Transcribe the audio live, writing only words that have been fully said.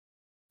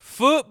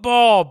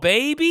Football,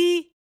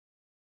 baby.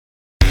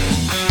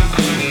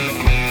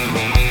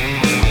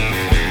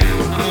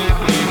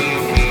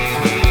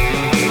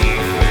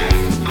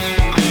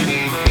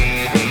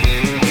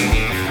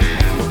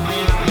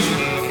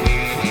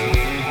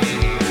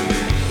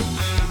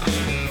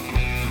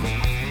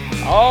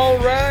 All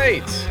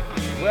right.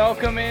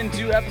 Welcome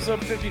into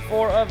episode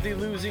 54 of the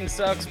Losing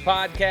Sucks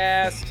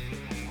podcast.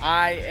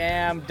 I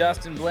am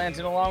Dustin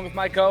Blanton along with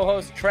my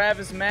co-host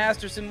Travis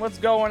Masterson. What's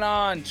going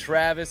on,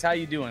 Travis? How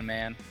you doing,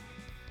 man?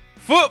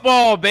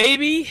 Football,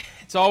 baby.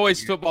 It's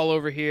always football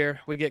over here.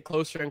 We get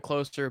closer and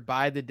closer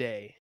by the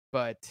day.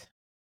 But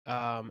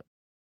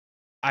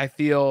I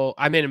feel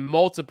I'm in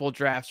multiple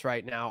drafts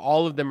right now.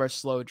 All of them are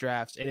slow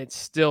drafts, and it's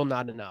still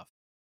not enough.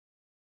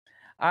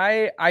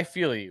 I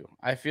feel you.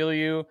 I feel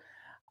you.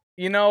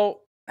 You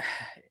know,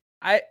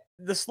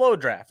 the slow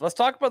draft. Let's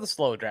talk about the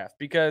slow draft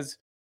because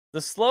the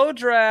slow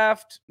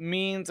draft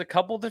means a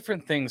couple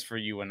different things for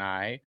you and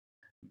I.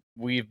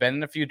 We've been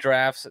in a few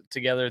drafts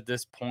together at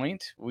this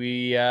point.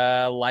 We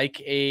like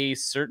a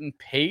certain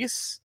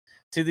pace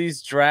to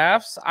these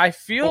drafts. I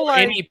feel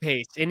like any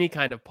pace, any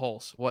kind of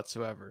pulse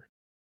whatsoever.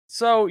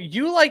 So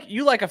you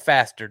like a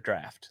faster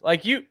draft.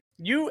 Like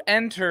you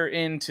enter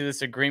into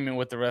this agreement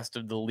with the rest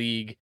of the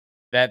league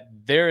that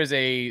there is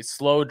a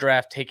slow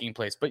draft taking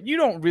place, but you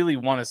don't really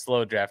want a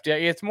slow draft. Yeah,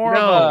 it's more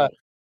of a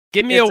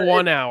give me a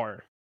 1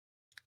 hour.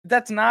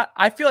 That's not.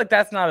 I feel like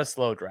that's not a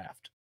slow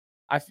draft.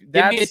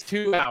 Give me a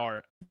 2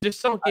 hour.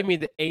 Just don't give me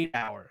the 8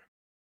 hour.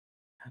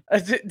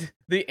 The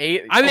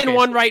 8. I'm in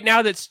one right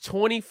now that's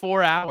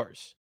 24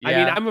 hours. Yeah. I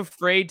mean, I'm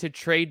afraid to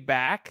trade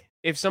back.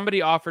 If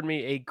somebody offered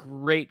me a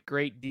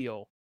great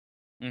deal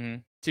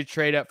to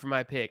trade up for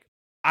my pick,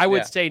 I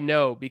would say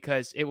no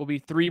because it will be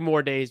 3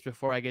 more days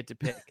before I get to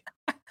pick.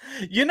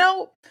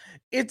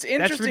 It's interesting.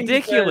 That's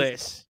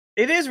ridiculous.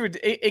 It is.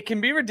 It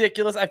can be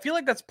ridiculous. I feel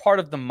like that's part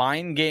of the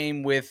mind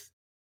game with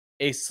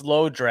a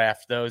slow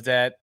draft, though, is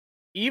that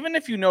even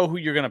if you know who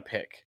you're going to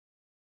pick,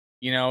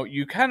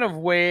 you kind of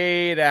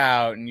wait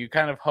out and you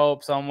kind of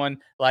hope someone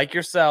like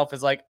yourself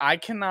is like, I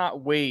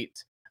cannot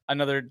wait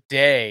another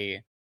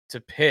day to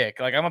pick.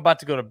 Like, I'm about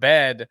to go to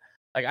bed.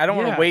 Like, I don't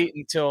want to wait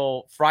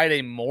until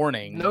Friday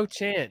morning. No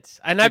chance.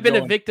 And I've been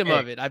a victim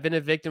of it. I've been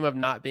a victim of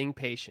not being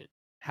patient.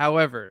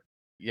 However,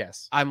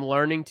 yes, I'm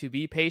learning to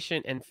be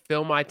patient and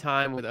fill my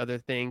time with other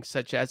things,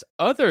 such as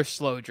other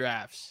slow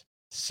drafts.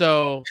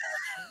 So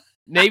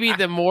maybe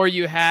the more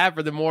you have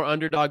or the more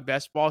underdog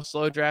best ball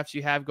slow drafts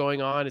you have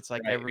going on, it's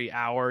like every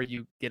hour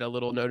you get a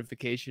little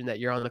notification that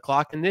you're on the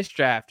clock in this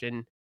draft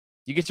and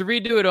you get to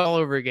redo it all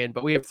over again.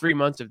 But we have 3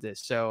 months of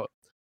this. So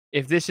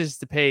if this is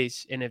the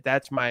pace and if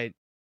that's my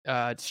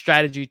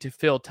strategy to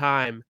fill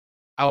time,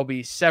 I'll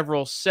be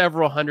several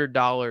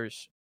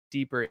 $100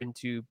 deeper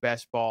into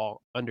best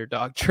ball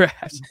underdog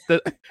drafts.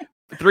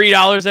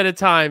 $3 at a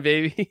time,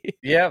 baby.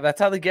 Yeah,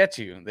 that's how they get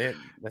you.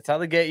 That's how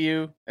they get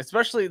you.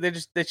 Especially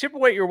they chip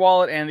away at your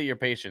wallet and at your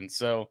patience.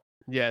 So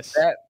yes,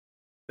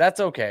 that's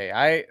okay.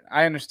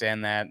 I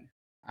understand that.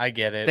 I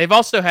get it. They've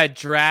also had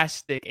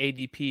drastic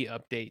ADP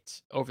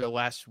updates over the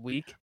last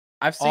week.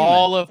 I've seen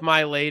all of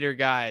my later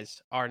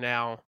guys are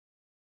now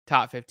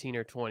top 15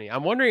 or 20.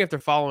 I'm wondering if they're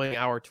following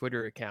our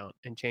Twitter account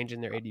and changing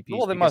their ADPs.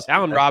 Well, they because must.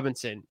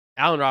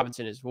 Allen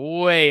Robinson is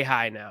way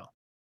high now.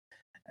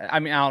 I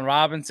mean, Allen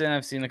Robinson,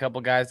 I've seen a couple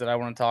guys that I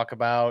want to talk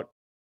about.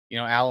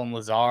 Allen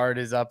Lazard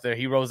is up there.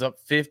 He rose up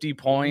 50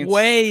 points.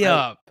 Way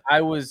up.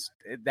 That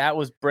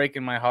was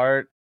breaking my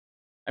heart.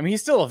 I mean,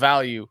 he's still a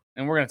value,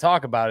 and we're going to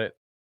talk about it.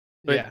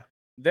 But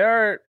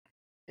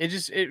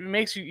it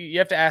makes you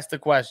have to ask the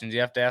questions. You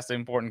have to ask the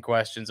important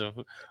questions of,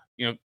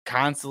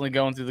 constantly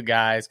going through the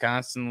guys,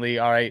 constantly,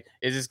 all right,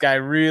 is this guy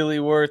really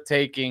worth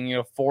taking,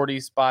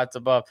 40 spots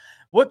above?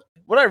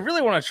 What I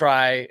really want to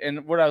try,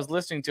 and what I was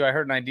listening to, I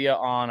heard an idea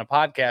on a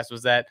podcast,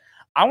 was that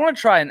I want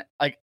to try and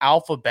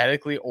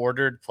alphabetically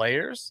ordered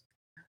players.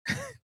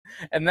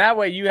 And that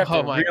way you have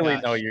to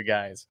really know your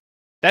guys.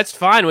 That's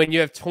fine when you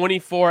have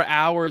 24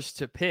 hours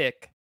to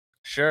pick.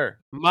 Sure.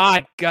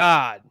 My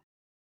God.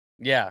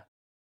 Yeah.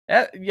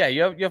 Yeah,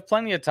 you have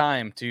plenty of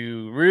time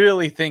to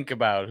really think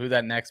about who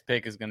that next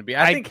pick is going to be.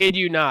 I kid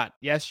you not.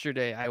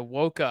 Yesterday, I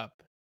woke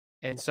up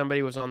and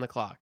somebody was on the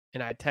clock.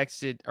 And I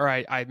texted, or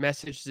I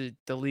messaged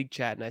the league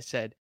chat and I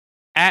said,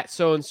 at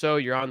so-and-so,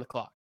 you're on the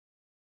clock.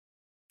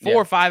 4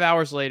 or 5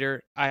 hours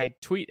later, I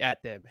tweet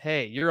at them,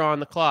 hey, you're on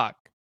the clock.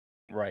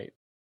 Right.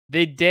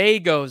 The day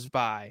goes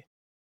by.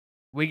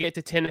 We get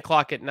to 10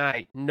 o'clock at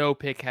night. No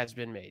pick has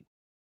been made.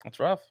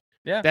 That's rough.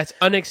 Yeah. That's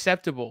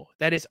unacceptable.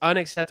 That is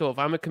unacceptable. If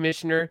I'm a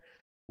commissioner,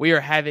 we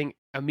are having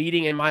a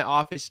meeting in my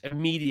office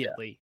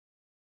immediately.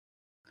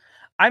 Yeah.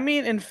 I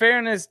mean, in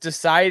fairness,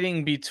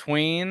 deciding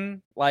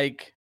between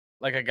like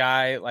a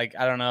guy like,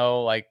 I don't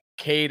know, like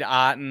Cade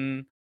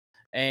Otton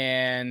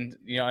and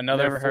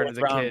another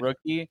fourth-round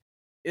rookie,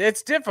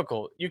 it's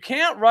difficult. You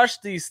can't rush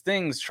these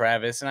things,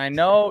 Travis. And I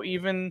know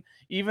even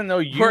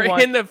though we're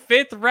in the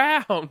 5th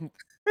round.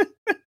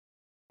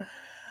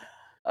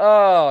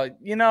 Oh,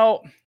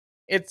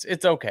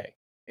 it's okay.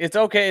 It's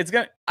okay.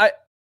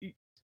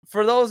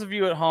 for those of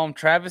you at home,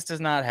 Travis does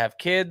not have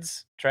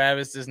kids.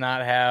 Travis does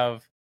not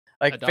have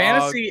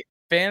fantasy.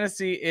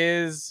 Fantasy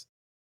is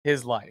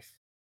his life.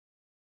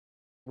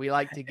 We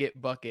like to get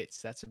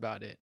buckets. That's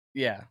about it.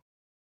 Yeah.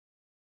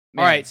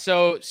 Man. All right.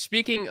 So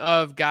speaking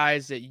of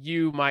guys that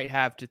you might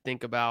have to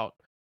think about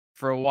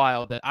for a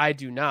while that I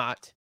do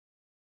not.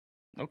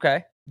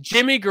 Okay.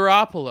 Jimmy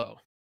Garoppolo.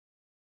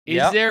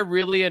 Is there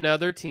really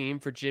another team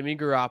for Jimmy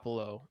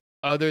Garoppolo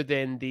other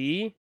than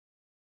the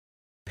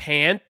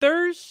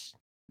Panthers?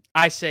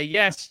 I say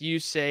yes. You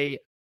say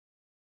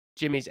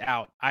Jimmy's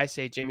out. I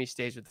say Jimmy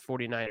stays with the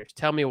 49ers.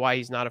 Tell me why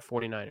he's not a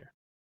 49er.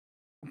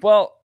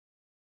 Well,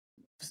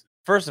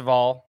 first of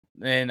all,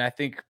 and I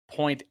think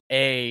point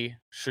A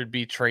should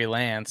be Trey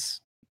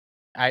Lance.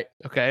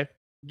 Okay.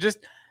 Just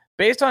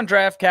based on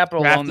draft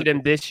capital alone. Drafted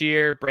him this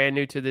year, brand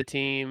new to the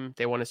team.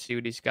 They want to see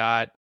what he's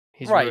got.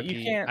 He's right. Rookie.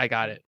 You can't. I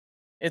got it.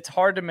 It's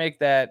hard to make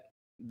that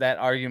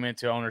argument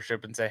to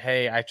ownership and say,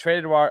 "Hey, I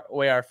traded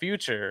away our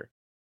future,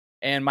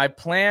 and my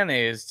plan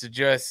is to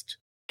just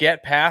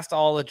get past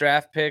all the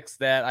draft picks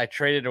that I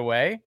traded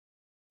away,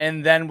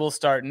 and then we'll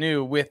start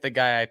new with the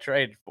guy I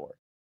traded for."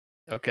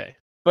 Okay.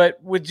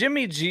 But with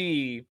Jimmy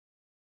G,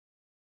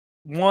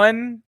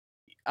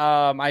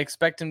 I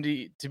expect him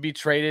to be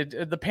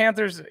traded. The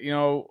Panthers,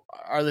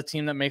 are the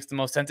team that makes the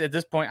most sense at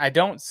this point. I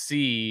don't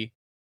see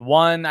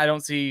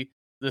the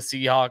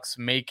Seahawks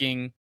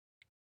making.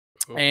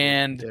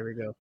 And there we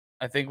go.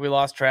 I think we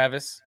lost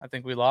Travis. We're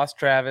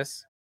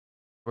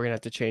going to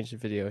have to change the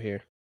video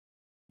here.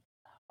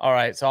 All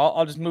right. So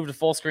I'll just move to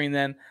full screen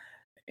then.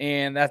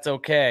 And that's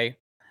okay.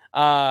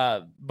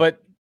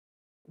 But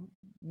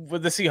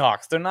with the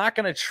Seahawks, they're not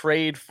going to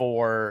trade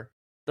for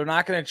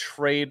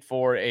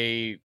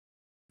a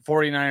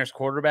 49ers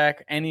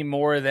quarterback any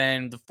more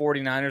than the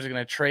 49ers are going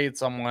to trade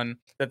someone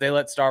that they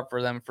let start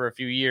for them for a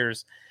few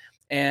years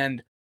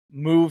and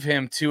move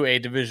him to a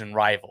division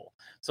rival.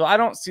 So I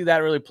don't see that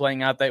really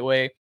playing out that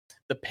way.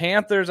 The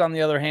Panthers, on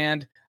the other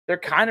hand, they're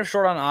kind of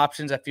short on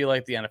options. I feel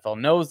like the NFL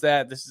knows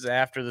that. This is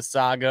after the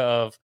saga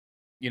of,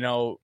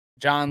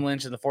 John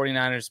Lynch and the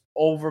 49ers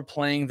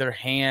overplaying their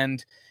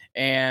hand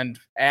and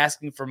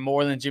asking for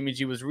more than Jimmy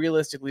G was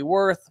realistically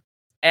worth.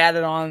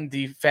 Added on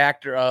the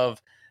factor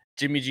of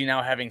Jimmy G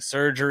now having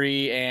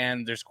surgery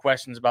and there's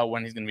questions about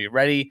when he's going to be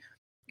ready.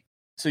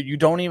 So you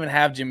don't even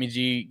have Jimmy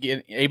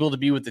G able to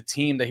be with the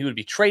team that he would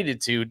be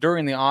traded to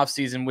during the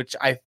offseason, which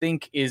I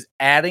think is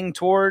adding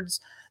towards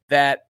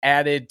that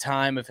added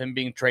time of him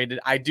being traded.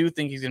 I do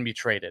think he's going to be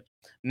traded.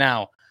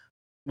 Now,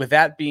 with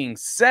that being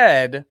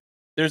said,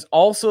 there's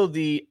also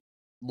the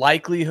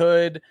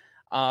likelihood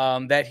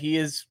that he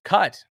is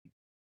cut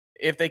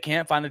if they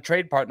can't find a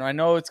trade partner. I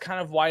know it's kind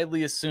of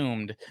widely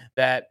assumed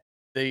that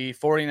the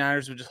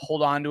 49ers would just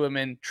hold on to him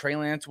and Trey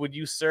Lance would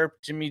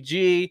usurp Jimmy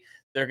G.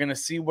 They're going to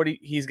see what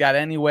he's got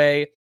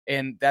anyway.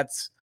 And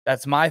that's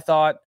my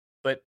thought.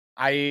 But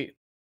I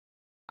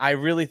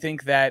really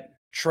think that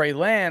Trey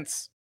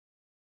Lance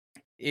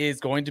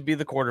is going to be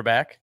the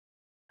quarterback.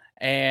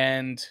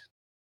 And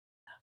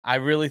I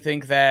really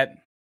think that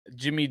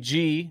Jimmy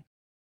G,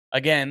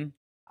 again,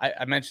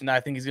 I mentioned that I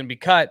think he's going to be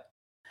cut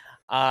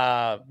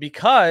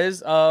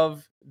because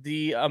of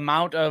the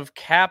amount of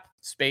cap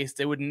space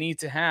they would need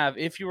to have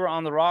if you were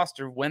on the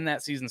roster when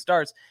that season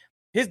starts.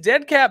 His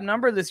dead cap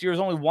number this year is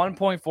only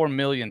 1.4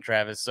 million,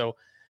 Travis. So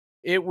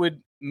it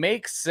would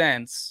make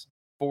sense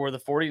for the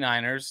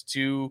 49ers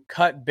to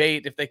cut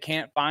bait if they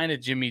can't find a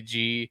Jimmy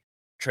G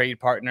trade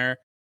partner,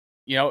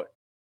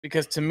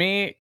 because to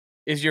me,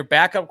 is your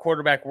backup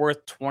quarterback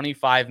worth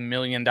 $25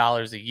 million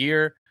a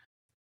year?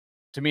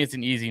 To me, it's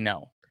an easy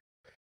no.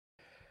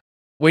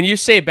 When you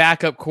say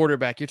backup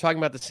quarterback, you're talking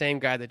about the same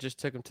guy that just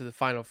took him to the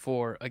Final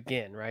Four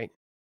again, right?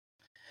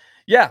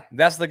 Yeah,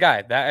 that's the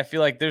guy. That I feel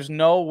like there's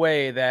no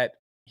way that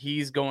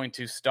he's going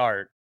to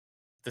start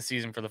the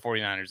season for the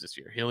 49ers this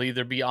year. He'll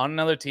either be on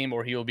another team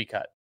or he will be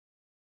cut.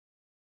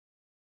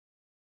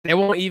 They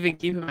won't even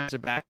keep him as a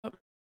backup?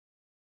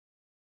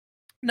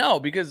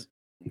 No, because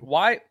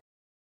why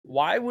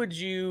would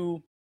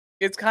you?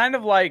 It's kind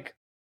of like,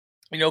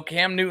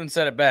 Cam Newton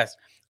said it best.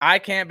 I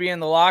can't be in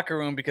the locker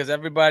room because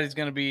everybody's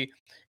going to be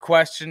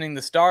questioning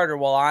the starter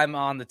while I'm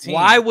on the team.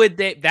 Why would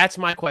they? That's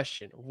my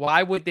question.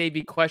 Why would they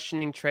be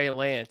questioning Trey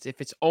Lance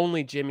if it's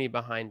only Jimmy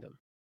behind him?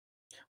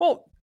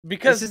 Well,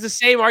 because this is the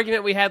same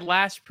argument we had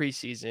last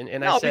preseason.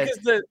 And I said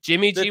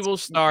Jimmy G will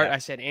start. I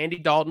said Andy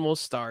Dalton will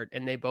start,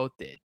 and they both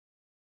did.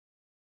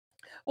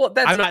 Well,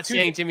 I'm not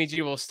saying Jimmy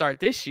G will start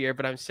this year,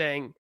 but I'm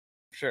saying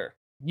sure.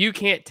 You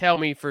can't tell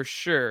me for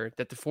sure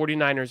that the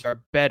 49ers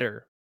are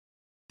better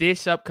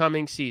this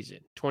upcoming season,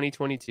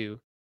 2022,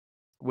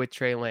 with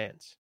Trey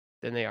Lance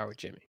than they are with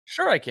Jimmy.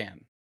 Sure I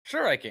can.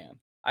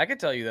 I can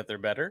tell you that they're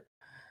better.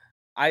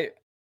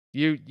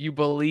 You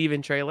believe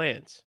in Trey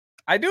Lance?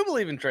 I do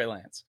believe in Trey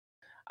Lance.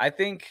 I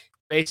think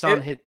based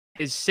on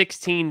his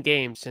 16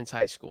 games since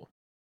high school.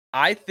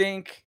 I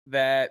think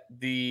that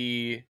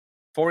the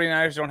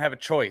 49ers don't have a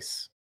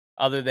choice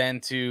other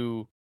than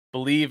to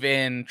believe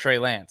in Trey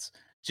Lance.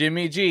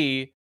 Jimmy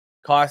G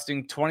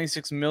costing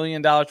 $26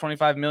 million,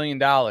 $25 million.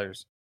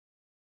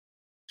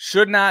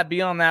 should not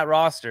be on that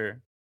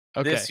roster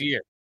this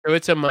year. So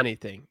it's a money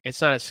thing. It's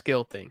not a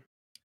skill thing.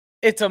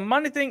 It's a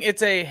money thing.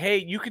 It's a, hey,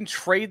 you can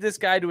trade this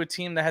guy to a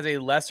team that has a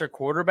lesser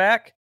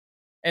quarterback.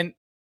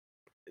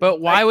 But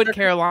why would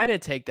Carolina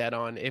take that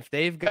on if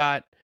they've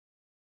got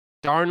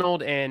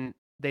Darnold and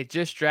they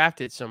just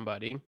drafted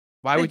somebody?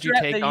 Why would you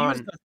take on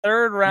the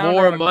third round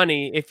more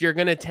money if you're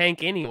going to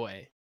tank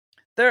anyway?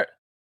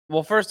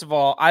 Well, first of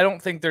all, I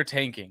don't think they're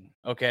tanking,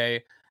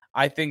 okay?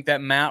 I think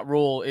that Matt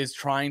Rule is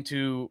trying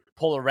to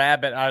pull a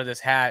rabbit out of this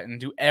hat and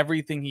do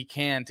everything he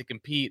can to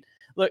compete.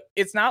 Look,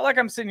 it's not like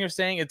I'm sitting here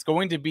saying it's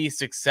going to be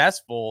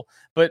successful,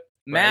 but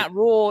Matt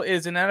Rule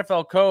is an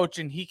NFL coach,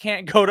 and he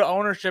can't go to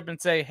ownership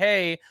and say,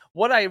 hey,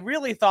 what I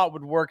really thought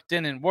would work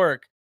didn't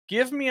work.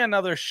 Give me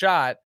another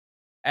shot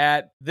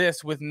at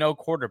this with no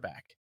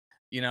quarterback.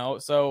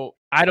 So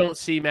I don't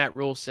see Matt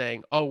Rule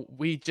saying, oh,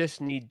 we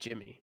just need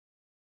Jimmy.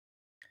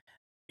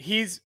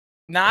 He's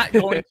not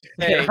going to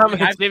say, I'm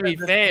a Jimmy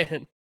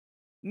fan.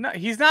 No,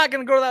 he's not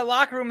going to go to that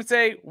locker room and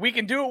say, we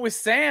can do it with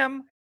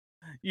Sam.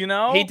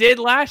 He did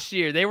last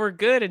year. They were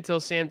good until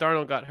Sam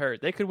Darnold got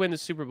hurt. They could win the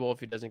Super Bowl if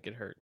he doesn't get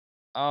hurt.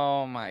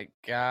 Oh my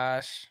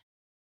gosh.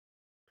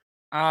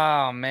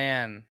 Oh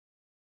man.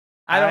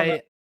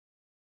 I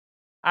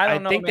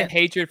think the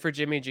hatred for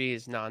Jimmy G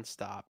is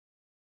nonstop.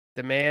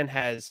 The man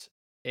has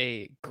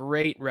a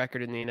great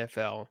record in the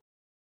NFL.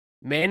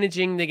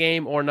 Managing the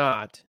game or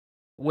not,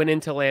 went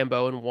into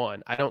Lambeau and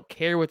won. I don't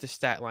care what the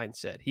stat line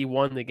said. He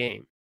won the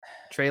game.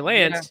 Trey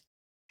Lance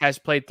has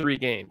played 3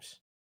 games.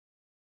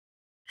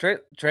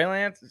 Trey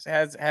Lance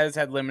has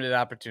had limited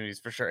opportunities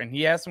for sure, and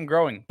he has some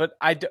growing. But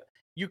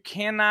you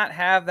cannot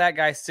have that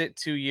guy sit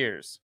 2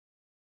 years.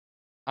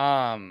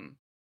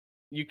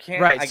 You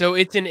can't. Right. So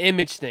it's an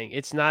image thing.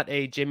 It's not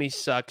a Jimmy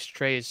sucks.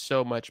 Trey is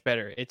so much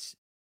better. It's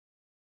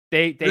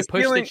they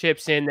push the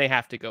chips in. They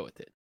have to go with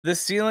it. The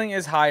ceiling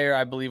is higher,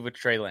 I believe, with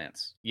Trey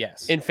Lance.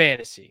 Yes. In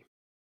fantasy.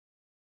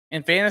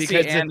 Because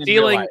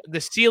the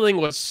ceiling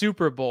was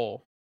Super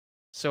Bowl.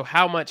 So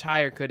how much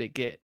higher could it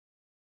get?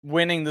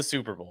 Winning the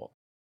Super Bowl.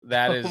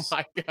 That is. Oh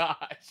my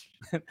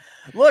gosh.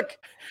 Look,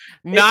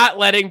 not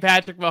letting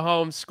Patrick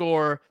Mahomes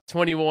score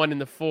 21 in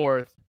the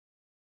fourth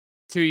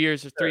 3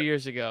 years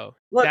ago.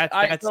 Look,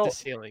 that's the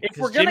ceiling. If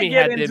we're gonna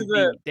get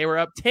into they were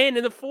up 10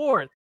 in the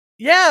fourth.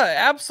 Yeah,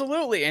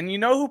 absolutely. And you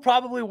know who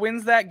probably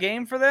wins that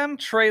game for them?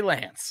 Trey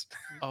Lance.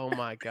 Oh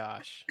my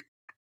gosh.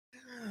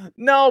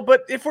 No,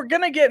 but if we're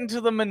gonna get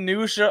into the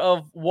minutia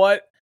of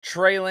what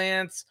Trey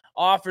Lance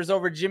offers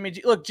over Jimmy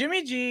G, look,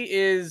 Jimmy G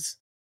is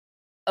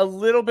a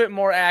little bit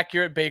more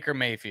accurate Baker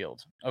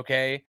Mayfield,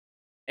 okay?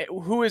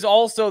 Who is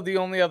also the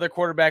only other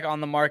quarterback on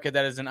the market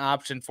that is an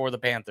option for the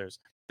Panthers.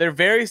 They're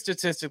very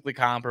statistically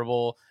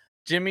comparable.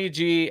 Jimmy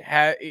G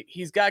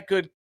he's got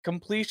good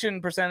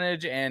completion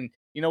percentage, and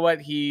you know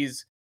what?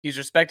 He's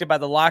respected by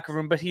the locker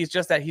room, but he's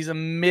a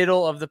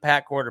middle of the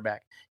pack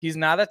quarterback. He's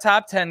not a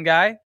top 10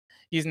 guy.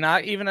 He's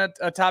not even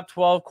a top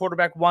 12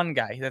 quarterback 1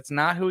 guy. That's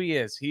not who he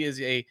is. He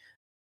is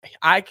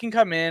I can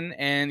come in,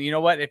 and you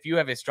know what? If you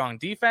have a strong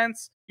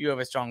defense, you have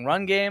a strong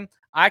run game,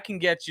 I can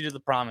get you to the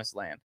promised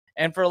land.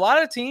 And for a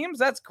lot of teams,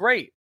 that's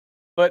great.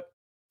 But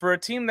for a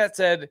team that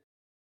said,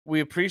 we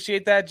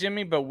appreciate that,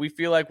 Jimmy, but we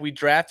feel like we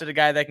drafted a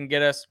guy that can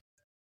get us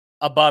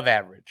above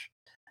average.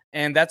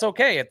 And that's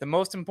okay. At the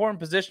most important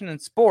position in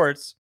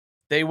sports,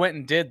 they went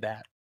and did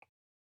that.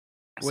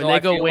 When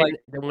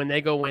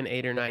they go win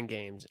 8 or 9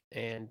 games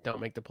and don't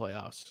make the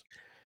playoffs,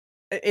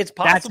 it's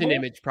possible. That's an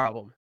image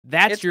problem.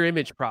 That's your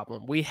image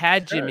problem. We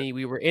had Jimmy.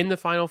 We were in the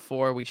Final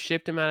Four. We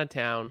shipped him out of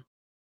town.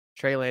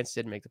 Trey Lance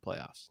didn't make the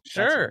playoffs.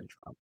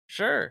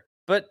 Sure.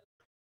 But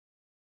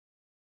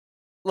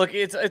look,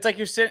 it's like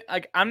you're sitting.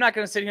 Like, I'm not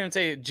going to sit here and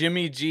say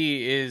Jimmy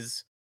G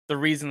is the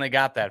reason they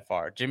got that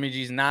far. Jimmy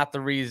G's not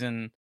the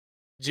reason.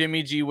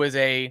 Jimmy G was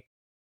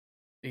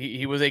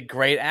he was a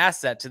great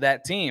asset to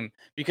that team,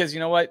 because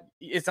you know what?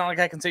 It's not like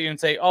I can sit here and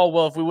say, oh,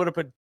 well, if we would have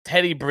put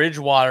Teddy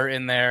Bridgewater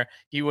in there,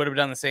 he would have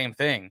done the same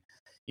thing.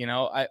 You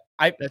know,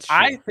 I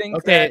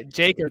think that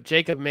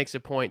Jacob makes a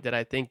point that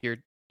I think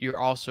you're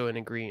also in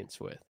agreement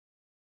with.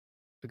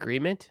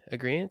 Agreements?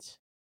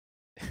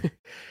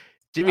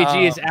 Jimmy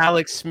G is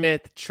Alex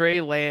Smith.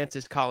 Trey Lance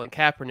is Colin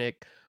Kaepernick.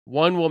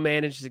 One will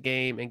manage the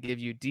game and give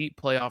you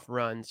deep playoff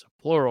runs,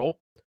 plural.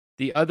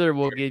 The other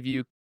will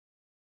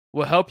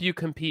help you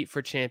compete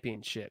for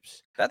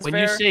championships. That's when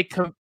fair. You say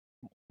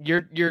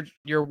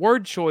your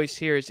word choice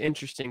here is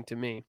interesting to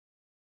me,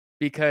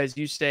 because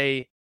you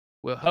say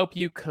will help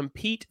you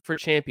compete for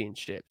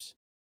championships,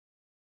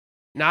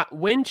 not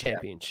win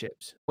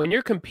championships. When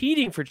you're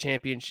competing for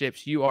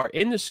championships, you are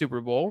in the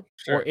Super Bowl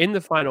or in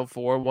the Final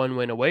Four, 1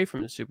 win away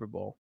from the Super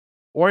Bowl,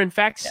 or in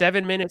fact,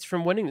 7 minutes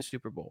from winning the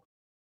Super Bowl.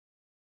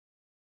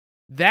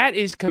 That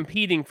is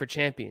competing for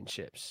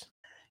championships.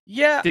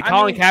 Yeah. Did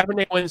Colin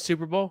Kaepernick win the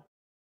Super Bowl?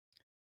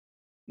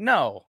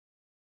 No.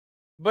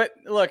 But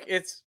look,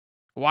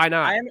 why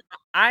not?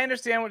 I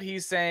understand what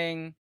he's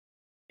saying.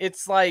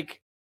 It's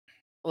like,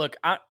 look,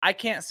 I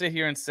can't sit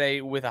here and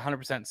say with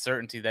 100%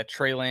 certainty that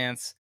Trey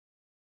Lance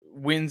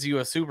wins you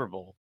a Super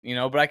Bowl,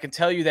 but I can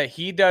tell you that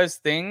he does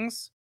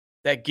things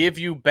that give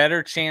you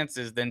better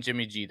chances than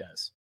Jimmy G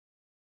does.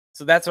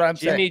 So that's what I'm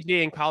saying. Jimmy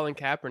G and Colin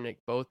Kaepernick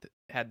both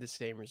had the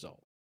same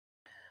result.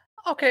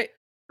 Okay.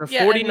 The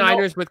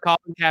 49ers with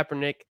Colin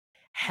Kaepernick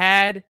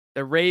had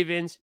the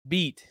Ravens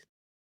beat.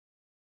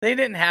 They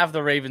didn't have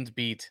the Ravens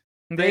beat.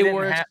 They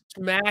were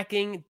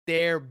smacking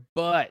their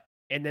butt,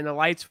 and then the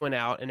lights went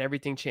out and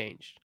everything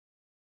changed.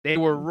 They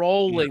were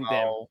rolling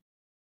them.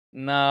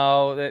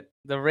 No,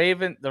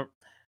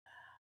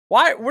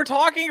 why we're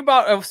talking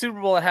about a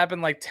Super Bowl that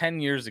happened like 10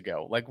 years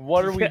ago. Like,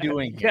 what are we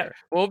doing here? Yeah.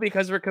 Well,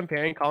 because we're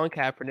comparing Colin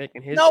Kaepernick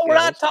and his skills. We're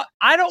not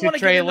I don't want to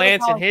Trey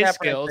Lance and his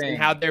skills and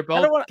how they're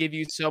both give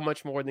you so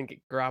much more than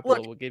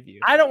Garoppolo will give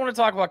you. I don't want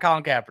to talk about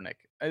Colin Kaepernick.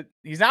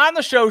 He's not on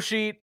the show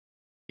sheet.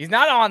 He's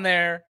not on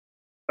there.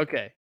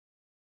 Okay.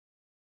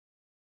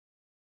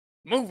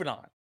 Moving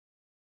on.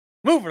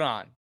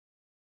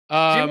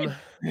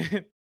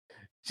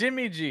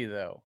 Jimmy G,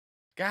 though.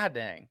 God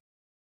dang.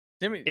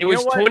 It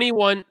was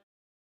 21.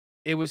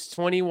 It was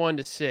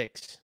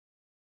 21-6.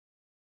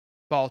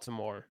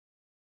 Baltimore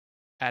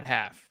at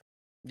half.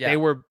 Yeah. They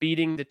were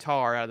beating the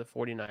tar out of the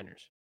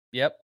 49ers.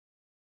 Yep.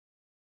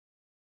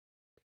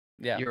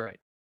 Yeah. You're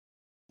right.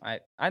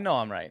 I know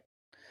I'm right.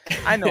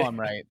 I know I'm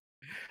right.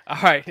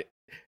 All right.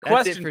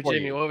 That's it for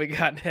Jimmy. What we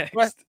got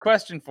next?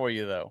 Question for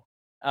you, though.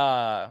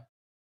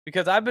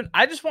 Because I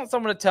just want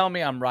someone to tell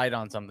me I'm right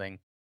on something.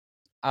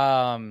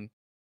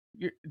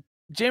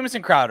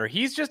 Jamison Crowder,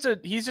 he's just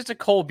a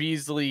Cole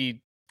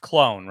Beasley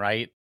clone,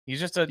 right? He's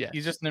just an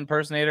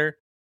impersonator.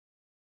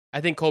 I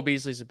think Cole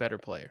Beasley's a better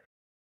player.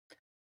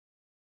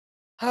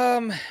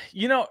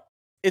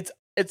 It's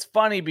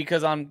funny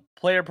because on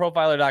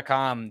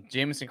playerprofiler.com,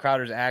 Jamison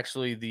Crowder is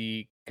actually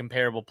the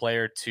comparable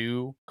player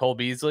to Cole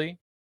Beasley.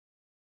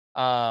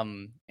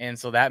 And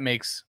so that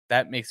makes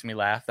me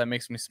laugh. That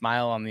makes me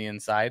smile on the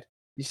inside.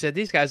 You said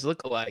these guys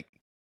look alike.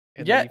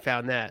 And then you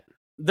found that.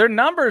 Their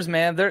numbers,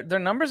 man, their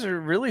numbers are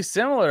really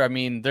similar. I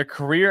mean, their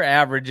career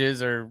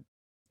averages are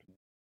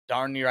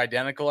darn near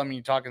identical. I mean,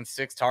 you're talking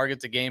 6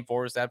 targets a game,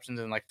 4 receptions,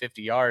 and like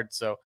 50 yards.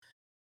 So,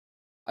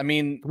 I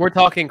mean, we're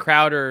talking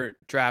Crowder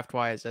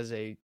draft-wise as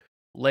a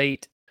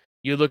late.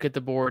 You look at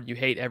the board, you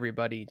hate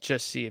everybody.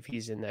 Just see if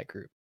he's in that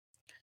group.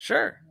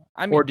 Sure.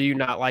 Or do you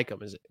not like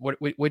him? Is it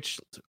which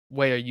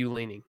way are you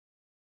leaning?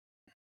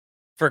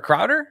 For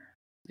Crowder?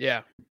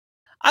 Yeah.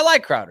 I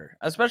like Crowder,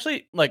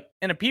 especially like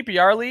in a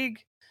PPR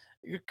league.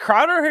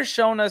 Crowder has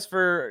shown us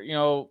for,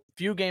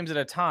 few games at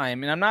a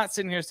time, and I'm not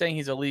sitting here saying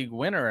he's a league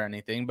winner or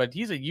anything, but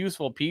he's a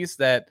useful piece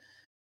that,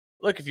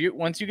 look,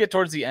 once you get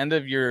towards the end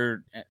of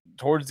your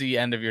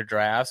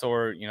drafts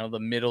or, the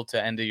middle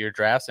to end of your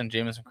drafts and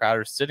Jamison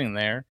Crowder's sitting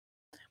there,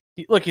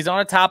 he's on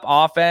a top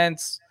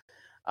offense.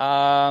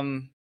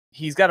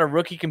 He's got a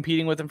rookie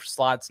competing with him for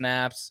slot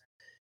snaps.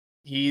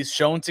 He's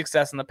shown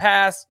success in the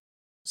past.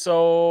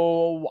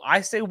 So I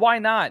say, why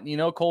not?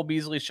 Cole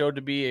Beasley showed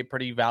to be a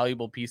pretty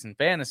valuable piece in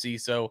fantasy.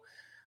 So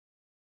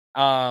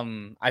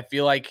I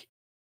feel like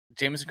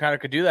Jamison Crowder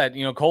could do that.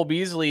 Cole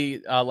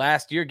Beasley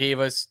last year gave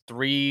us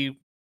 3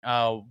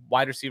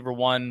 wide receiver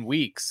 1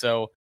 weeks.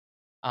 So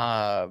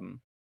I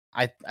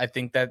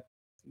think that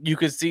you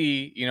could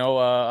see,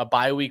 a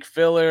bye week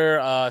filler,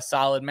 a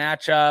solid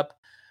matchup,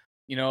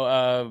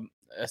 a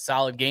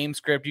solid game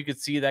script. You could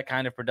see that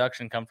kind of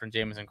production come from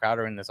Jamison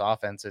Crowder in this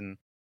offense, and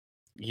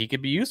he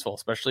could be useful,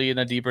 especially in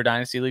a deeper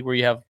dynasty league where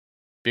you have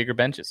bigger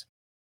benches.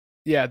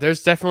 Yeah,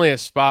 there's definitely a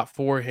spot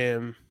for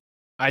him.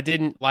 I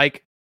didn't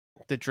like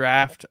the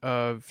draft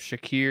of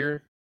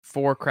Shakir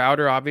for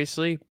Crowder,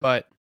 obviously,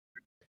 but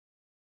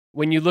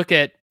when you look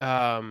at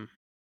and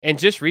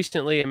just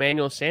recently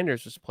Emmanuel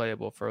Sanders was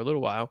playable for a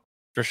little while.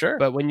 For sure.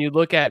 But when you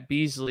look at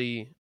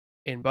Beasley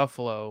in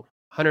Buffalo,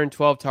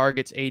 112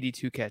 targets,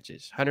 82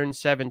 catches,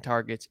 107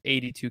 targets,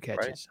 82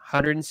 catches, right.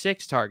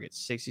 106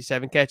 targets,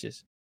 67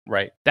 catches.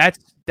 Right. That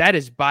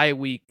is bye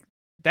week.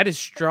 That is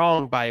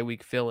strong bye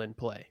week fill-in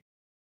play.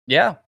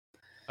 Yeah.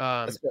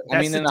 That's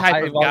the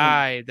type of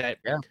guy that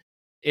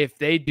if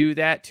they do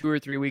that 2 or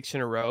 3 weeks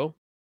in a row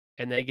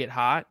and they get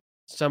hot,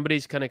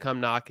 somebody's going to come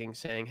knocking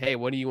saying, hey,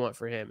 what do you want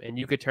for him? And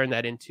you could turn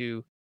that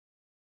into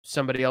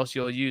somebody else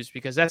you'll use,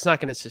 because that's not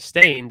going to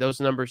sustain. Those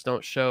numbers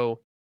don't show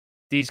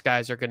these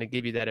guys are going to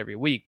give you that every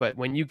week. But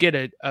when you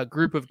get a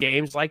group of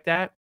games like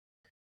that,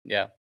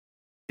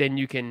 then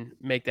you can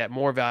make that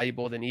more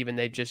valuable than even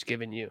they've just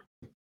given you.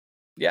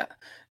 Yeah,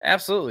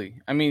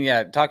 absolutely. I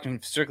mean, talking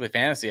strictly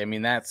fantasy, I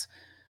mean, that's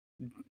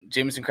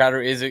Jamison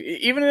Crowder is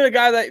even a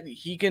guy that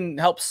he can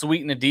help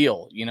sweeten a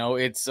deal.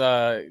 It's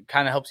kind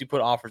of helps you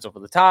put offers over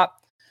the top.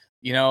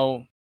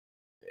 If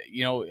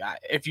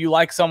you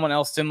like someone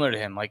else similar to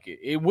him, like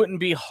it wouldn't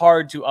be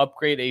hard to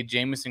upgrade a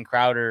Jamison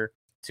Crowder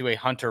to a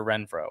Hunter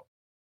Renfrow.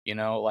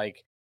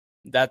 Like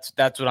that's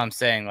what I'm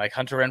saying. Like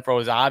Hunter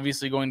Renfrow is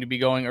obviously going to be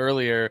going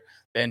earlier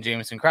than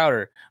Jamison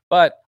Crowder,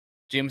 but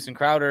Jamison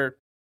Crowder,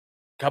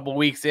 a couple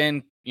weeks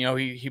in,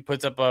 he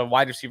puts up a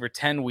wide receiver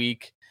 10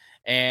 week,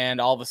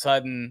 and all of a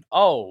sudden,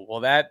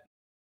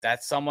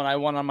 that's someone I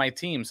want on my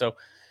team. So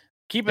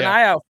keep an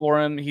eye out for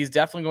him. He's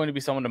definitely going to be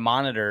someone to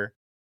monitor,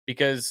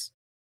 because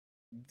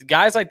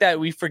guys like that,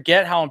 we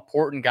forget how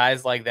important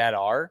guys like that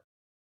are,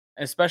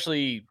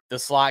 especially the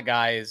slot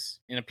guys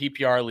in a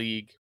PPR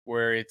league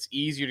where it's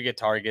easier to get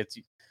targets.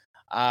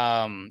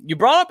 You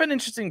brought up an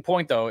interesting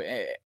point though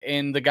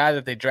in the guy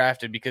that they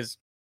drafted, because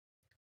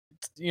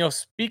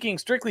speaking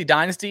strictly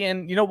dynasty,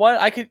 and you know what,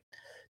 I could,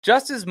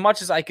 just as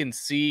much as I can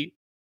see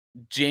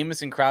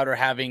Jamison Crowder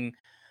having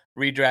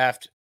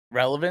redraft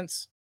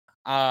relevance,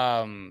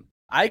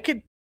 I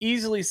could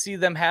easily see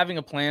them having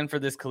a plan for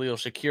this Khalil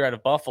Shakir out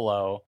of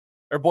Buffalo,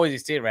 or Boise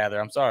State rather.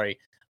 I'm sorry.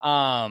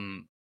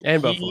 And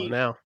Buffalo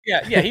now.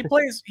 Yeah, he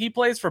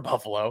plays for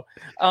Buffalo.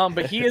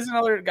 But he is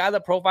another guy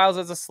that profiles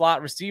as a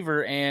slot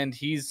receiver, and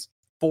he's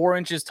 4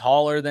 inches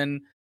taller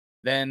than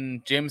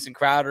Jamison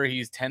Crowder.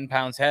 He's 10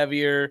 pounds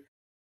heavier.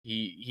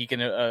 He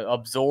can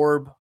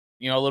absorb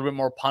a little bit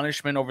more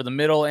punishment over the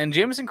middle. And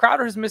Jamison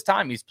Crowder has missed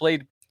time. He's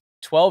played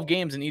 12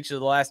 games in each of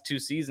the last 2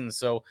 seasons,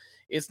 so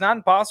it's not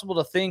impossible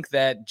to think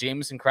that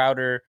Jamison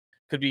Crowder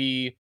could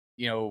be,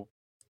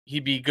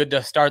 he'd be good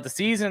to start the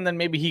season, and then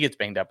maybe he gets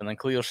banged up. And then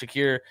Khalil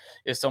Shakir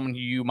is someone who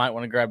you might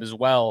want to grab as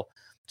well.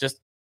 Just,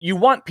 you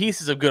want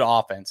pieces of good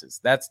offenses.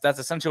 That's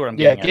essentially what I'm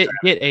getting at.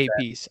 Get a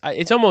piece.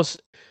 It's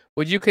almost,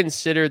 would you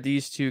consider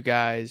these two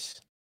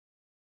guys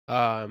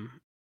the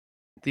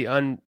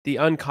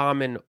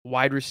uncommon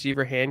wide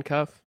receiver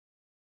handcuff?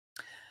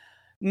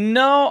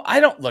 No,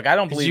 I don't. Look, I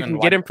don't believe you can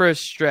get him for a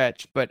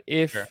stretch, but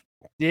if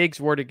Diggs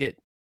were to get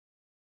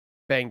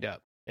banged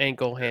up,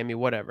 ankle, hammy,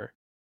 whatever,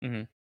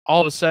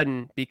 all of a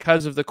sudden,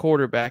 because of the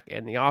quarterback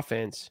and the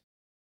offense,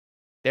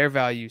 their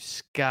value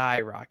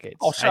skyrockets.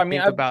 Oh, sure.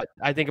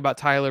 I think about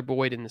Tyler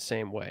Boyd in the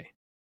same way.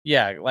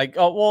 Yeah,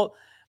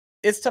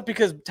 it's tough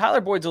because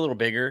Tyler Boyd's a little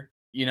bigger,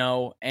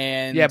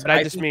 and yeah, but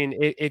I just mean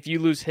if you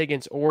lose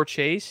Higgins or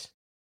Chase,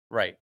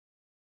 right?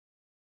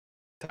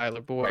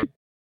 Tyler Boyd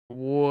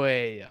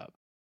way up.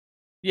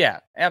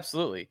 Yeah,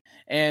 absolutely.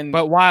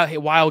 But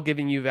while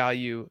giving you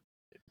value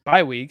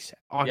bye weeks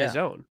on his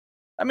own.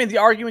 I mean, the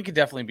argument could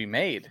definitely be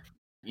made.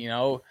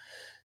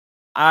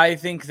 I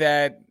think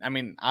that,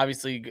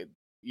 obviously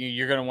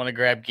you're going to want to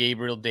grab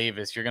Gabriel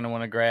Davis. You're going to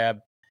want to grab,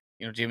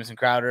 Jamison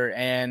Crowder,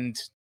 and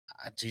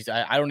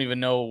I don't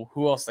even know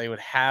who else they would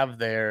have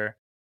there.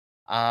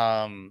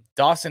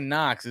 Dawson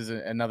Knox is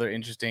another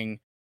interesting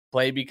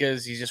play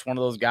because he's just one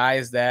of those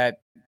guys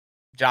that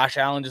Josh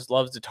Allen just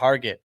loves to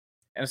target.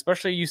 And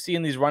especially you see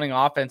in these running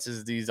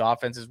offenses,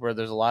 where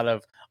there's a lot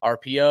of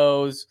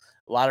RPOs,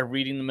 a lot of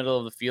reading the middle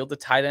of the field, the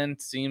tight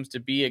end seems to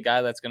be a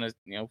guy that's going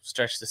to,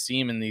 stretch the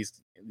seam in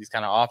these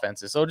kind of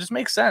offenses. So it just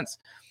makes sense.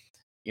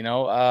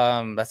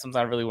 That's something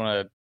I really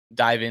want to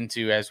dive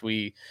into as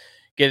we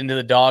get into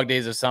the dog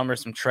days of summer,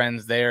 some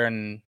trends there,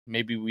 and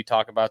maybe we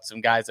talk about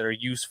some guys that are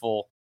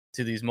useful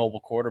to these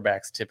mobile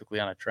quarterbacks typically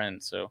on a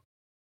trend. So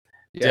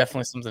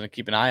definitely something to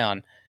keep an eye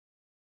on.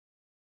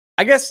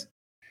 I guess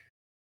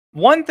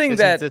one thing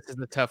this is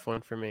a tough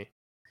one for me.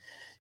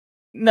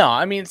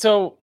 No,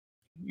 so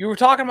you were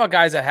talking about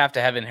guys that have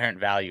to have inherent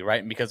value,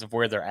 right? And because of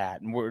where they're at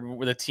and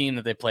where the team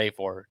that they play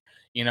for,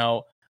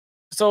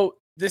 So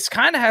this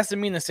kind of has to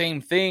mean the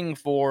same thing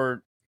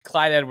for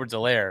Clyde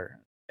Edwards-Helaire.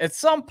 At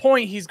some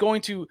point, he's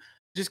going to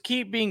just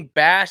keep being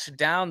bashed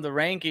down the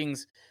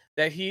rankings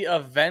that he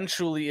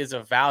eventually is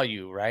of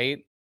value, right?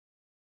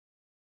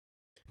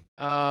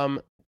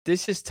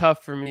 This is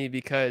tough for me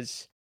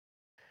because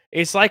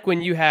it's like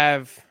when you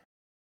have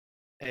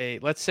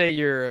let's say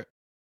you're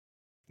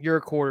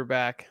a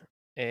quarterback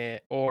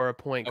or a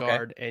point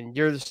guard and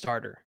you're the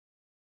starter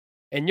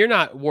and you're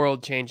not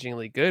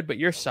world-changingly good, but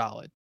you're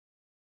solid.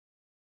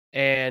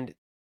 And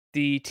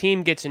the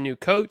team gets a new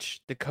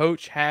coach. The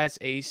coach has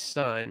a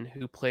son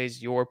who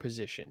plays your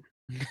position.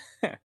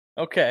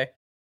 Okay.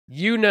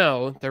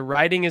 The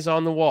writing is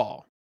on the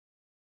wall.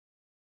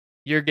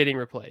 You're getting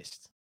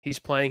replaced. He's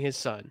playing his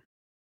son.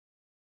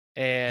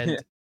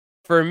 And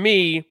for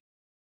me,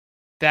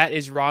 that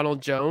is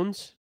Ronald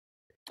Jones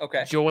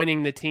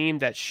joining the team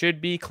that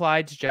should be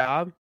Clyde's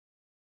job.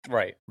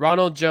 Right.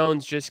 Ronald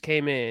Jones just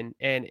came in,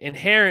 and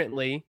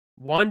inherently,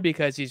 one,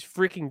 because he's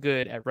freaking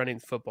good at running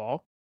the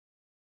football.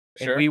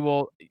 Sure.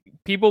 And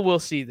people will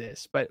see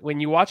this, but when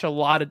you watch a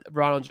lot of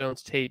Ronald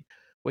Jones tape,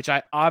 which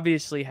I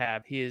obviously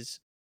have, he is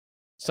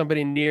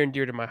somebody near and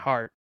dear to my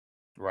heart.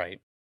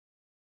 Right.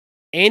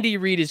 Andy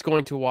Reid is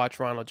going to watch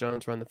Ronald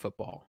Jones run the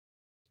football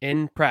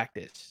in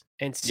practice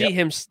and see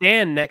him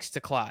stand next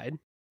to Clyde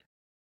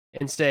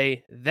and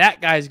say,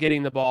 that guy's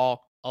getting the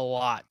ball a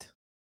lot.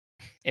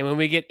 And when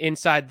we get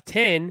inside the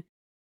 10,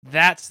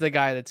 that's the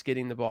guy that's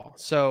getting the ball.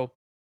 So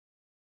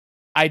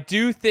I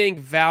do think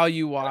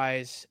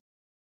value-wise,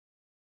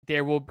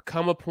 there will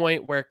come a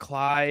point where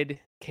Clyde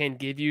can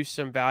give you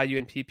some value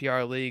in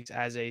PPR leagues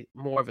as a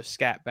more of a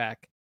scat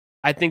back.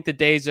 I think the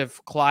days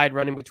of Clyde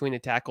running between the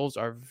tackles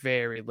are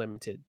very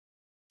limited.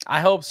 I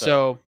hope so.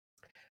 So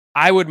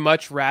I would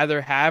much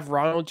rather have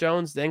Ronald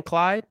Jones than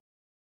Clyde,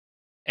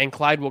 and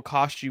Clyde will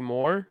cost you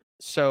more.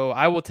 So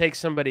I will take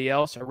somebody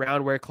else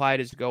around where Clyde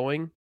is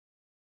going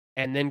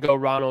and then go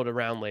Ronald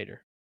around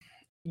later.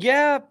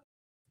 Yeah.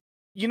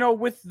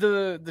 With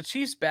the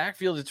Chiefs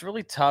backfield, it's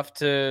really tough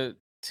to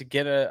to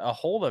get a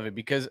hold of it,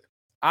 because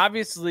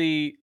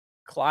obviously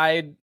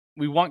Clyde,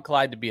 we want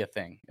Clyde to be a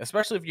thing,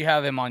 especially if you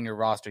have him on your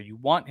roster. You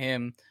want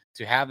him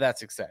to have that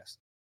success.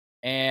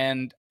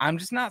 And I'm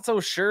just not so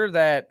sure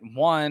that,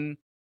 one,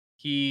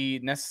 he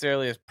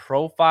necessarily is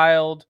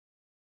profiled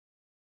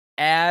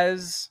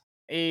as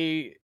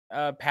a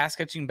pass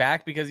catching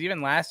back, because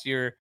even last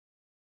year,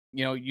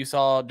 you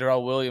saw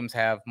Darrell Williams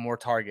have more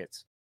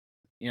targets,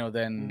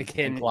 than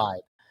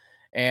Clyde.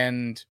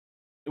 And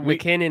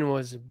McKinnon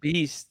was a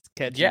beast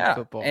catching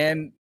football.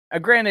 And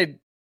granted,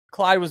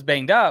 Clyde was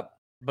banged up,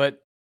 but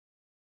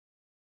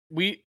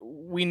we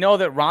know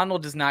that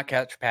Ronald does not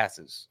catch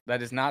passes.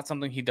 That is not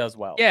something he does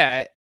well.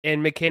 Yeah,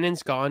 and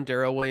McKinnon's gone,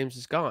 Darrell Williams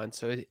is gone,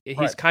 so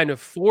he's kind of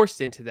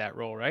forced into that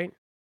role, right?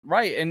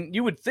 Right, and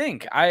you would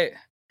think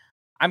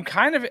I'm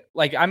kind of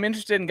like, I'm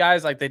interested in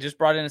guys like they just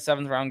brought in a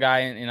 7th round guy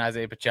in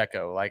Isaiah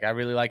Pacheco. Like, I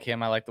really like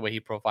him. I like the way he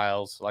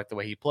profiles, I like the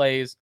way he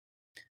plays.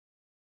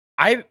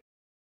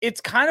 It's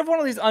kind of one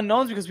of these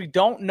unknowns because we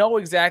don't know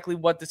exactly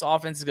what this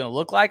offense is going to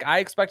look like. I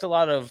expect a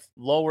lot of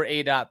lower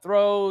A-dot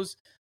throws,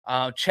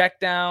 check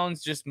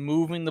downs, just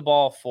moving the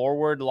ball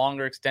forward,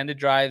 longer extended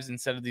drives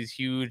instead of these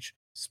huge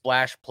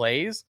splash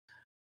plays,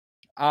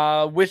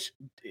 which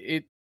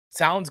it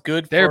sounds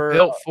good. They're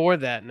built for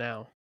that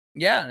now.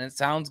 Yeah, and it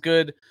sounds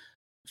good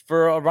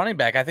for a running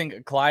back. I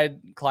think Clyde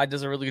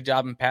does a really good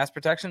job in pass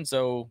protection,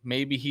 so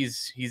maybe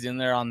he's in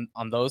there on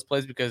those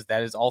plays, because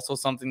that is also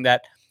something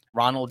that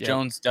Ronald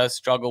Jones does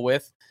struggle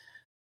with.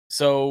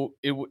 So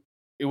it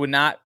would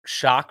not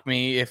shock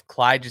me if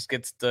Clyde just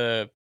gets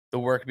the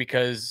work,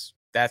 because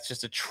that's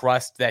just a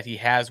trust that he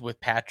has with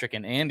Patrick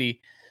and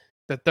Andy.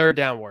 The third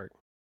down work.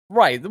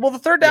 Right. Well, the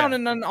third down,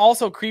 and then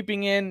also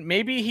creeping in,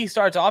 maybe he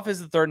starts off as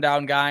the third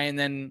down guy, and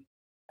then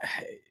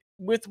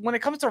when it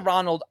comes to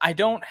Ronald, I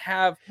don't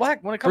have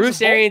when it comes Bruce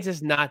to Arians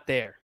is not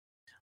there.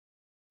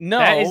 No.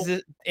 That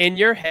is in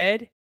your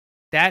head,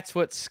 that's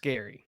what's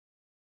scary.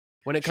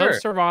 When it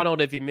comes to Ronald,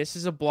 if he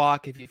misses a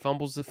block, if he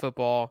fumbles the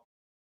football,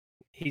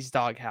 he's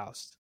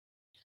doghoused.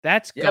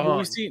 That's gone.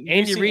 But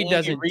Andy Reid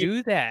doesn't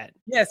do that.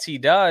 Yes, he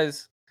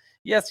does.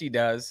 Yes, he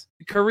does.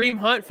 Kareem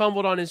Hunt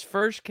fumbled on his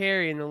first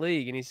carry in the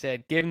league, and he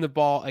said, "Give him the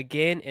ball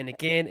again and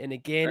again and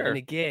again and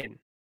again."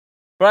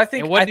 But I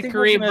think, and what did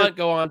Kareem Hunt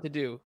go on to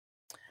do?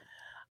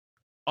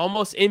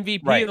 Almost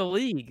MVP of the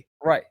league.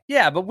 Right.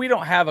 Yeah, but we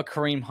don't have a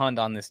Kareem Hunt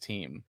on this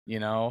team,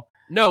 No,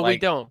 we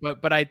don't.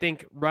 But I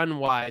think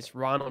run-wise,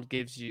 Ronald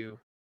gives you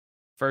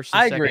first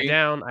and second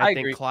down. I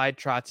think Clyde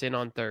trots in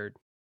on third.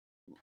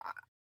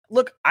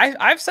 Look,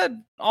 I've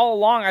said all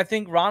along, I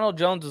think Ronald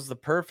Jones was the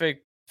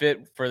perfect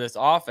fit for this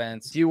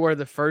offense. You were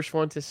the first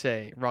one to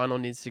say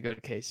Ronald needs to go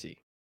to KC.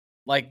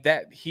 Like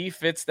that, he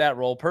fits that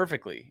role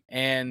perfectly.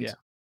 And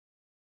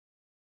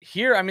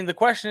here, I mean, the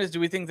question is, do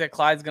we think that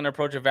Clyde's going to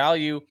approach a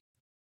value?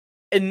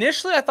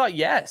 Initially, I thought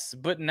yes,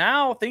 but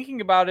now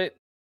thinking about it,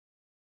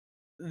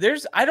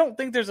 I don't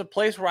think there's a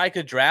place where I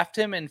could draft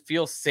him and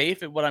feel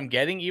safe at what I'm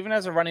getting, even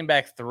as a running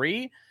back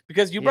 3,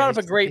 because you brought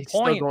up a great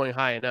point. Still going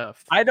high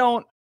enough. I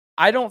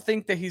don't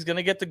think that he's going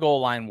to get the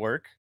goal line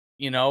work,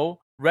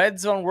 red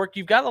zone work.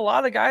 You've got a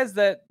lot of guys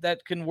that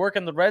can work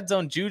in the red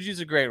zone.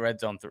 Juju's a great red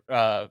zone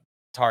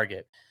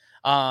target.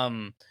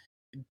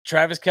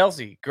 Travis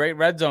Kelce, great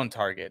red zone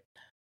target.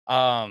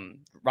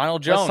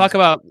 Ronald Jones. Let's talk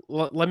about.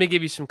 Let me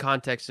give you some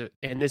context,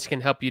 and this can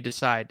help you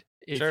decide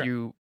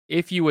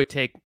if you would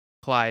take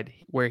Clyde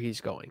where he's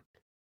going.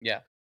 Yeah.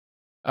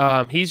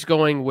 He's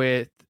going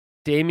with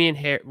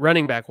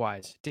running back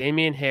wise,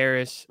 Damian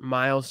Harris,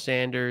 Miles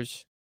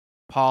Sanders,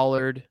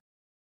 Pollard,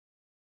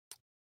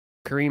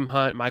 Kareem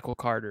Hunt, Michael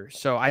Carter.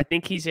 So I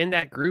think he's in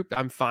that group.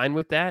 I'm fine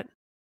with that.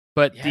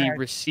 But the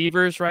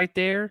receivers right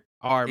there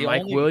are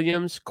Mike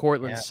Williams,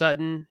 Courtland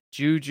Sutton,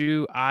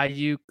 Juju,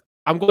 Ayuk.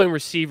 I'm going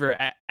receiver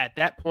at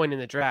that point in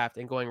the draft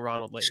and going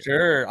Ronald later.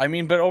 Sure. I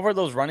mean, but over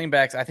those running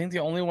backs, I think the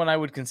only one I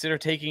would consider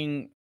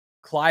taking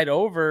Clyde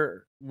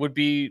over would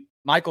be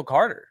Michael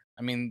Carter.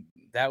 I mean,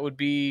 that would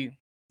be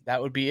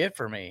it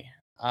for me.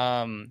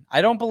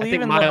 I don't believe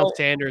in Miles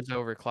Sanders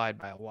over Clyde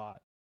by a lot.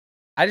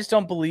 I just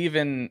don't believe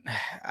in.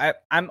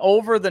 I'm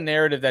over the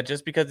narrative that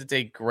just because it's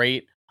a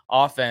great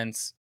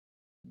offense,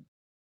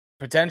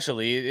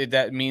 potentially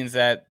that means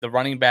that the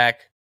running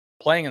back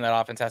playing in that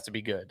offense has to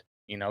be good.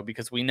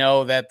 Because we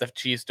know that the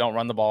Chiefs don't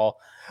run the ball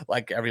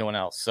like everyone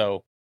else.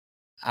 So,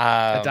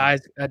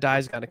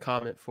 Adai's got a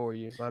comment for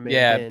you.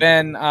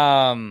 Ben.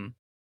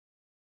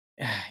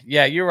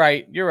 Yeah, you're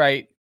right.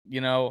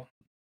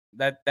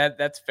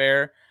 That's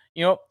fair.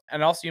 And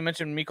also you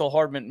mentioned Mecole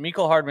Hardman.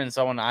 Mecole Hardman is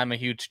someone I'm a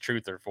huge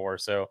truther for.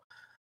 So,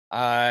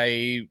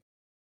 I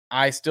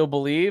still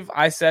believe.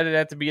 I said it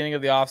at the beginning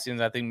of the offseason.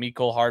 I think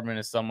Mecole Hardman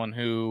is someone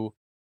who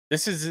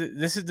this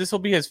will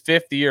be his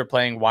 5th year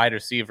playing wide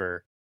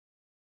receiver.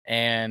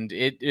 And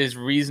it is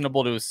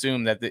reasonable to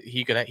assume that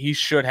he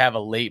should have a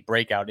late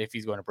breakout if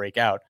he's going to break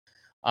out.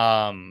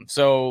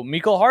 So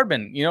Mecole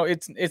Hardman,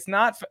 it's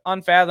not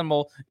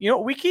unfathomable. I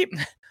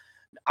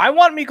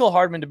want Mecole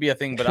Hardman to be a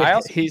thing, but I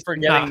also keep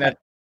forgetting that.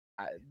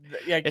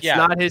 It's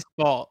not his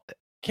fault.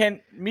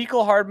 Can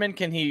Mecole Hardman,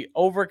 can he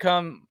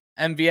overcome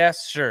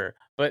MVS, sure,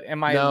 but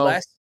am I No.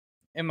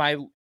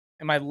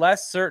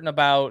 less certain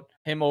about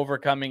him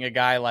overcoming a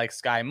guy like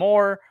Sky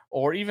Moore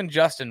or even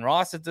Justin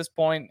Ross at this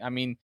point? I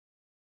mean,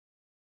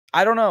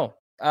 I don't know.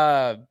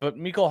 But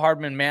Mecole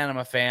Hardman, man, I'm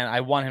a fan.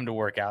 I want him to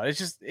work out. It's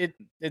just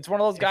it's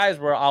one of those guys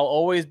where I'll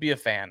always be a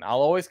fan.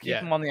 I'll always keep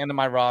him on the end of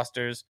my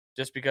rosters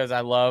just because I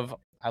love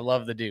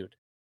the dude.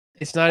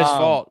 It's not his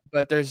fault,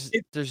 but there's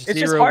it's 0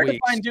 just hard to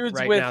weeks find dudes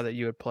right with now that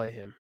you would play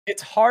him.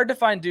 It's hard to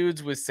find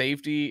dudes with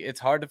safety. It's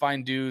hard to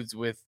find dudes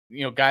with,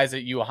 guys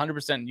that you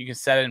 100% you can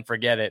set it and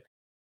forget it.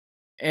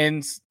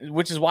 And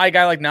which is why a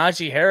guy like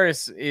Najee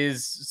Harris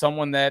is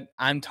someone that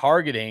I'm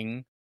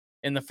targeting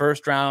in the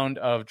first round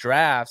of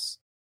drafts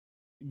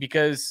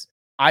because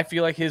I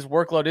feel like his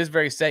workload is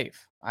very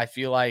safe. I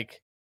feel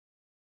like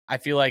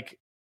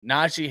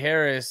Najee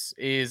Harris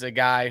is a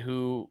guy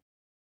who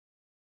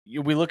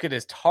we look at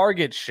his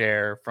target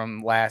share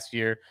from last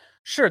year.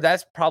 Sure,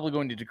 that's probably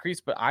going to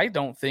decrease, but I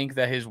don't think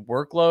that his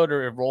workload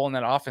or role in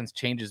that offense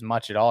changes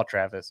much at all,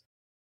 Travis.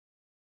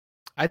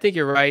 I think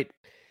you're right.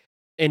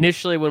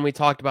 Initially, when we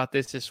talked about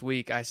this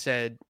week, I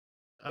said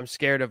I'm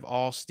scared of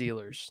all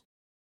Steelers.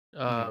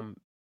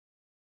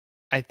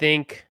 I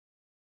think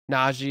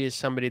Najee is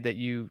somebody that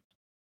you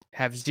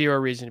have zero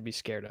reason to be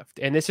scared of,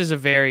 and this is a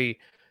very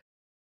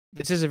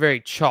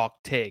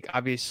chalk take.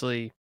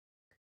 Obviously,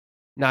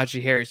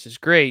 Najee Harris is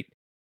great,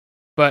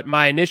 but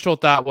my initial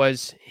thought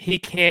was he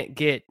can't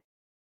get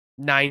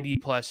 90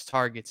 plus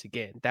targets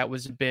again. That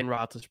was a Ben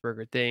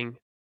Roethlisberger thing.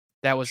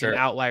 That was an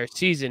outlier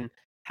season.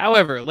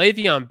 However,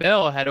 Le'Veon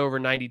Bell had over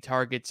 90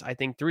 targets, I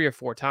think 3 or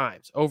 4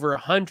 times, over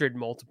 100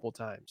 multiple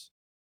times.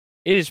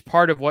 It is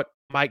part of what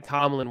Mike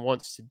Tomlin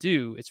wants to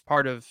do. It's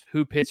part of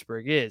who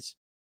Pittsburgh is.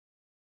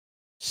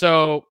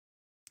 So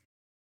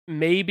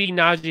maybe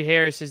Najee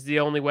Harris is the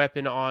only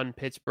weapon on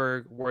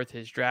Pittsburgh worth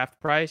his draft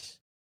price,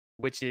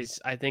 which is,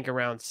 I think,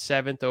 around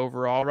 7th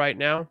overall right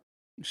now.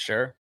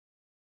 Sure.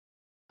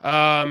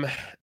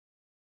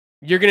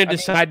 You're going to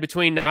decide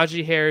between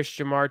Najee Harris,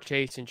 Jamar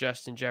Chase, and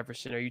Justin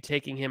Jefferson. Are you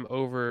taking him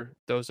over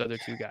those other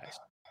 2 guys?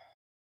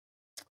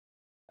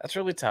 That's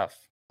really tough.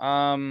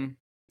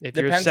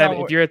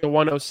 If you're at the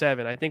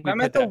 107, I think we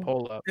put that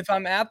poll up. If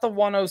I'm at the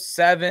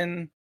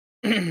 107,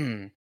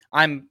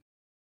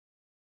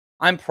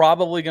 I'm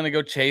probably going to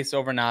go Chase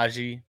over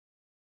Najee.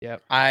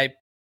 Yep. I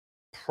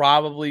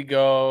probably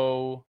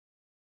go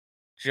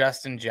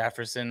Justin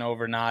Jefferson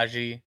over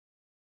Najee.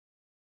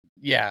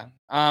 Yeah.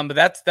 But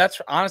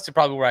that's honestly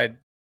probably where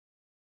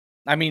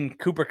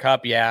Cooper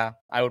Kupp, yeah,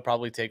 I would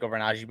probably take over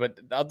Najee, but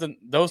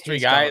those 3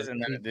 guys,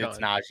 and then it's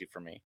Najee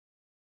for me.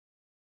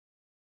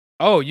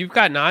 Oh, you've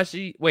got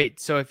Najee? Wait,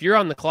 so if you're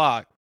on the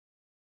clock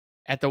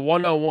at the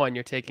 101,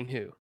 you're taking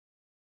who?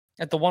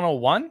 At the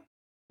 101?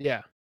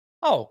 Yeah.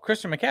 Oh,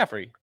 Christian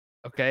McCaffrey.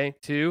 Okay,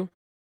 2?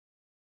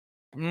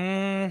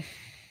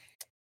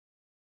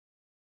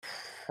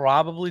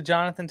 Probably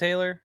Jonathan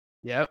Taylor.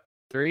 Yep.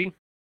 3?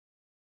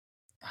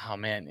 Oh,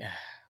 man.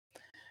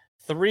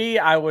 3,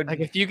 I would... Like,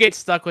 if you get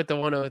stuck with the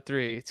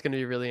 103, it's going to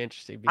be really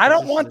interesting. I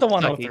don't want the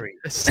 103.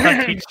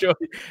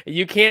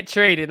 You can't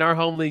trade. In our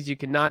home leagues, you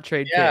cannot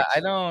trade picks. Yeah, I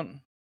don't...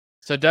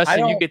 So,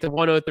 Dustin, you get the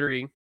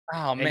 103.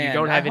 Oh, man. And you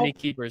don't have any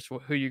keepers. Who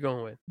are you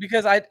going with?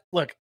 Because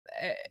look,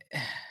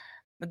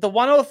 the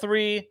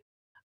 103,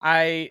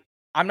 I'm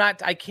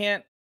not... I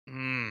can't...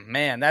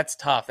 man, that's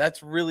tough.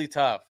 That's really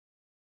tough.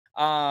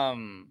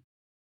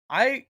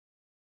 I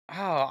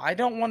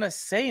don't want to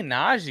say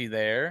Najee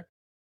there.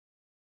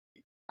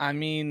 I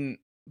mean,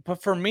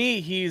 but for me,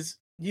 he's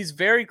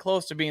very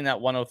close to being that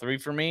 103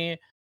 for me.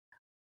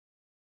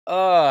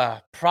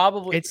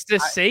 Probably it's the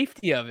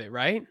safety of it,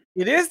 right?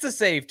 It is the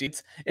safety.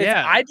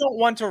 Yeah. I don't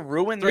want to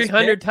ruin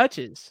 300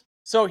 touches.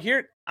 So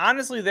here,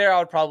 honestly, I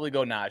would probably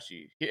go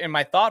Najee. And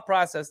my thought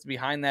process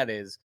behind that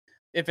is,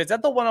 if it's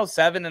at the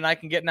 107 and I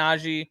can get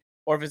Najee,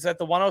 or if it's at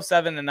the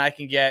 107 and I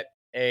can get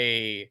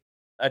a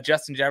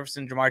Justin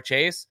Jefferson, Jamar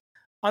Chase,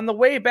 on the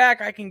way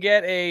back, I can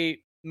get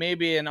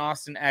maybe an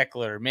Austin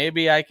Eckler.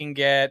 Maybe I can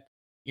get,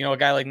 a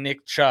guy like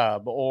Nick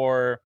Chubb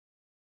or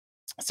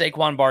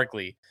Saquon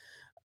Barkley.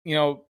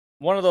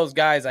 One of those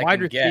guys I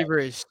can get. Wide receiver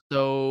is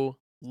so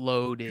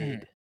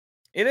loaded.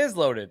 It is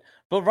loaded,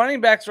 but running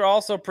backs are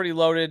also pretty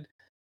loaded.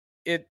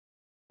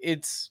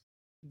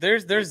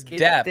 There's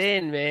depth.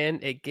 Thin, man.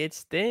 It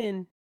gets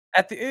thin.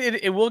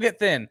 It will get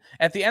thin.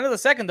 At the end of the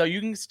second, though, you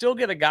can still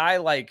get a guy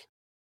like,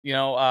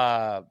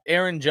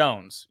 Aaron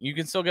Jones. You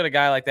can still get a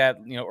guy like that,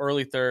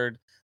 early third,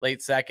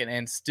 late second,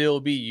 and still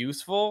be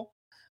useful.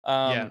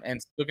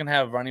 And still can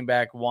have running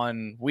back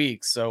 1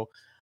 week. So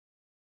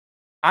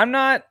I'm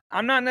not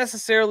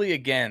necessarily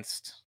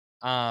against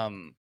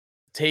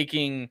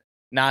taking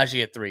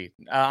Najee at 3.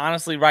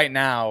 Honestly, right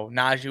now,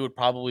 Najee would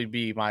probably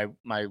be my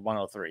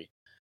 103.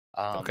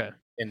 Okay.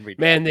 In redraft.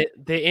 Man,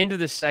 the end of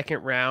the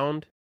second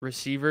round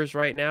receivers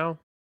right now,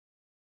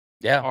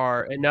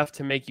 are enough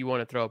to make you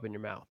want to throw up in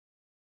your mouth.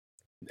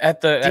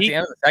 At the end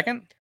of the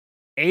second,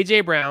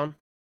 AJ Brown,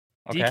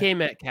 DK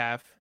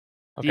Metcalf,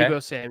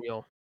 Deebo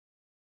Samuel.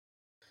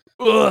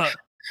 Ugh.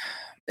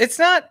 It's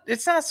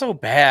not so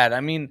bad. I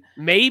mean,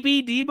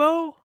 maybe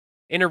Debo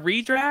in a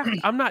redraft.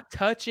 I'm not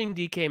touching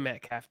DK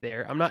Metcalf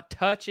there. I'm not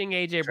touching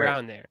AJ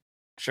Brown there.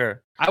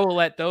 Sure. I will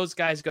let those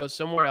guys go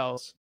somewhere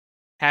else.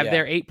 Have Yeah.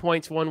 their 8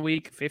 points 1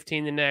 week,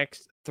 15 the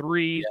next,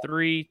 3,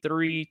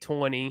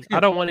 20. I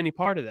don't want any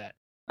part of that.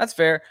 That's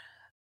fair.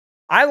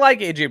 I like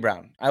AJ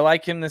Brown. I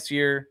like him this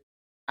year.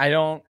 I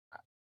don't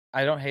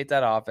hate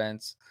that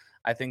offense.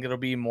 I think it'll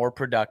be more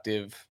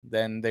productive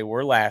than they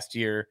were last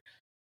year.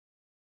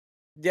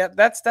 Yeah,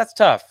 that's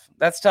tough.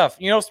 That's tough.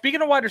 You know,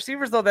 speaking of wide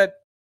receivers though, that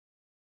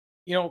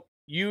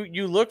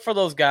you look for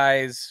those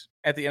guys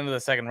at the end of the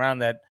second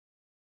round that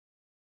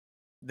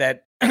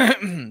that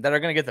are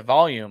going to get the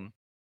volume.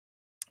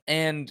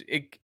 And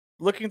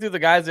looking through the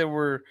guys that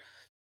we're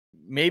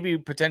maybe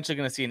potentially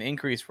going to see an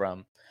increase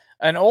from,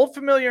 an old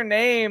familiar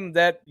name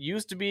that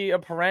used to be a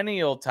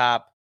perennial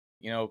top,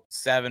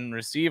 7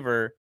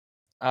 receiver,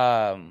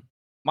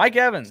 Mike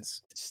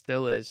Evans.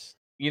 Still is.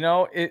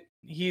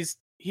 He's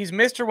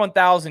Mr.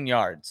 1,000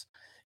 yards.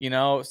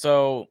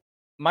 So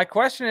my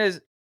question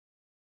is,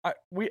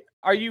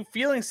 are you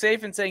feeling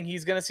safe in saying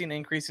he's going to see an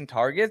increase in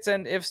targets?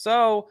 And if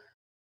so,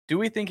 do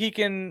we think he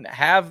can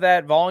have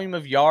that volume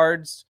of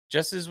yards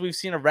just as we've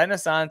seen a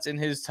renaissance in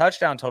his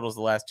touchdown totals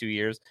the last 2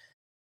 years?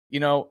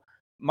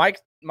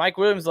 Mike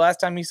Williams, the last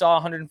time he saw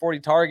 140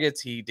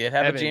 targets, he did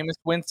have a Jameis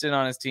Winston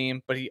on his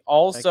team, but he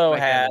also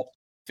had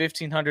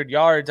 1,500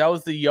 yards. That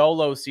was the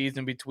YOLO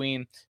season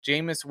between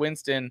Jameis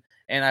Winston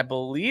and I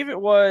believe it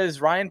was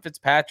Ryan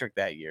Fitzpatrick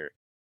that year.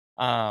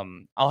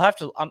 I'm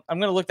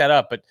going to look that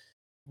up, but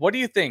what do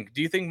you think?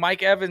 Do you think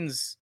Mike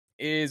Evans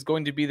is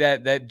going to be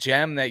that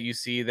gem that you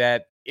see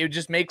that it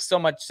just makes so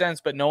much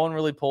sense, but no one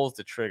really pulls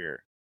the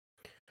trigger?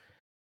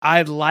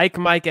 I like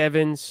Mike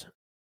Evans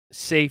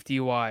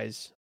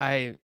safety-wise.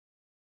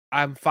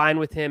 I'm fine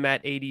with him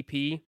at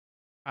ADP.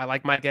 I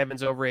like Mike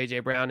Evans over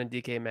AJ Brown and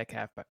DK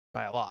Metcalf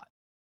by a lot.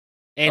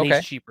 And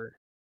he's cheaper.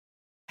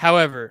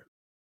 However,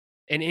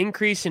 an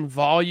increase in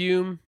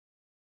volume,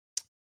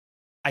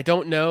 I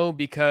don't know,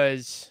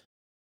 because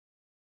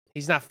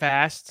he's not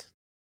fast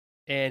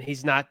and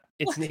he's not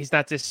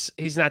this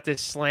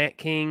slant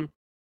king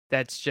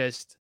that's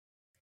just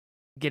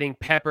getting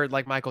peppered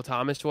like Michael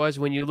Thomas was.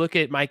 When you look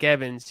at Mike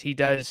Evans, he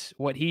does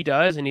what he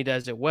does and he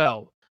does it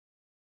well.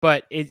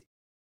 But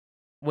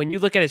when you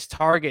look at his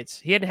targets,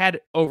 he hadn't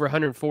had over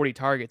 140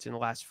 targets in the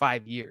last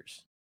 5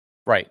 years.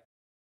 Right.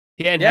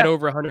 He hadn't had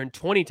over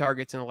 120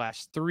 targets in the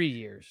last 3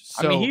 years.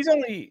 So I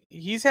mean,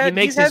 he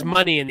makes his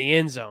money in the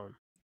end zone.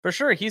 For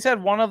sure. He's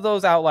had one of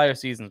those outlier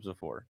seasons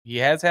before. He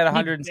has had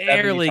 170.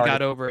 He barely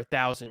got over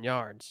 1,000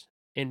 yards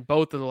in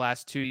both of the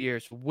last 2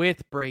 years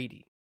with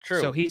Brady.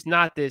 True. So he's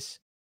not this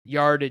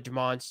yardage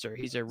monster.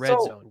 He's a red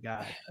zone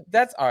guy.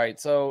 That's all right.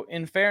 So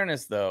in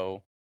fairness,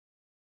 though,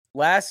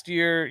 last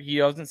year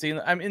he wasn't seeing.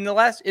 I mean,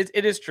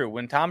 it is true.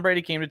 When Tom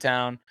Brady came to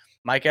town,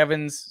 Mike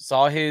Evans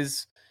saw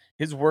his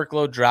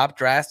workload drop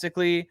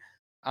drastically.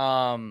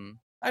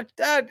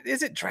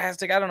 Is it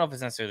drastic? I don't know if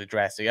it's necessarily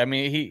drastic. I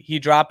mean, he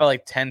dropped by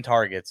like 10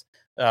 targets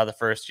the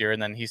first year,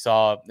 and then he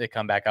saw it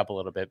come back up a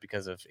little bit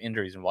because of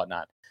injuries and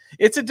whatnot.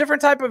 It's a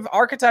different type of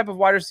archetype of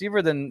wide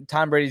receiver than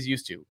Tom Brady's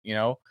used to.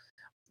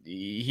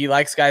 He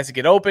likes guys to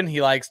get open.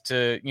 He likes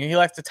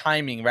the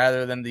timing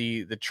rather than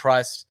the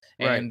trust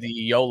and the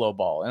YOLO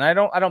ball. And I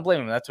don't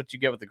blame him. That's what you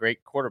get with the great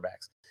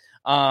quarterbacks.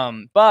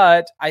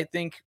 But I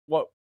think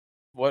what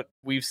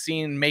we've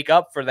seen make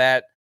up for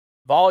that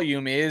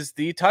volume is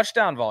the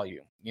touchdown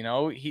volume.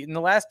 He in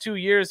the last 2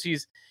 years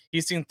he's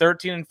seen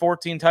 13 and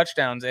 14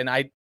 touchdowns, and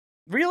I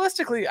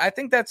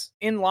think that's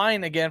in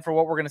line again for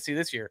what we're going to see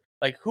this year.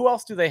 Like, who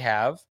else do they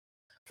have,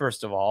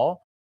 first of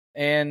all?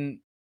 And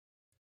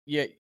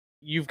yeah,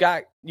 you've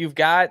got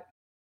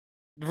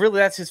really,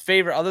 that's his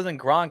favorite other than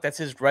Gronk. That's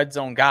his red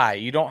zone guy.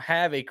 You don't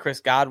have a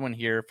Chris Godwin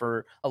here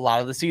for a lot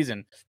of the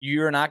season.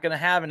 You're not going to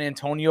have an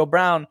Antonio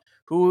Brown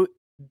who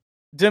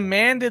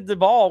demanded the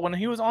ball when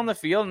he was on the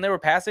field and they were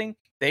passing.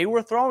 They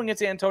were throwing it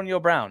to Antonio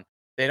Brown.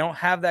 They don't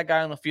have that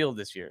guy on the field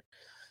this year.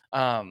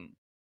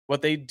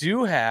 What they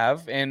do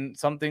have, and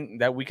something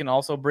that we can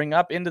also bring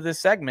up into this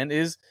segment,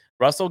 is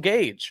Russell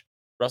Gage.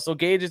 Russell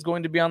Gage is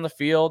going to be on the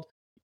field,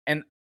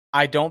 and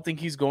I don't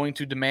think he's going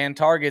to demand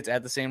targets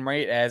at the same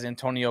rate as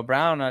Antonio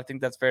Brown. I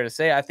think that's fair to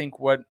say. I think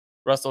what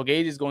Russell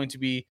Gage is going to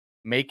be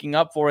making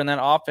up for in that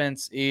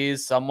offense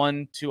is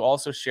someone to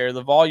also share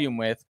the volume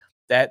with,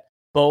 that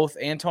both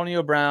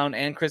Antonio Brown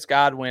and Chris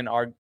Godwin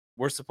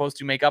we're supposed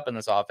to make up in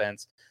this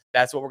offense.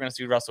 That's what we're going to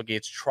see Russell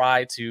Gage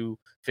try to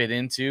fit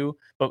into.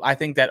 But I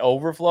think that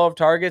overflow of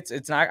targets,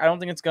 I don't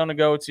think it's going to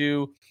go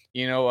to,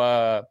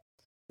 who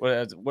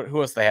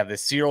else they have?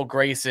 This Cyril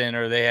Grayson,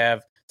 or they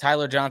have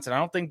Tyler Johnson. I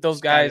don't think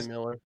those guys. Scotty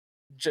Miller.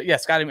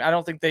 Scotty. I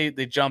don't think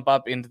they jump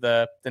up into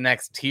the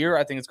next tier.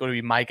 I think it's going to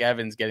be Mike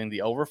Evans getting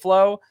the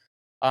overflow.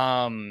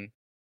 And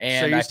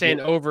so you're saying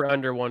over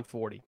under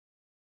 140?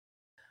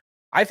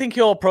 I think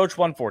he'll approach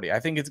 140. I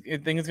think it's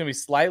going to be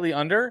slightly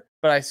under,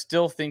 but I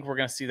still think we're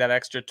going to see that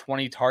extra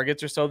 20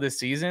 targets or so this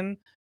season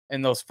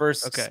in those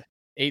first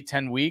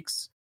 8-10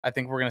 weeks. I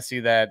think we're going to see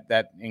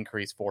that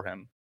increase for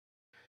him.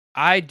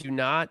 I do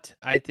not.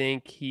 I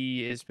think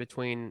he is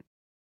between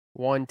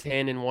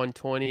 110 and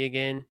 120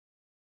 again.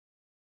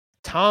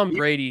 Tom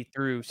Brady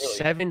threw Really?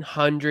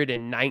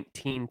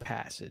 719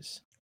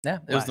 passes Yeah,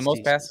 it was the last most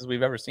season passes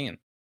we've ever seen.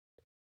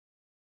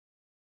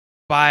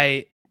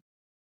 by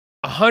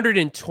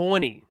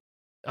 120,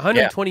 Yeah,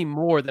 120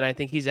 more than I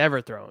think he's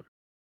ever thrown,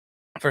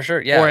 for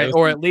sure. Yeah, it was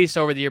or at least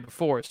over the year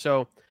before.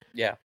 So,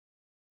 yeah.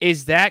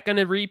 is that going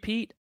to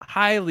repeat?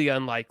 Highly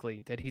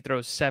unlikely that he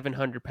throws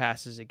 700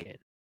 passes again.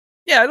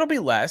 Yeah, it'll be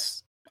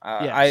less.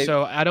 Yeah,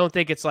 so I don't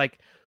think it's like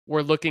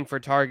we're looking for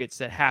targets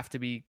that have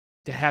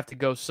to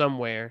go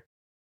somewhere.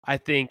 I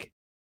think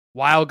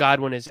while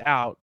Godwin is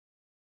out,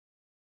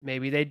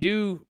 maybe they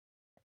do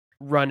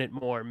run it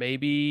more.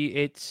 Maybe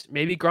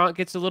Gronk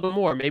gets a little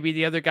more. Maybe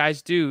the other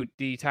guys do,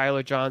 the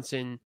Tyler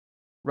Johnson,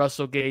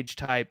 Russell Gage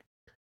type.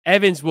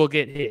 Evans will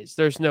get his,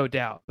 there's no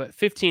doubt. But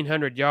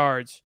 1,500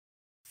 yards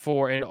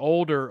for an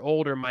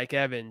older Mike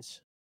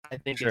Evans, I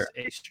think is sure.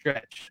 a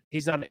stretch.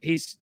 He's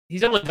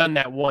only done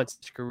that once in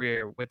his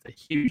career with a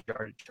huge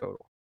yardage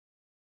total.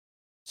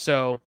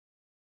 So,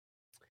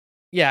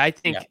 yeah, I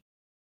think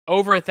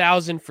over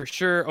 1,000 for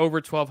sure. Over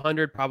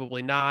 1,200,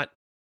 probably not.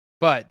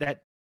 But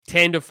that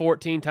 10 to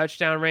 14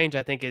 touchdown range,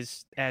 I think,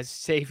 is as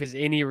safe as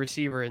any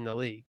receiver in the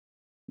league.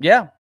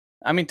 Yeah.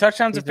 I mean,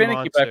 touchdowns are He's a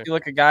finicky, but I monster. feel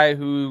like a guy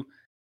who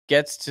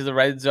gets to the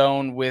red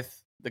zone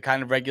with the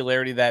kind of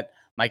regularity that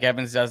Mike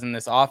Evans does in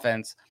this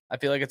offense, I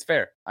feel like it's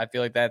fair. I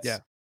feel like that's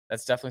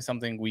definitely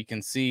something we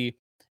can see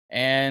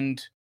and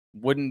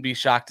wouldn't be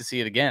shocked to see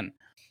it again.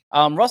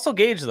 Russell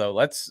Gage, though,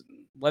 let's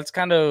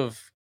kind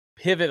of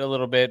pivot a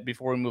little bit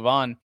before we move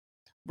on.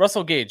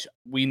 Russell Gage,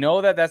 we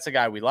know that that's a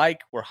guy we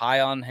like. We're high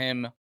on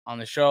him on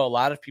the show. A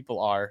lot of people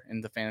are in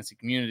the fantasy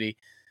community.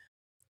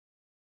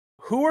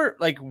 Who are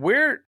like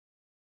where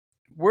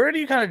do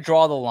you kind of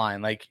draw the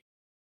line? Like,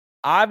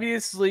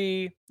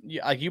 obviously,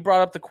 like you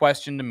brought up the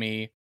question to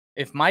me,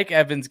 if Mike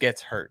Evans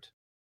gets hurt,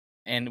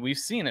 and we've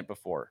seen it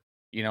before,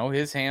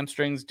 his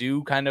hamstrings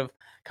do kind of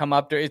come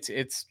up there.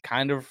 It's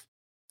kind of,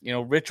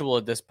 ritual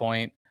at this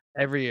point.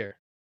 Every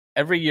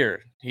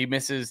Year he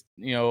misses,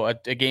 a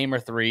game or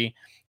three.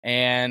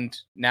 And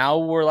now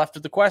we're left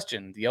with the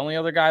question. The only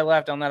other guy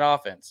left on that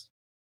offense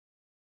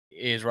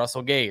is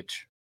Russell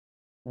Gage.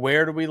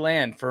 Where do we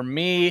land? For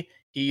me,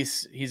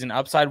 he's an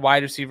upside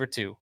wide receiver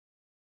too.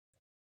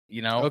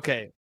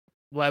 Okay.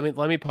 Let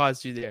me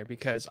pause you there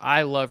because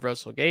I love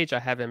Russell Gage. I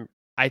have him,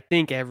 I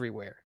think,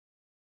 everywhere.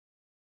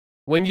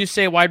 When you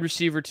say wide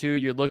receiver 2,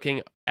 you're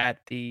looking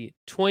at the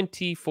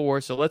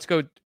 24. So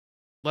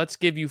let's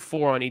give you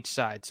 4 on each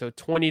side. So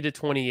 20 to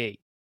 28.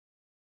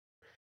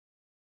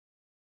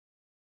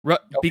 Okay.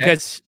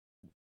 Because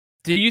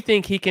do you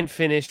think he can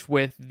finish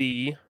with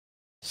the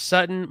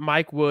Sutton,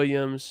 Mike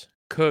Williams,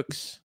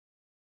 Cooks,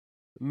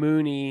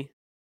 Mooney,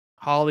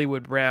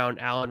 Hollywood Brown,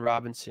 Allen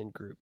Robinson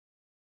group?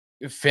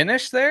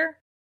 Finish there?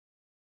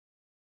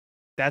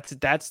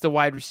 That's the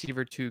wide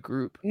receiver 2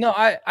 group. No,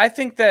 I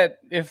think that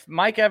if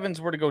Mike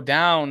Evans were to go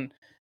down,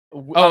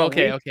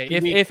 okay.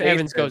 If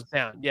Evans goes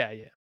down,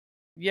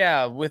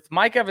 yeah. With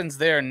Mike Evans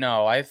there,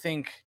 no. I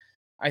think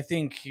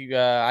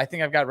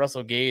I've got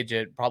Russell Gage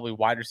at probably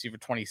wide receiver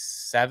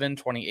 27,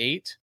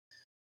 28.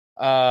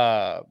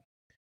 I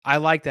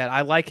like that.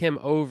 I like him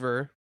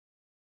over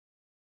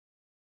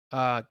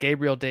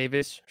Gabriel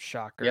Davis,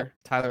 shocker. Yep.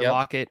 Tyler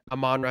Lockett,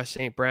 Amon-Ra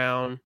St.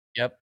 Brown.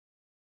 Yep.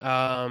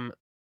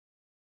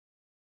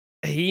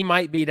 He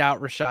might beat out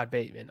Rashad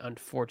Bateman,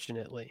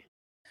 unfortunately.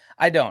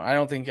 I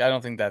don't think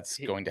that's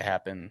going to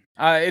happen.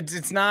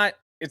 It's not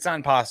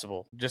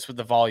impossible just with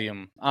the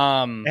volume.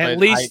 At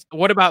least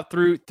what about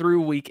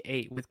through week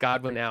 8 with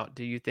Godwin out?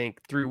 Do you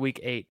think through week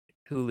 8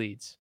 who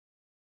leads?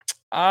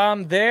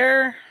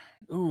 There.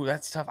 Ooh,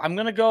 that's tough. I'm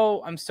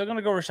still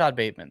gonna go Rashad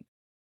Bateman.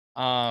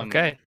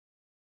 Okay.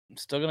 I'm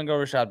still gonna go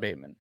Rashad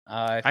Bateman.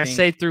 I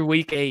say through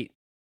week 8,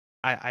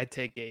 I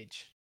take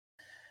Gage.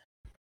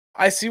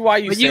 I see why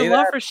you say that. But you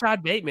love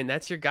Rashad Bateman.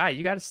 That's your guy.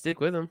 You got to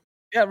stick with him.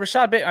 Yeah,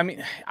 Rashad Bateman. I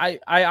mean,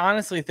 I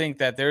honestly think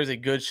that there's a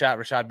good shot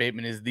Rashad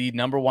Bateman is the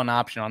number 1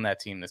 option on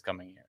that team this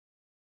coming year.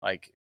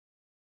 Like,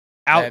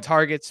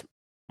 targets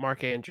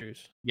Mark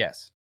Andrews.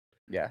 Yes.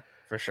 Yeah,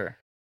 for sure.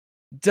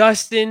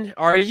 Dustin,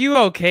 are you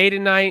okay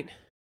tonight?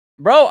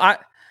 Bro,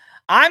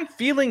 I'm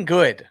feeling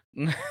good.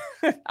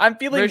 I'm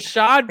feeling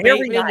Rashad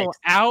Bateman will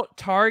out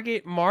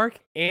target Mark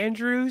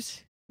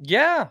Andrews.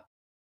 Yeah.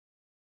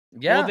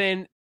 Well,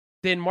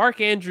 then Mark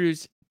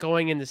Andrews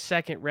going in the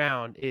second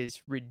round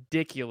is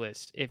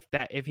ridiculous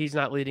if he's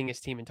not leading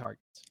his team in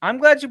targets. I'm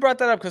glad you brought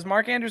that up because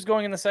Mark Andrews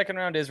going in the second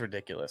round is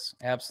ridiculous.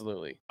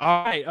 Absolutely.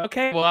 All right.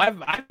 Okay. Well,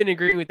 I've been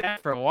agreeing with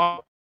that for a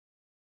while.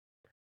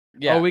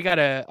 Yeah. Oh, we got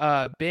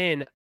a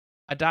Ben.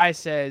 Adai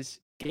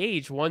says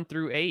Gage 1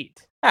 through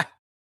 8.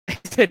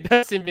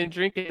 Dustin been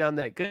drinking on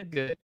that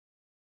good.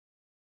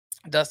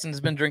 Dustin's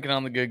been drinking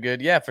on the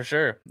good. Yeah, for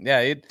sure.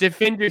 Yeah.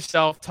 Defend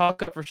yourself.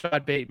 Talk up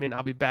Rashad Bateman.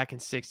 I'll be back in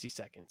 60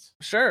 seconds.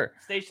 Sure.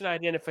 Station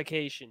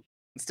identification.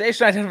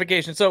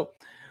 So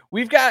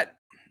we've got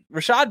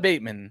Rashad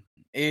Bateman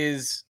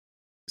he's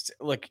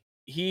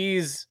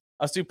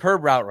a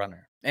superb route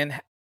runner. And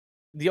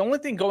the only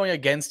thing going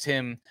against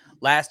him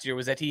last year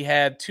was that he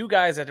had two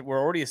guys that were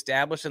already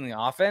established in the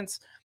offense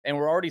and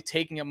were already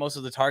taking up most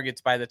of the targets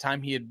by the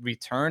time he had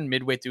returned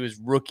midway through his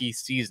rookie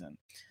season.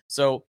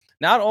 So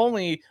not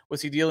only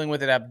was he dealing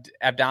with an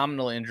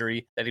abdominal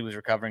injury that he was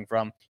recovering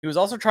from, he was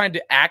also trying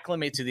to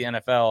acclimate to the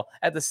NFL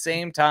at the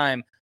same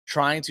time,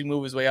 trying to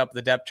move his way up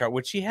the depth chart,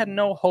 which he had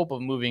no hope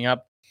of moving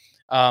up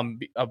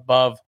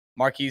above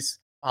Marquise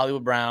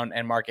Hollywood Brown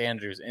and Mark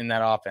Andrews in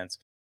that offense,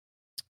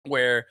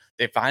 where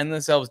they find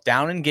themselves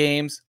down in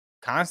games,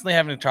 constantly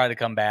having to try to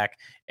come back.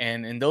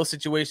 And in those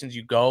situations,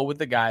 you go with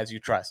the guys you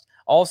trust.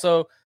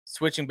 Also,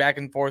 switching back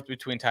and forth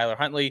between Tyler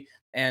Huntley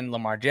and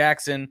Lamar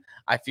Jackson,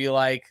 I feel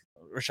like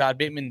Rashad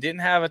Bateman didn't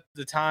have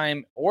the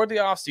time or the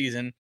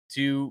offseason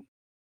to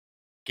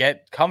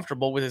get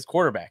comfortable with his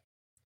quarterback.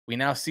 We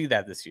now see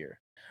that this year.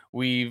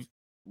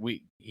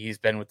 He's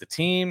been with the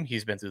team,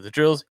 he's been through the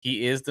drills,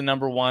 he is the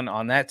number one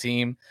on that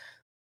team.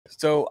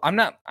 So I'm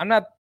not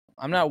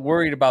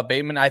worried about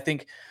Bateman. I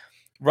think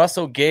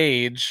Russell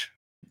Gage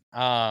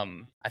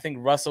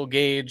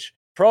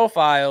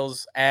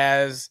profiles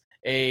as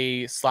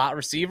a slot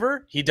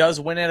receiver. He does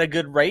win at a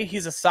good rate.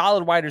 He's a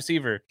solid wide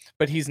receiver,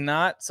 but he's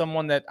not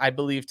someone that I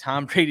believe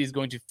Tom Brady is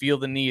going to feel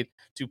the need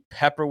to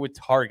pepper with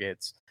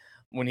targets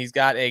when he's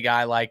got a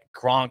guy like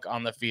Gronk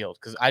on the field,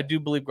 because I do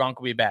believe Gronk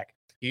will be back.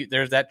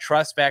 There's that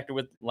trust factor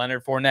with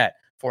Leonard Fournette.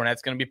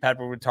 Fournette's going to be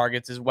peppered with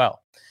targets as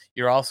well.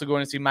 You're also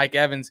going to see Mike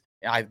Evans.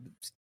 I'm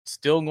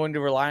still going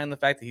to rely on the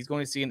fact that he's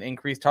going to see an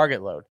increased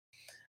target load.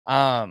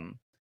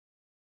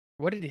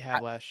 What did he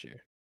have last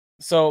year?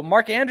 So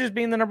Mark Andrews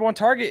being the number one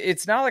target,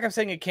 it's not like I'm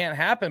saying it can't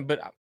happen, but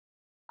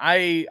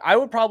I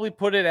would probably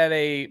put it at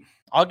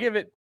I'll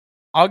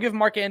give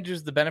Mark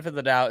Andrews the benefit of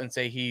the doubt and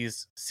say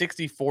he's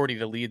 60-40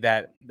 to lead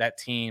that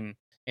team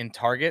in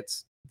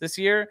targets this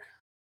year.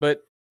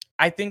 But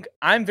I think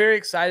I'm very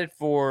excited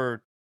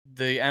for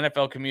the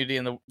NFL community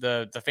and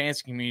the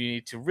fantasy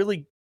community to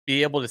really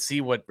be able to see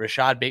what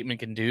Rashad Bateman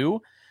can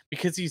do,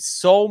 because he's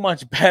so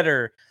much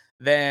better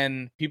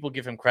than people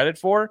give him credit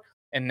for.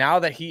 And now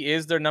that he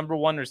is their number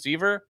one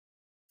receiver,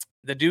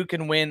 the dude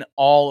can win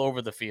all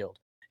over the field.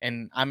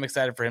 And I'm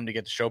excited for him to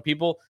get to show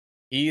people.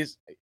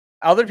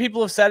 Other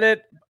people have said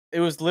it. It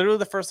was literally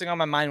the first thing on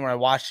my mind when I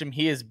watched him.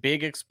 He is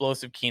big,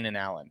 explosive Keenan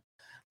Allen.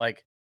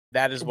 Like,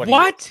 that is what he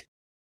is.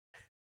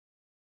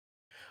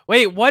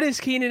 Wait, what is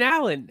Keenan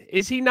Allen?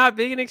 Is he not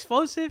big and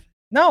explosive?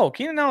 No,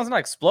 Keenan Allen's not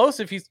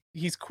explosive.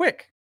 He's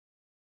quick.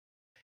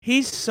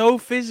 He's so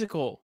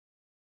physical.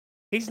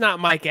 He's not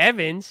Mike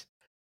Evans.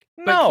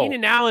 No. But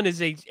Keenan Allen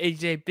is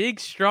a big,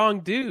 strong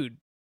dude.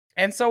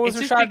 And so was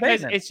Rashad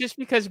Bateman. It's just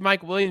because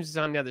Mike Williams is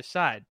on the other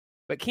side.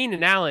 But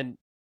Keenan Allen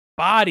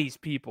bodies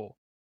people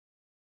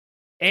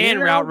and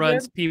route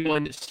runs people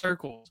into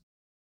circles.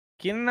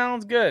 Keenan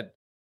Allen's good.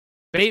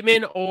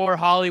 Bateman or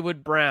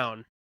Hollywood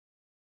Brown?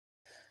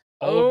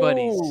 Old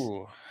buddies.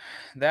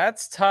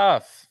 That's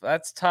tough.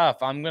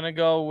 I'm going to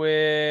go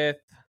with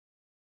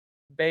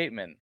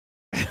Bateman.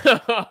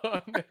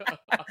 Oh, no.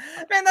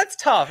 Man, that's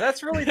tough.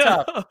 That's really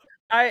tough.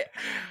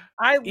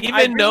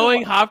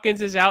 Knowing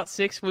Hopkins is out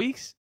 6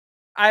 weeks.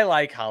 I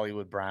like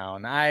Hollywood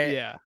Brown.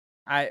 I'm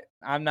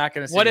not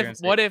going to.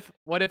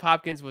 What if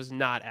Hopkins was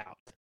not out?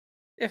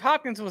 If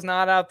Hopkins was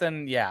not out,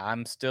 then yeah,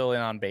 I'm still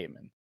in on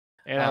Bateman,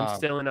 and I'm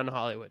still in on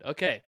Hollywood.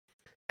 Okay.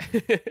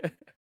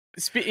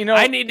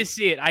 I need to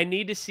see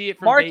it.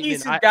 From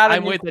Marquise Bateman. has got a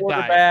new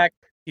quarterback.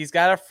 He's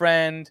got a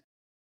friend.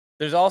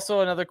 There's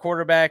also another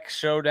quarterback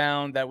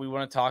showdown that we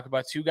want to talk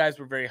about. Two guys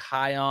we're very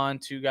high on.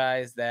 Two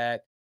guys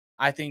that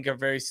I think are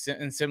very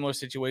in similar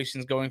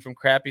situations, going from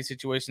crappy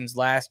situations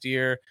last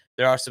year.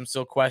 There are some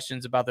still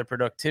questions about their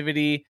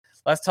productivity.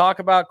 Let's talk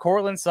about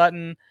Courtland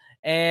Sutton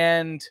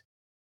and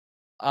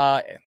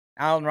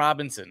Allen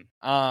Robinson.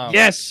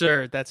 Yes,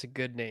 sir. That's a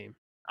good name.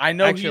 I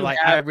know I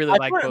really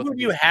like both who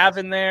you have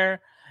in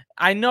there.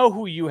 I know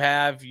who you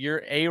have.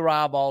 You're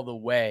A-Rob all the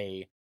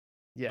way.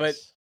 Yes. But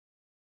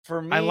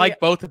for me, I like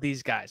both of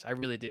these guys. I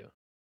really do.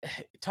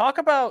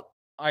 All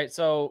right,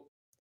 so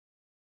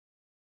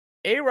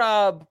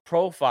A-Rob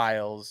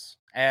profiles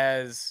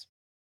as.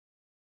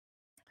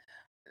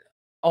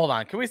 Hold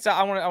on, can we stop?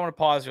 I want to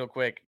pause real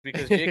quick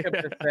because Jacob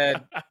just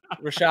said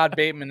Rashad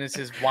Bateman is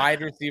his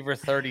wide receiver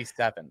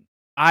 37.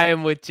 I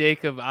am with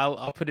Jacob.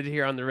 I'll put it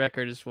here on the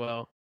record as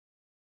well.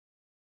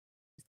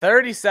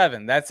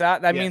 37. That's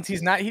out. That means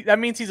he's not. That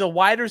means he's a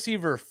wide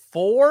receiver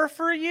 4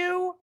 for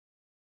you.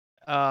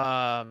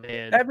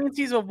 Man. That means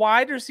he's a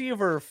wide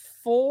receiver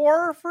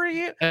 4 for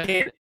you.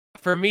 And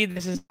for me,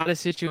 this is not a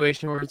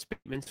situation where it's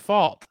Bateman's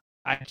fault.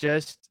 I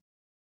just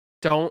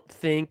don't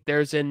think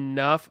there's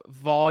enough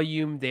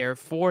volume there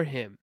for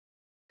him.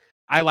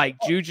 I like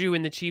Juju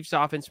in the Chiefs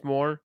offense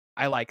more.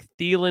 I like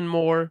Thielen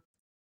more.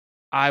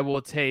 I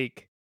will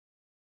take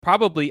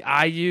probably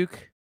Ayuk,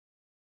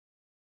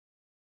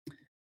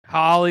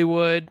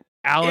 Hollywood,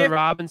 Allen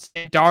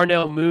Robinson,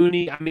 Darnell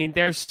Mooney. I mean,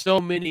 there's so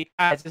many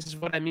guys. This is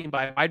what I mean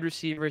by wide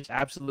receiver is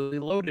absolutely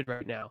loaded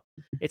right now.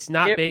 It's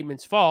not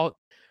Bateman's fault.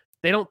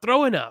 They don't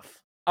throw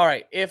enough. All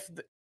right.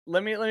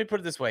 Let me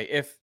put it this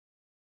way.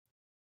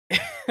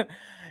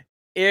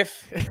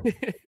 if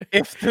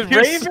the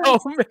You're Ravens so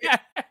mad.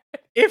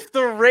 if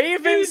the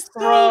Ravens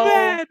You're so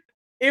mad.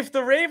 if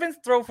the Ravens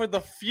throw for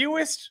the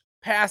fewest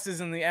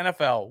passes in the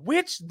NFL,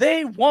 which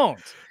they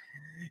won't,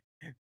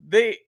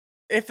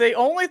 if they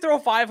only throw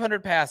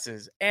 500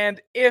 passes,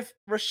 and if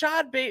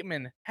Rashad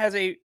Bateman has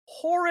a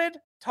horrid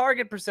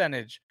target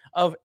percentage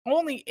of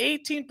only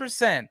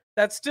 18%,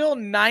 that's still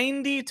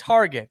 90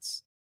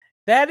 targets.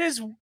 That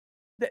is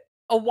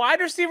a wide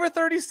receiver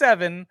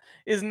 37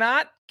 is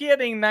not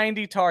getting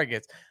 90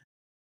 targets.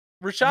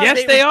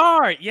 Yes, they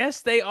are.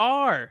 Yes, they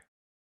are.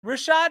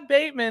 Rashad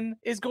Bateman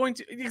is going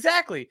to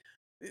exactly.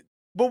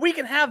 But we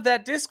can have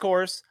that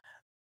discourse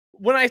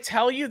when I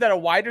tell you that a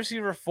wide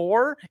receiver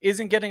 4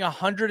 isn't getting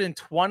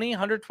 120,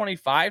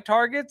 125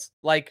 targets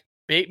like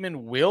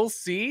Bateman will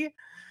see.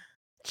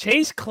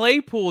 Chase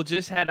Claypool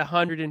just had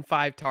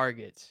 105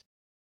 targets.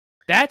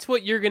 That's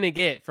what you're going to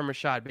get from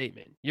Rashad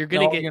Bateman. You're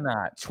going to get you're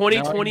not.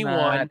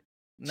 2021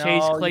 No,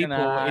 Chase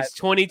Claypool. It's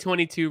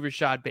 2022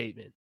 Rashad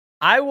Bateman.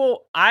 I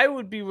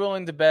would be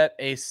willing to bet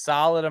a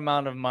solid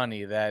amount of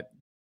money that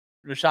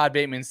Rashad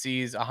Bateman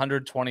sees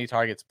 120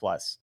 targets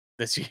plus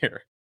this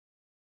year.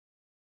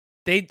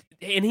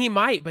 And he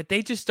might, but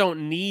they just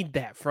don't need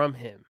that from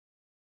him.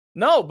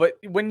 No, but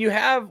when you've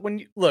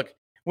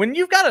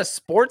got a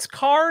sports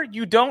car,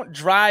 you don't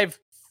drive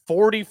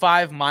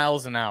 45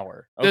 miles an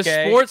hour. Okay?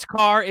 The sports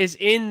car is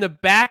in the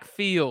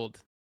backfield.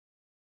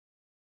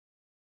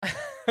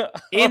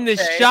 In the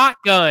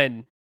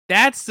shotgun.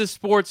 That's the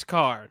sports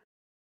car.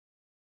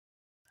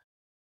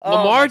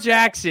 Lamar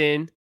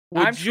Jackson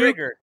would juke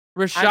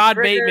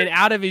Rashad Bateman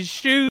out of his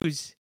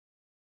shoes.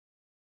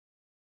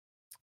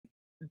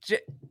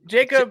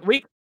 Jacob,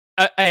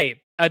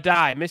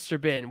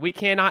 Mr. Ben, we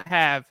cannot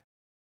have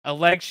a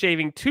leg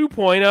shaving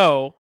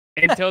 2.0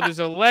 until there's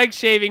a leg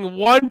shaving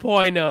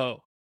 1.0.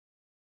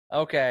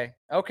 Okay,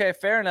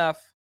 fair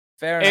enough.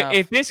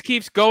 If this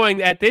keeps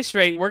going at this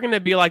rate, we're going to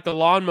be like the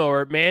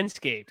lawnmower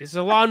Manscaped. It's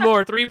a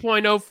lawnmower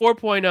 3.0,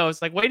 4.0.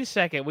 It's like, wait a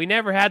second. We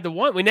never had the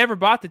 1. We never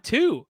bought the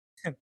 2.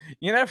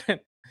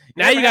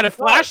 Now you got a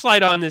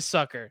flashlight on this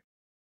sucker.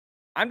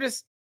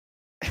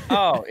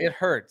 It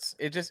hurts.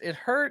 It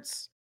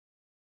hurts.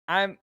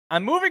 I'm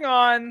moving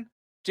on.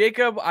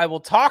 Jacob, I will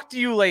talk to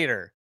you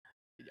later.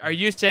 Are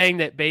you saying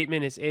that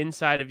Bateman is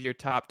inside of your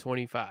top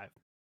 25?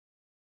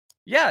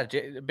 Yeah,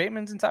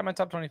 Bateman's inside my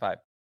top 25.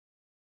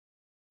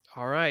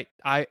 All right.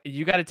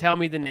 You got to tell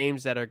me the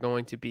names that are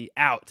going to be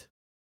out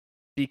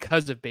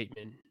because of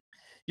Bateman.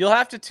 You'll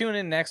have to tune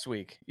in next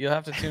week.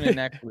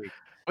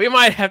 We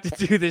might have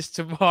to do this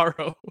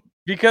tomorrow.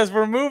 Because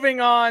we're moving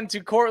on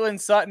to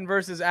Courtland Sutton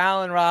versus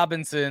Allen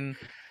Robinson.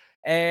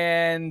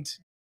 And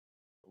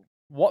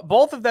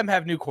both of them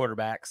have new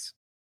quarterbacks.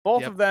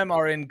 Both of them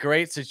are in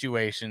great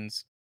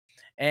situations.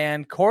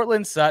 And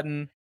Courtland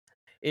Sutton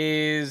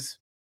is,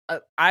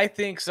 I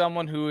think,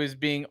 someone who is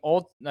being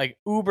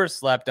uber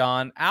slept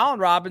on. Allen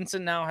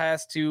Robinson now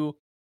has to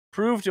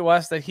prove to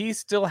us that he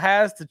still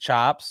has the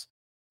chops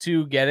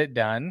to get it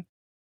done.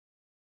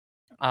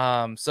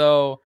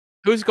 So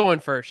who's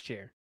going first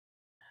here?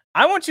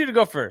 I want you to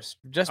go first,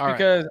 just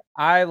because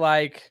I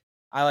like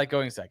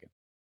going second.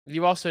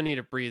 You also need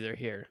a breather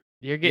here.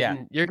 You're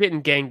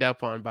getting ganged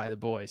up on by the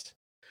boys.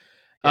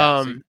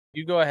 Yeah, so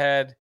you go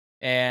ahead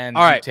and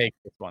take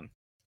this one.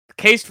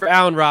 Case for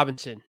Allen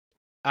Robinson.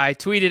 I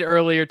tweeted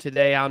earlier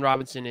today, Allen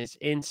Robinson is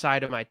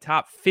inside of my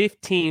top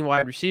 15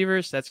 wide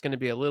receivers. That's going to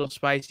be a little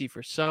spicy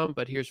for some,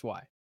 but here's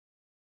why.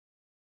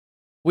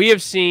 We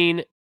have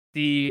seen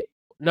the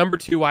number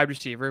 2 wide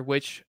receiver,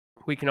 which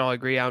we can all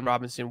agree Allen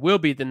Robinson will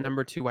be the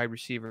number 2 wide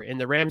receiver in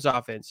the Rams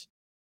offense,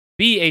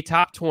 be a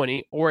top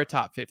 20 or a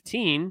top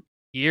 15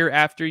 year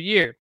after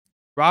year.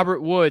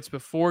 Robert Woods,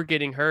 before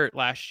getting hurt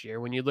last year,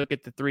 when you look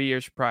at the 3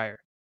 years prior,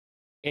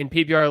 in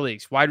PPR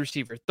leagues, wide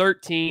receiver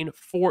 13,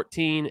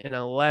 14, and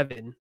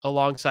 11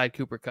 alongside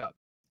Cooper Kupp.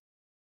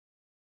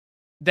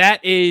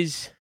 That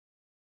is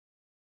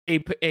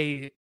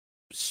a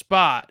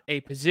spot, a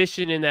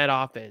position in that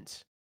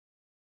offense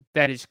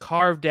that is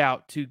carved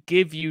out to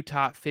give you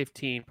top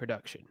 15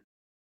 production.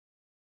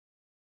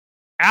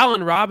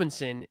 Allen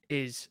Robinson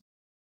is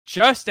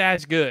just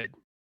as good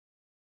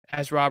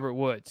as Robert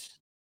Woods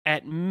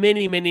at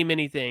many, many,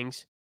 many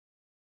things.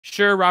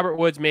 Sure, Robert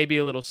Woods may be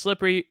a little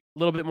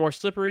bit more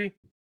slippery,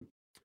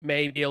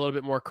 maybe a little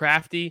bit more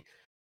crafty.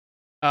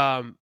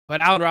 But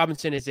Allen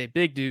Robinson is a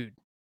big dude,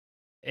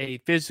 a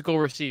physical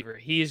receiver.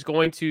 He is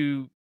going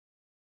to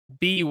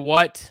be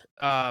what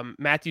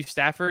Matthew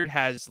Stafford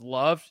has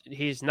loved.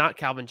 He's not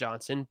Calvin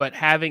Johnson, but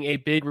having a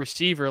big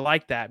receiver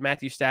like that,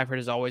 Matthew Stafford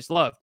has always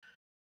loved.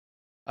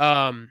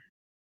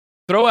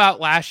 Throw out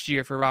last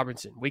year for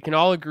Robinson. We can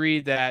all agree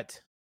that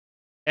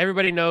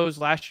everybody knows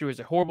last year was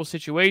a horrible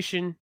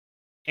situation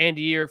and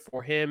year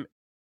for him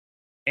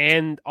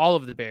and all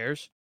of the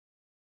Bears.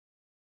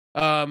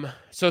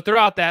 So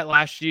throughout that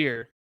last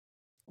year,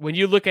 when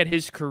you look at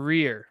his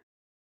career,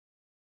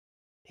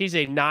 he's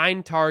a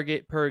 9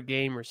 target per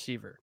game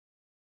receiver.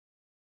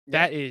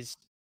 That's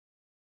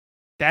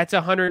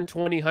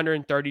 120,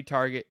 130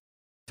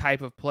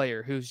 type of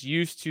player who's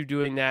used to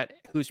doing that,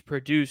 who's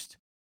produced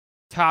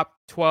top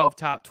 12,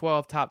 top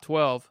 12, top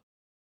 12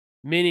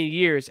 many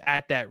years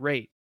at that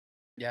rate.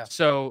 Yeah.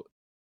 So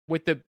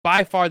with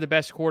by far the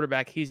best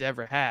quarterback he's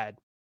ever had,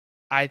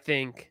 I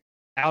think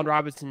Allen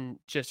Robinson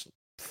just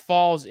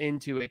falls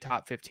into a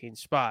top 15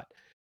 spot.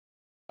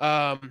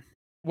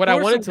 What I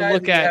wanted to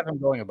look at, have him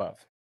going above.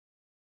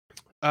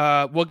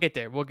 we'll get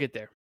there. We'll get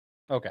there.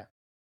 Okay.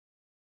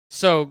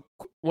 So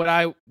when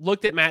I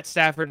looked at Matt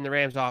Stafford and the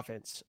Rams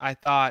offense, I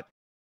thought,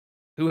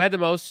 who had the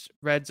most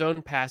red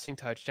zone passing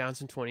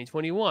touchdowns in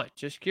 2021?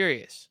 Just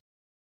curious.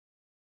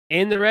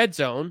 In the red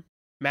zone,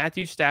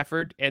 Matthew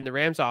Stafford and the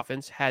Rams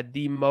offense had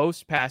the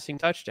most passing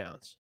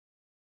touchdowns.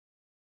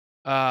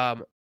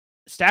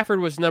 Stafford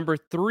was number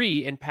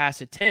 3 in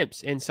pass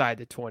attempts inside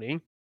the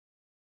 20.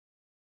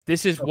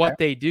 This is what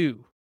they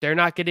do. They're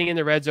not getting in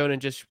the red zone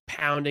and just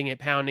pounding it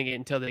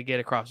until they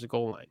get across the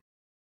goal line.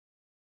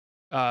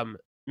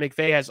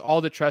 McVay has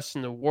all the trust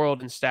in the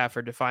world in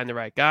Stafford to find the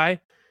right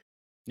guy.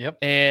 Yep.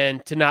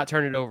 And to not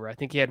turn it over. I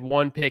think he had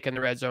 1 pick in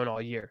the red zone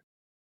all year.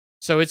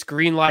 So it's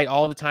green light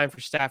all the time for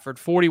Stafford.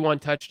 41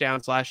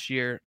 touchdowns last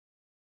year.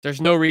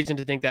 There's no reason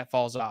to think that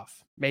falls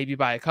off. Maybe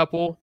by a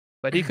couple,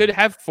 but he could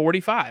have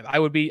 45.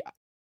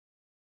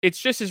 It's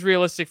just as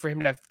realistic for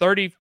him to have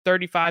 30,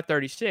 35,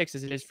 36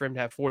 as it is for him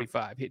to have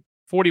 45.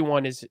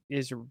 41 is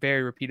a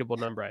very repeatable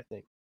number, I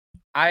think.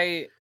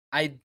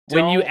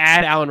 When you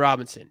add Allen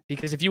Robinson,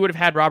 because if you would have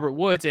had Robert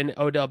Woods and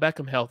Odell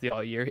Beckham healthy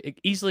all year, it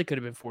easily could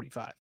have been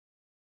 45.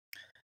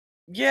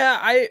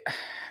 Yeah,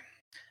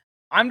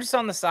 I'm just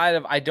on the side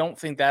of I don't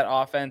think that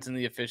offense and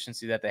the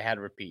efficiency that they had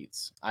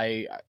repeats.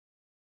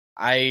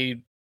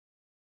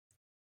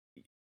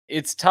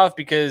 It's tough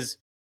because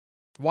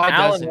why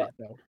doesn't it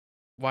though?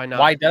 Why not?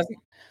 Why doesn't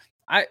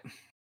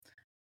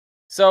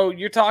So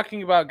you're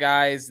talking about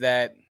guys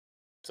that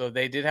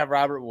they did have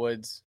Robert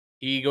Woods.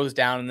 He goes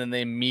down and then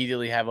they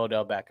immediately have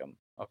Odell Beckham.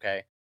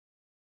 Okay.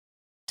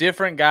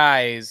 Different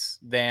guys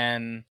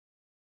than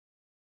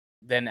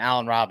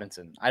Allen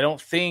Robinson. I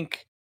don't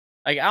think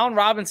like Allen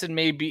Robinson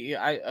may be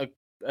I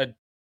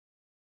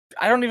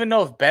don't even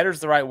know if better is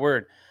the right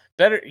word.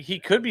 Better, he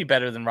could be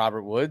better than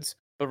Robert Woods,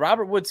 but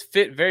Robert Woods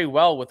fit very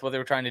well with what they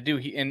were trying to do.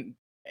 And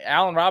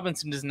Allen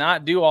Robinson does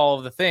not do all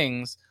of the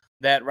things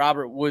that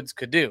Robert Woods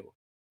could do.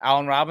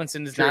 Allen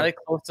Robinson is not a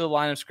close to the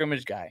line of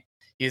scrimmage guy.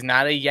 He is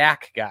not a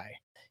yak guy.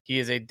 He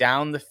is a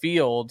down the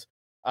field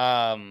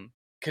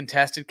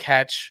contested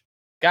catch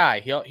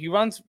guy. He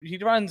runs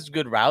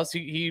good routes.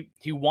 He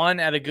won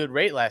at a good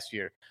rate last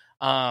year.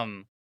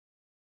 The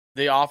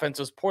offense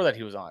was poor that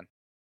he was on,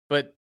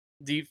 but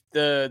the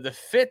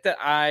fit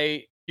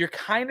that you're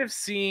kind of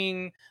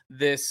seeing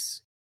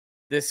this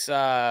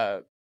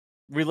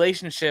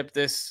relationship,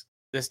 this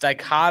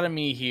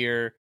dichotomy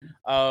here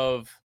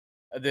of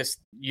this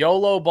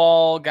YOLO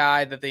ball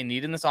guy that they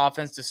need in this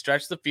offense to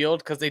stretch the field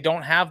because they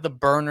don't have the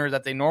burner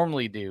that they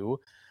normally do.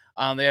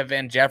 They have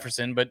Van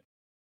Jefferson, but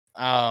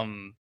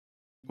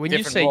when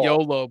you say role.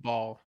 YOLO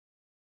ball,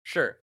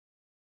 sure,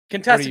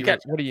 contested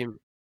catch. What do you?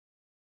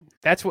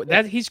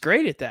 He's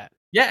great at that.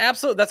 Yeah,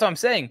 absolutely. That's what I'm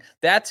saying.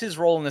 That's his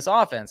role in this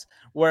offense.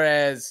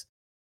 Whereas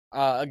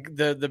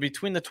the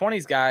between the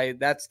 20s guy,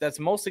 that's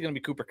mostly going to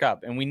be Cooper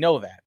Kupp, and we know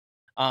that.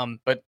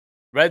 But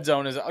red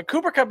zone is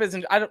Cooper Kupp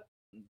isn't.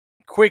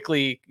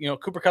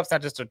 Cooper Kupp's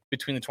not just a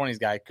between the 20s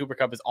guy. Cooper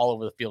Kupp is all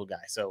over the field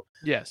guy. So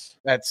yes,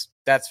 that's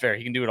fair.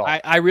 He can do it all.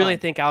 I really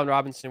think Allen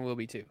Robinson will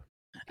be too.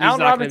 He's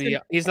not going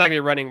to be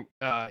running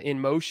in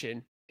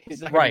motion.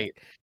 He's not right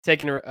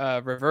taking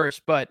a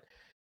reverse, but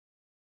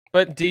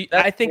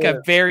I think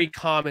a very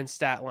common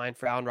stat line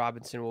for Allen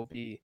Robinson will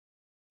be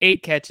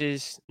 8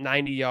 catches,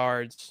 90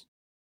 yards,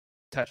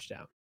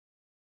 touchdown,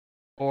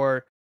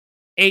 or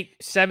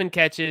 7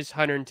 catches,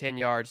 110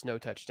 yards, no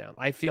touchdown.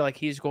 I feel like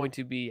he's going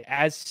to be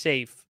as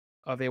safe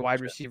of a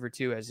wide receiver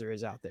too as there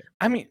is out there.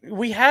 I mean,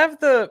 we have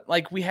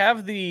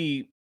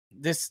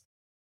this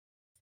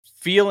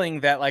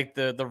feeling that like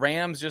the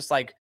Rams just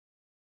like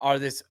are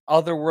this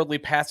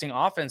otherworldly passing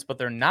offense, but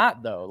they're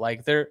not though.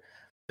 Like they're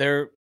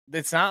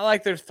it's not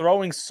like they're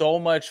throwing so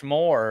much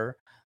more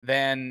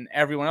than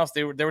everyone else.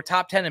 They were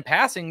top 10 in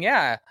passing,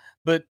 yeah,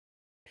 but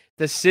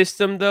the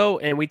system, though,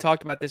 and we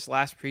talked about this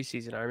last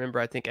preseason. I remember,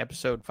 I think,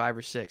 episode 5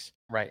 or 6.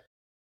 Right.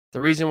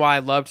 The reason why I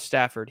loved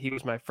Stafford, he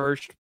was my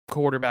first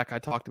quarterback I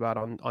talked about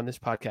on this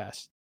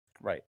podcast.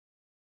 Right.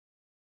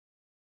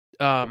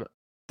 The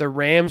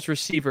Rams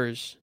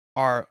receivers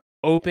are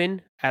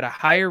open at a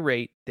higher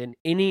rate than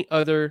any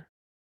other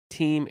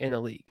team in the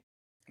league.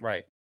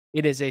 Right.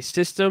 It is a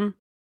system.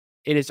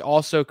 It is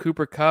also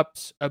Cooper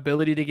Kupp's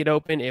ability to get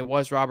open. It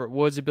was Robert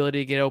Woods' ability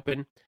to get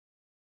open.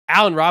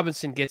 Allen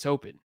Robinson gets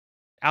open.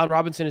 Allen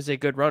Robinson is a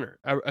good runner,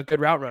 a good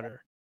route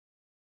runner.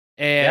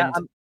 And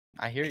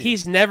I hear you.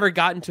 He's never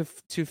gotten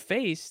to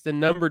face the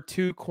number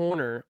 2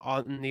 corner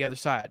on the other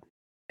side.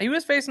 He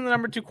was facing the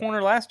number 2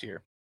 corner last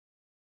year.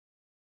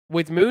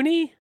 With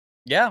Mooney?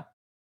 Yeah.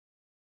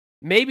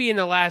 Maybe in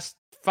the last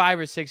 5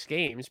 or 6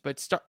 games,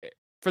 but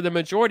for the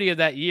majority of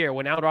that year,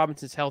 when Allen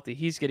Robinson's healthy,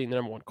 he's getting the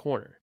number 1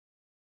 corner.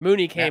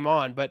 Mooney came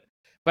on, but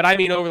But I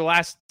mean, over the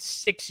last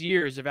 6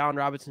 years of Allen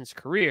Robinson's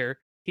career,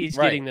 he's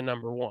getting the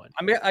number one.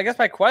 I mean, I guess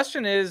my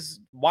question is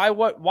why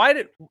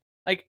did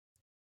like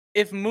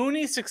if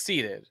Mooney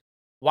succeeded,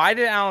 why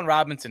did Allen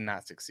Robinson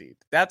not succeed?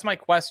 That's my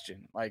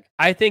question. Like,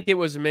 I think it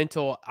was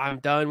mental. I'm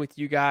done with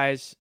you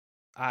guys.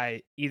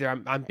 I'm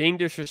being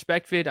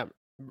disrespected.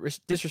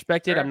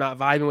 Sure. I'm not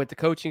vibing with the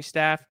coaching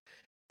staff.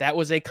 That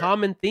was a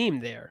common theme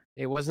there.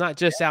 It was not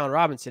just Allen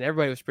Robinson.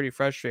 Everybody was pretty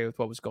frustrated with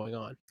what was going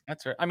on.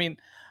 That's fair. I mean,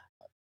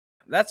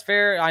 that's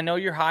fair. I know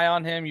you're high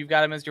on him. You've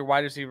got him as your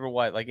wide receiver,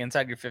 like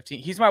inside your 15.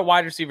 He's my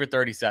wide receiver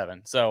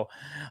 37. So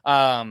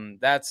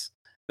that's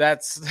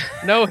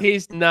No,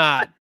 he's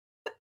not.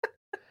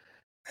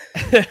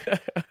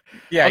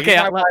 Yeah. Okay,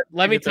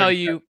 let me tell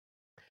you.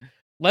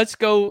 Let's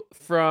go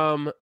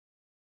from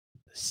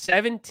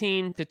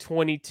 17 to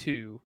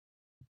 22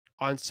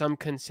 on some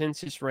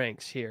consensus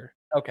ranks here.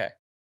 Okay.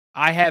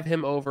 I have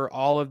him over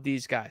all of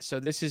these guys. So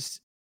this is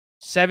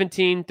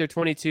 17 through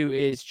 22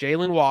 is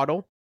Jalen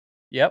Waddle.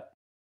 Yep.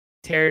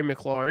 Terry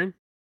McLaurin.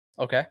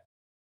 Okay.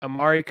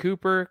 Amari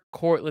Cooper,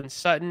 Courtland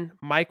Sutton,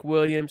 Mike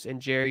Williams,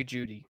 and Jerry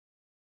Jeudy.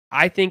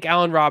 I think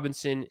Allen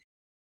Robinson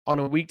on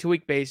a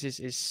week-to-week basis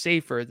is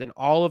safer than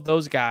all of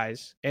those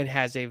guys and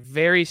has a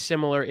very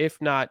similar,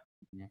 if not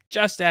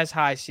just as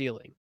high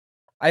ceiling.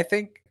 I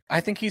think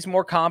he's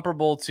more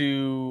comparable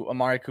to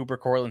Amari Cooper,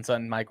 Courtland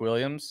Sutton, Mike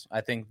Williams.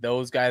 I think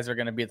those guys are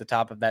going to be at the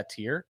top of that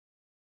tier.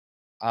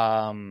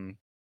 You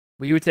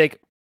would take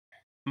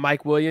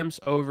Mike Williams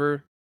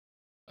over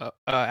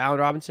Allen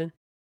Robinson?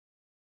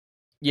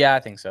 Yeah, I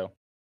think so.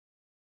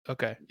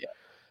 Okay.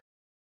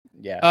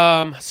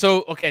 Yeah.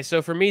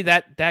 So for me,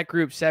 that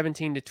group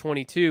 17 to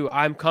 22,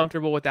 I'm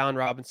comfortable with Allen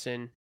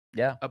Robinson.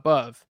 Yeah.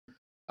 Above.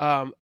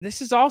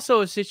 This is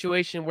also a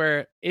situation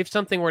where if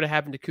something were to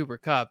happen to Cooper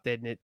Kupp,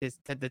 then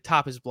the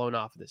top is blown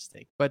off of this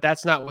thing. But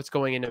that's not what's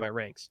going into my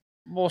ranks.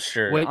 Well,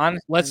 sure.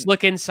 Let's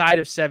look inside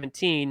of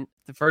 17.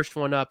 The first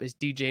one up is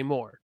DJ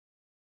Moore.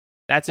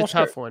 That's a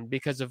tough one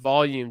because of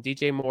volume.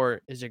 DJ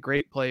Moore is a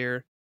great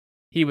player.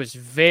 He was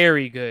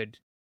very good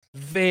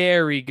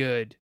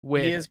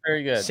with he is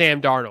very good.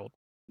 Sam Darnold.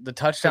 The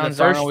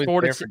touchdowns aren't always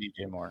there for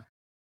DJ Moore.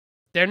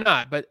 They're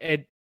not, but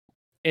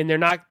they're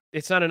not.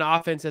 It's not an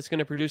offense that's going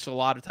to produce a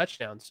lot of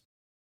touchdowns.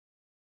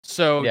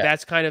 So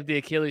that's kind of the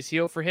Achilles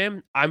heel for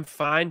him. I'm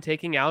fine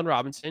taking Allen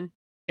Robinson,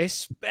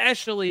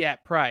 especially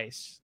at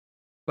price,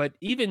 but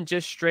even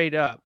just straight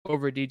up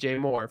over DJ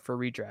Moore for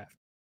redraft.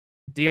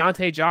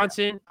 Deontay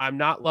Johnson, I'm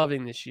not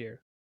loving this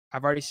year.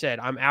 I've already said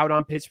I'm out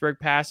on Pittsburgh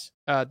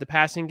the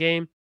passing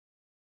game.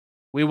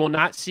 We will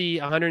not see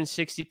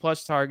 160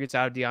 plus targets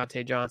out of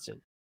Deontay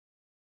Johnson,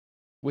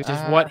 which is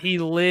what he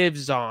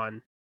lives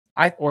on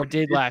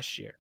did last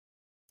year.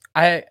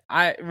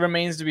 I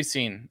remains to be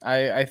seen.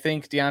 I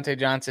think Deontay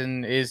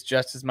Johnson is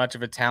just as much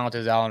of a talent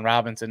as Allen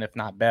Robinson, if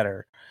not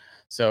better.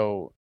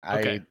 So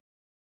I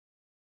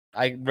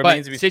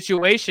remains to be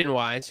situation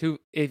wise,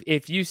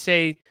 if you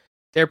say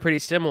they're pretty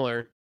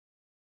similar,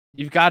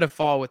 you've got to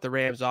fall with the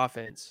Rams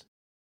offense.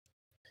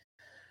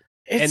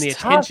 And the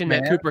attention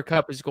that Cooper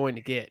Kupp is going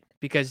to get,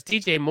 because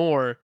DJ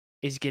Moore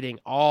is getting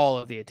all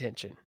of the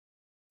attention.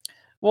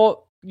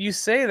 Well, you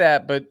say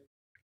that, but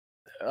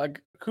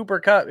Cooper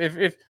Kupp,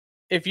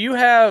 if you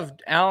have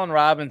Allen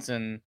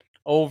Robinson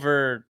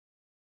over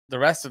the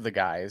rest of the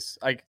guys,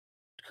 like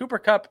Cooper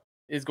Kupp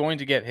is going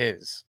to get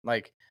his.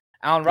 Like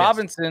Allen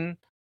Robinson,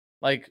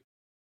 like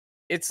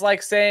it's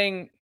like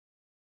saying,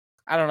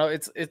 I don't know,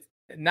 it's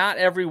not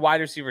every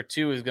wide receiver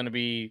 2 is going to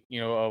be,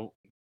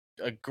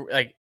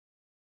 like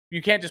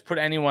you can't just put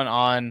anyone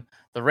on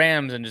the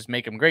Rams and just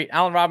make them great.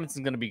 Allen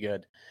Robinson's going to be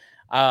good.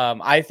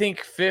 I think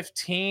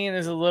 15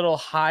 is a little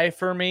high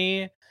for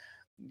me.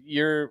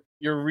 You're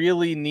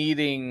really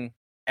needing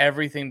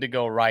everything to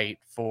go right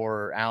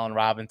for Allen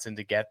Robinson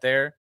to get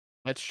there.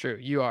 That's true.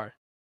 You are.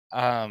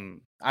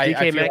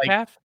 DK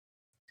Metcalf?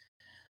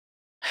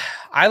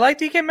 I like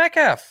DK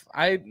Metcalf.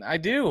 I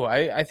do.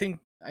 I think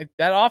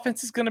that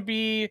offense is going to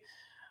be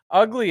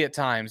ugly at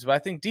times, but I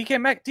think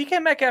DK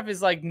Metcalf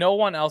is like no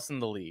one else in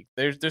the league.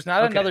 There's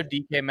not another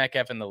DK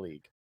Metcalf in the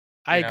league.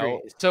 I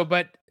agree. So,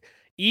 but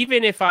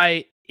even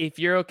if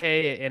you're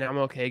okay and I'm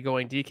okay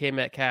going DK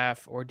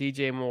Metcalf or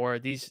DJ Moore,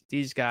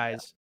 these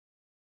guys,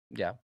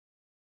 yeah.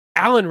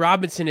 Allen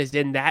Robinson is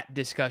in that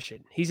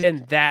discussion. He's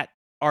in that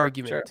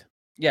argument. Sure.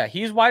 Yeah,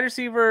 he's wide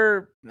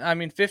receiver.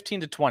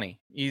 15 to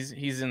 20.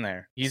 He's in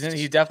there. He's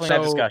definitely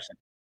in that discussion.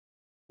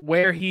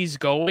 Where he's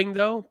going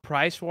though,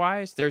 price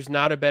wise, there's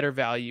not a better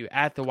value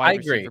at the wide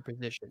receiver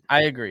position.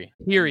 I agree.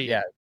 Period.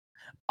 Yeah.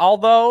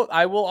 Although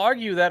I will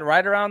argue that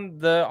right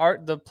around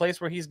the place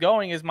where he's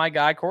going is my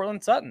guy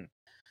Courtland Sutton.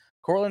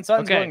 Courtland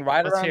Sutton's going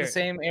right around the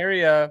same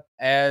area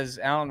as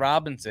Allen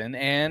Robinson,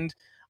 and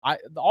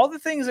all the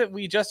things that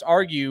we just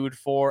argued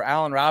for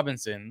Allen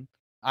Robinson,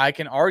 I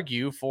can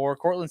argue for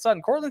Courtland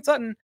Sutton. Courtland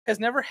Sutton has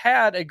never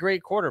had a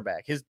great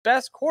quarterback. His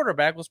best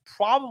quarterback was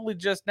probably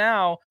just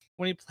now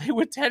when he played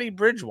with Teddy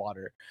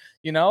Bridgewater.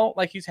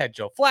 Like he's had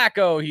Joe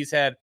Flacco, he's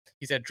had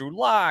Drew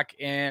Lock,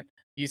 and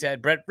he's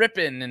had Brett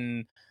Rippon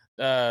and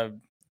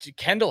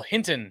Kendall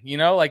Hinton.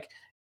 Like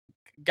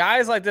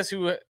guys like this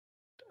who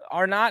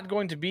are not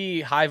going to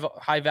be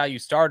high value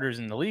starters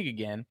in the league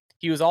again.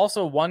 He was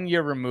also 1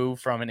 year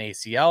removed from an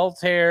ACL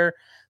tear,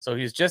 so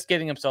he's just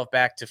getting himself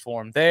back to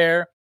form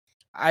there.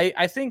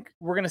 I think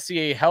we're going to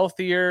see a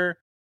healthier,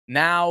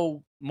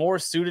 now more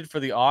suited for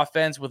the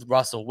offense with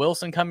Russell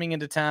Wilson coming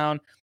into town.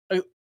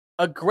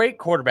 A great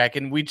quarterback,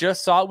 and we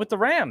just saw it with the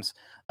Rams.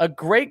 A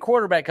great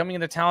quarterback coming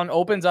into town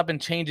opens up and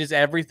changes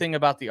everything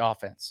about the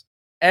offense.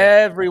 Yeah.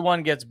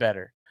 Everyone gets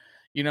better,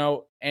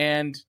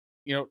 and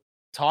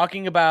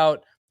talking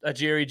about a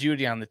Jerry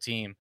Jeudy on the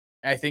team,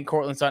 I think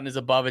Courtland Sutton is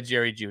above a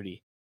Jerry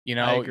Jeudy.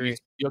 I agree.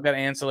 You've got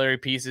ancillary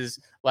pieces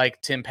like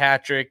Tim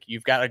Patrick.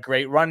 You've got a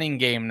great running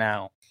game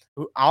now.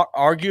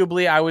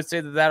 Arguably, I would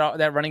say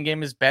that running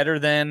game is better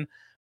than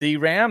the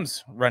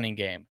Rams running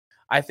game.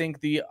 I think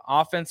the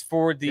offense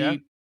for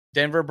the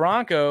Denver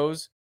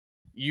Broncos,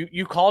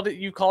 you called it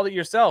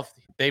yourself.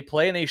 They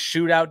play in a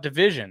shootout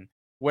division.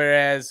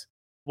 Whereas,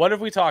 what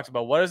have we talked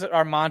about? What has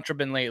our mantra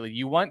been lately?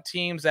 You want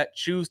teams that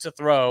choose to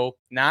throw,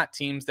 not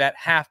teams that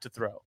have to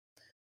throw.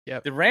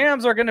 Yep. The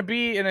Rams are going to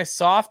be in a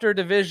softer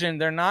division.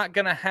 They're not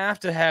going to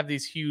have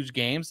these huge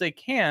games. They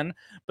can,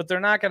 but they're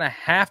not going to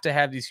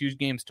have these huge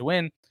games to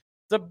win.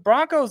 The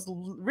Broncos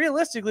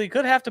realistically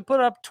could have to put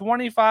up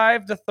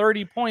 25 to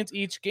 30 points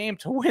each game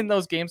to win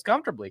those games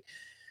comfortably.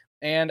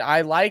 And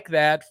I like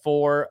that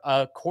for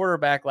a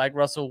quarterback like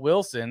Russell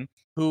Wilson,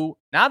 who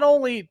not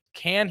only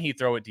can he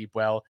throw it deep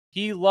well,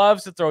 he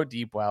loves to throw it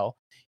deep well.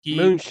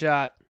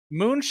 Moonshot,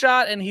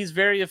 and he's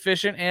very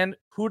efficient. And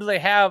who do they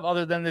have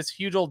other than this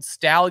huge old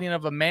stallion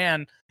of a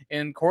man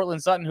in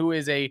Courtland Sutton, who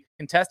is a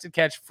contested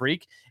catch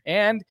freak,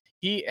 and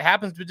he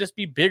happens to just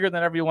be bigger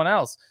than everyone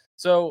else.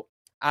 So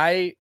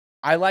I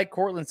like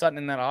Courtland Sutton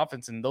in that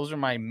offense, and those are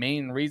my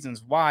main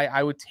reasons why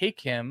I would take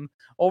him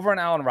over an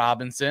Allen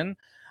Robinson.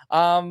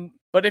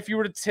 But if you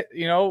were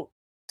to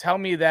tell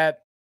me that,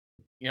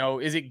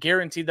 is it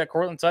guaranteed that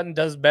Courtland Sutton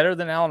does better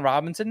than Allen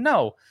Robinson?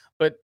 No,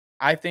 but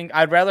I think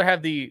I'd rather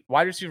have the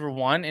wide receiver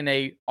 1 in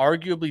a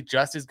arguably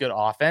just as good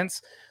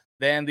offense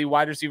than the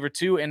wide receiver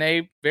 2 in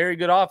a very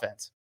good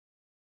offense.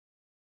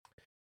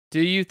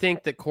 Do you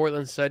think that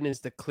Courtland Sutton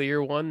is the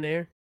clear one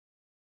there?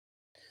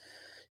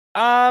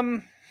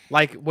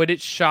 Like, would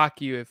it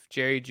shock you if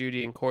Jerry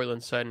Jeudy and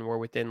Courtland Sutton were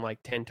within like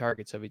 10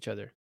 targets of each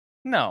other?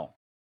 No.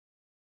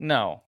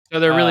 So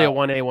they're really a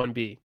 1A,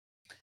 1B.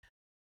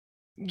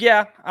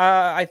 Yeah,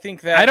 I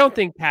think that. I don't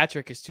think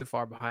Patrick is too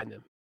far behind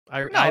them.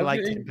 I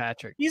like Tim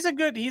Patrick. He's a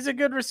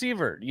good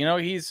receiver.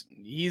 He's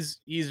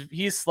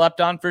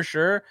slept on for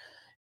sure.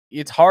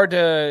 It's hard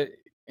to,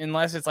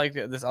 unless it's like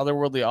this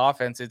otherworldly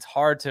offense, it's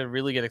hard to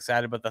really get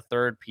excited about the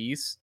third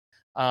piece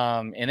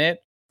in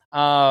it.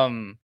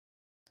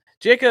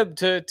 Jacob,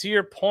 to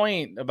your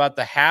point about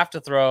the have to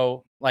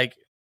throw, like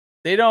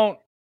they don't.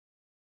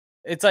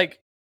 It's like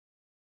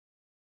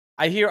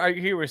I hear what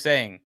you're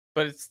saying,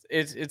 but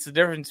it's the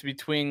difference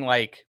between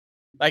like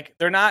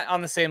they're not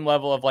on the same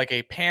level of like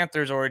a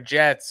Panthers or a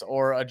Jets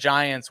or a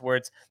Giants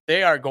where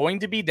they are going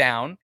to be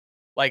down,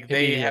 like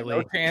they have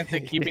no chance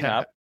at keeping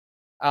up.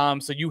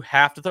 So you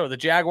have to throw. The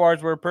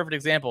Jaguars were a perfect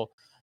example.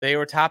 They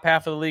were top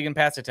half of the league in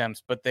pass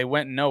attempts, but they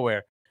went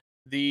nowhere.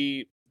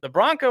 The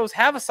Broncos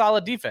have a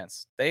solid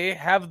defense. They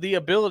have the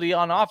ability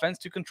on offense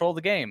to control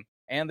the game,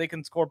 and they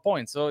can score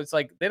points. So it's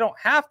like they don't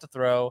have to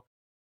throw,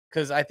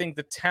 because I think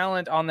the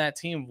talent on that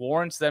team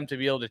warrants them to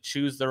be able to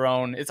choose their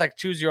own. It's like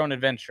choose your own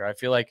adventure. I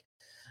feel like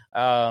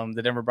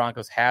the Denver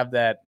Broncos have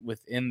that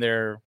within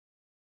their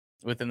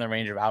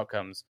range of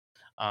outcomes.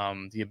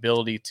 The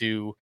ability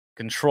to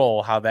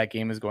control how that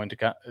game is going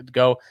to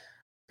go.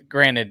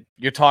 Granted,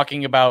 you're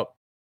talking about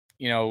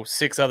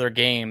 6 other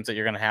games that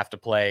you're going to have to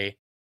play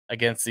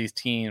against these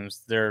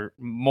teams. They're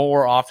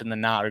more often than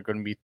not are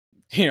going to be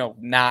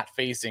not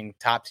facing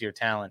top tier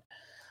talent.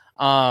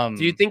 Do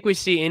you think we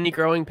see any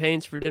growing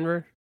pains for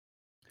Denver,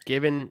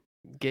 given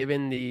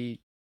the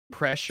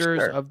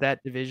pressures of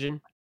that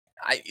division?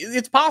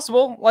 It's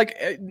possible. Like,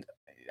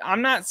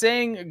 I'm not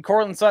saying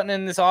Courtland Sutton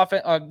and this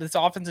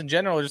offense in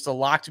general is just a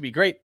lock to be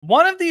great.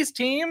 One of these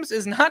teams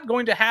is not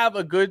going to have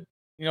a good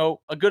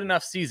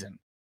enough season.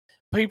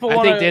 I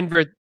think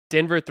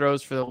Denver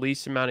throws for the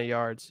least amount of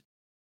yards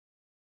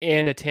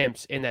and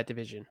attempts in that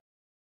division.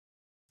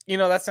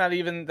 That's not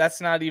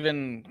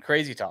even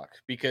crazy talk,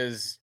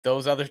 because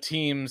those other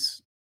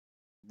teams,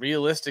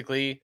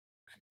 realistically,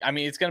 I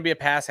mean, it's going to be a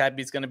pass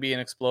happy. It's going to be an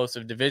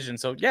explosive division.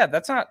 So yeah,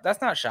 that's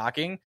not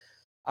shocking.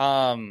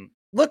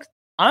 Look,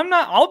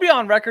 I'll be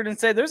on record and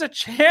say there's a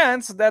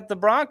chance that the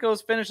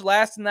Broncos finish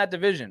last in that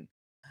division.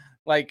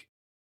 Like,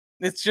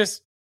 it's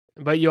just.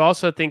 But you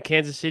also think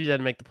Kansas City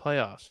doesn't make the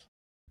playoffs.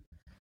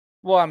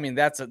 Well, I mean,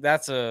 that's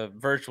a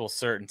virtual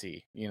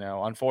certainty,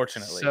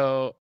 unfortunately.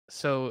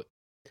 So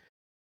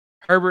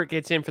Herbert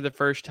gets in for the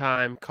first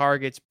time. Carr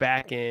gets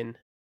back in.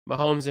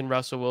 Mahomes and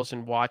Russell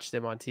Wilson watch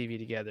them on TV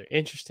together.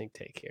 Interesting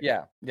take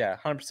here. Yeah,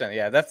 100%.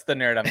 Yeah, that's the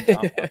narrative I'm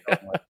talking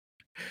about.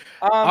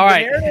 All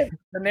right.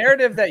 The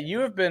narrative that you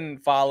have been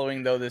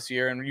following, though, this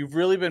year, and you've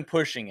really been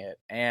pushing it,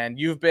 and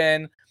you've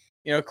been,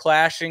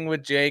 clashing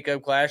with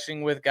Jacob,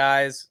 clashing with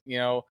guys,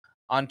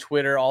 on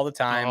Twitter all the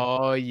time.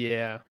 Oh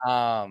yeah.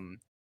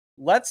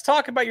 Let's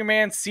talk about your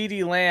man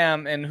CeeDee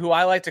Lamb and who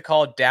I like to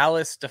call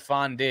Dallas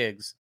Stephon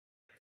Diggs.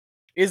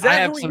 Is that I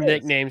have who some he is?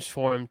 nicknames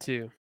for him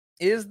too.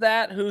 Is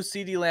that who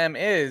CeeDee Lamb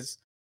is?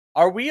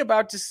 Are we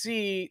about to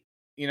see,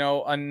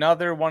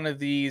 another one of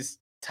these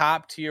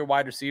top tier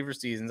wide receiver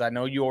seasons? I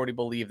know you already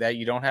believe that.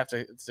 You don't have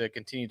to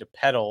continue to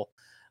peddle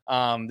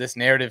this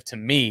narrative to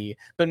me,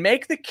 but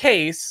make the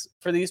case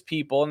for these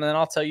people, and then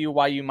I'll tell you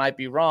why you might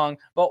be wrong,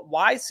 but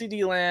why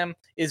CeeDee Lamb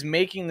is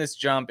making this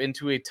jump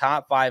into a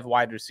top 5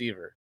 wide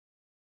receiver.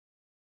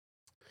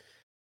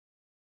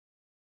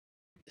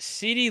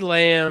 CeeDee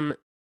Lamb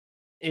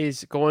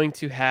is going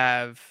to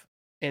have,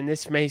 and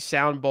this may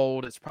sound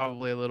bold, it's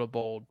probably a little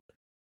bold.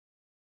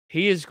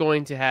 He is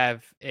going to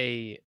have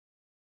a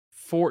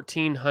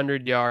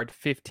 1,400 yard,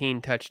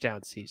 15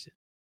 touchdown season.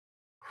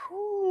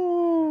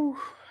 Whew.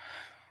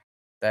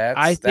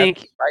 I think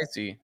that's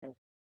spicy.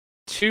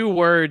 2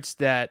 words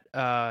that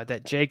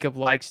that Jacob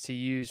likes to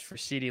use for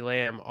CeeDee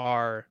Lamb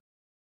are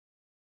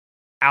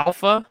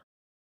alpha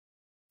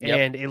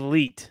and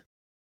elite.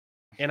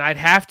 And I'd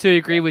have to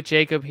agree with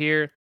Jacob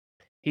here.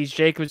 He's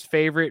Jacob's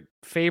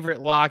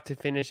favorite lock to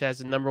finish as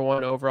the number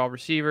 1 overall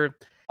receiver.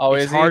 Oh,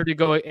 it's hard to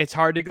go. It's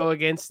hard to go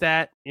against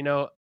that.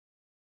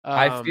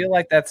 I feel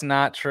like that's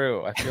not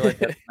true. I feel like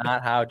that's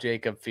not how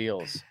Jacob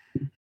feels.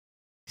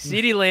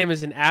 CeeDee Lamb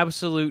is an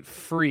absolute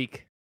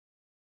freak,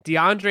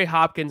 DeAndre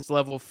Hopkins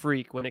level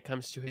freak when it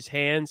comes to his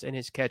hands and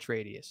his catch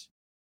radius.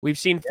 We've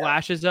seen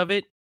flashes of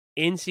it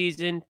in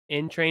season,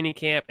 in training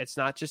camp. It's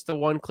not just the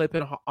one clip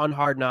on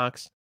Hard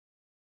Knocks.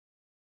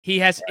 He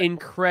has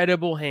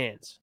incredible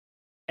hands.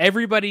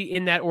 Everybody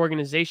in that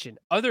organization,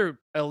 other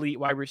elite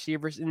wide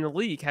receivers in the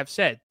league, have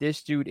said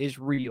this dude is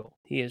real.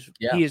 He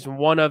is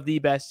one of the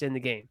best in the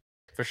game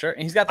for sure.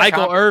 And he's got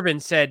Michael Irvin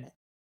said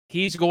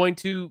he is going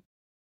to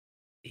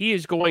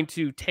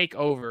take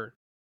over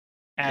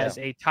as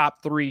a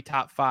top 3,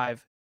 top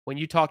 5. When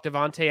you talk to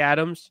Davante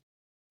Adams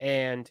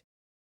and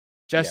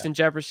Justin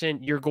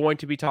Jefferson, you're going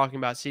to be talking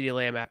about CeeDee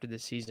Lamb after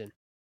this season.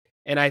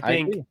 And I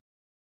think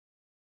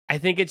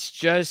it's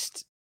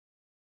just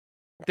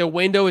the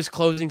window is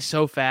closing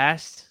so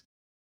fast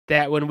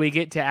that when we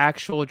get to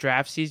actual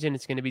draft season,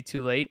 it's going to be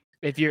too late.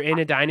 If you're in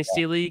a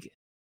dynasty league,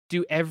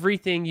 do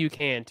everything you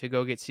can to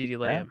go get CeeDee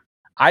Lamb.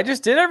 I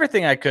just did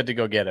everything I could to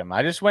go get him.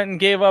 I just went and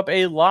gave up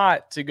a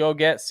lot to go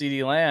get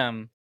CeeDee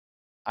Lamb.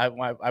 I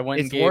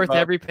went. It's worth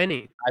every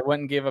penny. I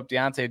went and gave up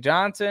Deontay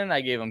Johnson.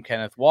 I gave him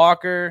Kenneth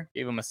Walker.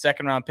 Gave him a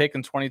 2nd-round pick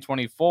in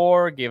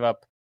 2024. Gave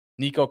up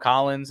Nico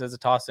Collins as a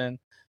toss-in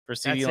for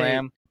CeeDee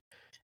Lamb.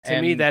 To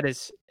me, that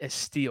is a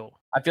steal.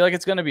 I feel like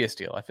it's going to be a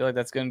steal. I feel like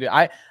that's going to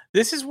be.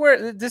 This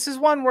is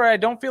one where I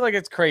don't feel like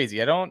it's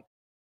crazy. I don't.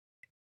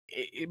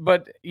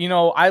 But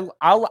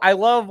I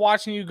love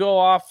watching you go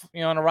off,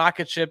 on a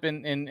rocket ship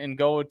and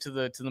go to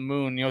the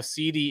moon.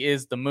 CeeDee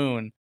is the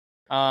moon.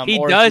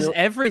 He does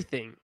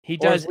everything. He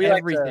does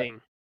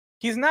everything.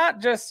 He's not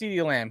just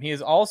CeeDee Lamb. He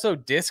is also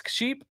Disc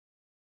Sheep.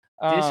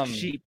 Disc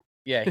Sheep.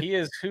 Yeah, he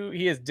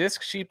is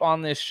Disc Sheep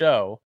on this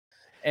show.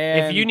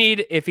 And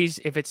if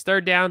it's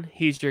 3rd down,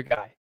 he's your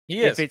guy.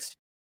 He is.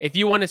 If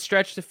you want to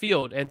stretch the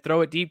field and throw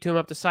it deep to him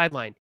up the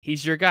sideline,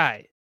 he's your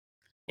guy.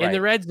 In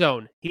the red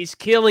zone, he's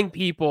killing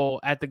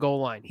people at the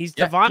goal line. He's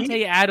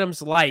Davante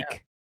Adams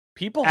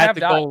people at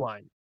the goal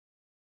line.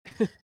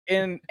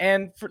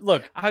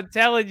 Look, I'm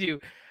telling you,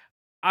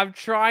 I'm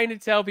trying to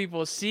tell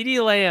people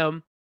CeeDee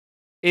Lamb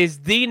is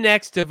the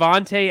next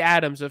Davante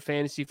Adams of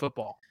fantasy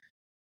football.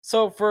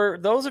 So for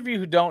those of you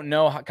who don't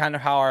know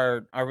how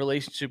our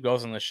relationship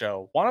goes on the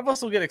show, one of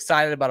us will get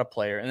excited about a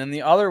player, and then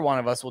the other one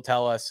of us will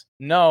tell us,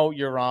 no,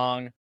 you're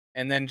wrong,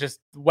 and then just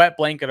wet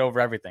blanket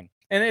over everything.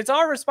 And it's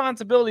our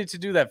responsibility to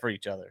do that for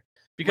each other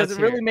because it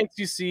really makes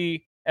you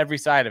see every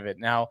side of it.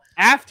 Now,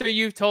 after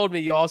you've told me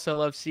you also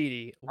love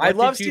CeeDee, I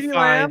love CeeDee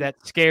Lamb. That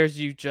scares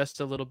you just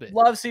a little bit.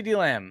 Love CeeDee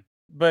Lamb,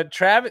 but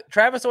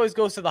Travis always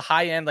goes to the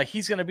high end, like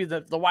he's going to be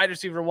the wide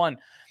receiver 1.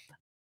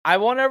 I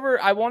won't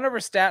ever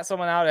stat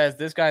someone out as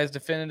this guy is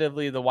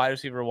definitively the wide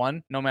receiver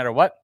 1, no matter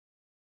what.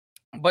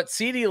 But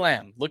CeeDee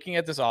Lamb, looking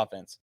at this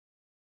offense,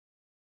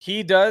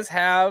 he does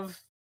have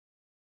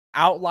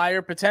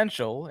outlier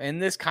potential in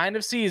this kind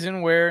of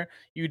season where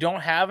you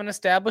don't have an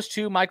established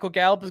 2. Michael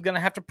Gallup is going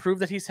to have to prove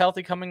that he's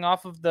healthy coming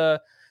off of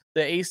the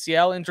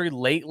ACL injury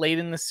late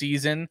in the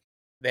season.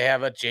 They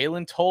have a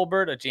Jalen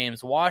Tolbert, a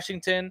James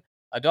Washington,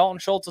 a Dalton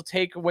Schultz will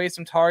take away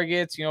some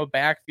targets.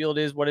 Backfield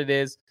is what it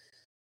is.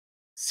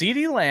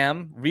 CeeDee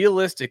Lamb,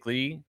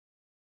 realistically,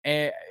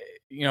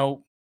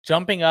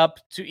 jumping up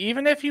to,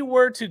 even if you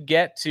were to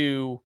get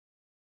to,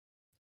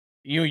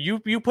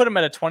 you put him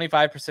at a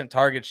 25%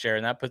 target share,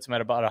 and that puts him at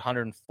about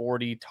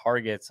 140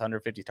 targets,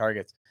 150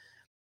 targets.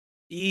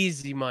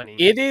 Easy money.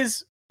 It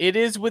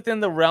is within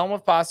the realm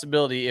of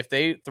possibility if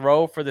they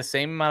throw for the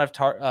same amount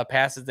of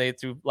passes they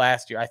threw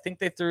last year. I think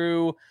they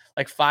threw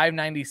like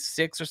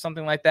 596 or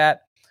something like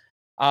that.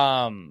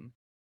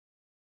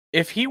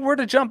 If he were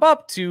to jump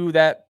up to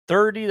that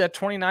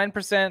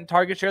 29%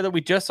 target share that we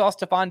just saw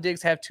Stephon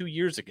Diggs have 2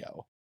 years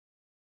ago,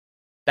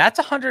 That's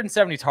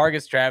 170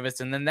 targets, Travis,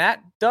 and then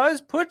that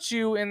does put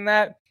you in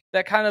that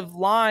kind of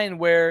line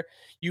where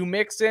you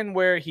mix in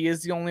where he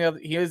is the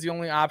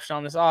only option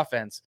on this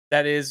offense.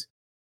 That is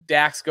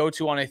Dak's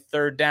go-to on a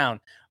third down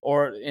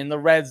or in the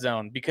red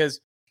zone,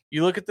 because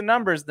you look at the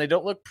numbers, they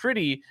don't look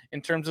pretty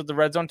in terms of the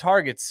red zone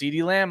targets.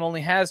 CeeDee Lamb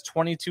only has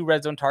 22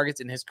 red zone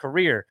targets in his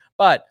career,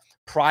 but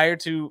prior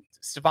to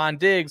Stefon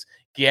Diggs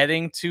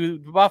getting to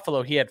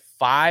Buffalo, he had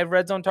 5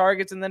 red zone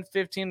targets and then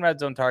 15 red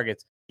zone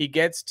targets. He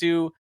gets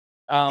to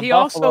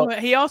Buffalo.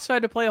 He also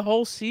had to play a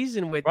whole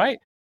season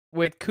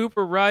with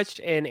Cooper Rush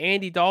and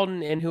Andy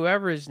Dalton and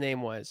whoever his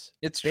name was.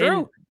 It's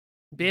true.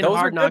 Ben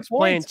Hard Knocks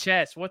playing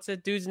chess. What's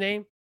that dude's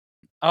name?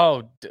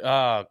 Oh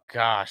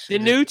gosh.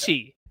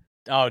 DiNucci.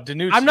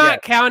 DiNucci. I'm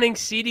not counting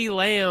CeeDee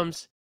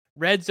Lamb's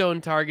red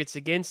zone targets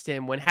against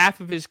him when half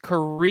of his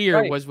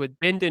career was with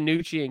Ben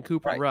DiNucci and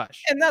Cooper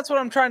Rush. And that's what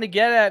I'm trying to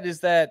get at,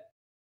 is that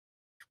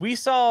we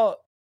saw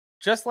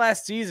just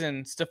last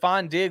season,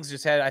 Stefon Diggs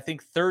just had, I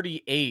think,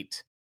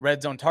 38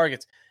 red zone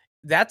targets.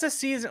 That's a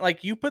season,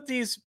 like, you put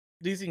these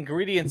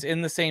ingredients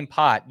in the same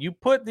pot. You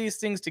put these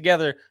things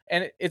together,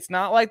 and it's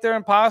not like they're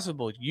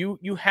impossible.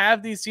 You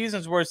have these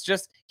seasons where it's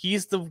just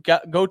he's the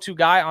go-to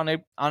guy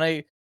on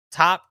a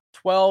top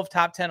 12,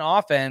 top 10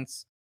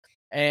 offense,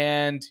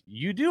 and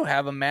you do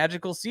have a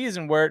magical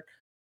season where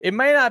it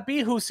may not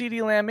be who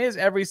CeeDee Lamb is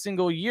every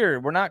single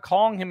year. We're not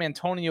calling him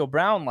Antonio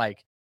Brown.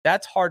 Like,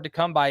 that's hard to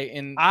come by.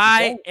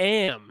 I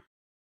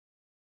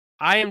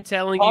am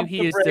telling you,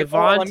 he is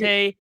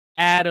Devontae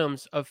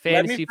Adams of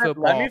fantasy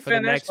football for the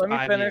next 5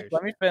 years.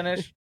 Let me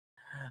finish.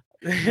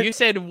 You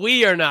said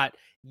we are not.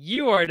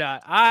 You are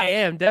not. I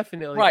am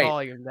definitely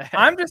calling him that.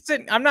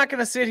 I'm not going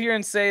to sit here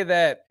and say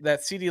that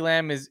CeeDee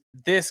Lamb is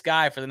this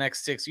guy for the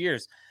next 6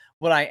 years.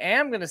 What I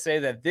am going to say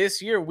that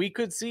this year we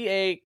could see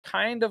a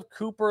kind of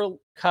Cooper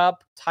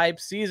Kupp type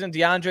season,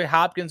 DeAndre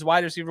Hopkins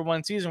wide receiver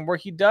 1 season, where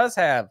he does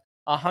have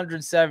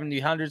 170,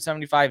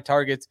 175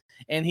 targets,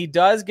 and he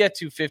does get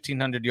to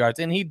 1,500 yards,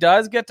 and he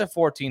does get to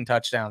 14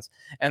 touchdowns.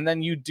 And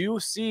then you do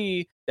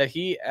see that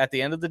he, at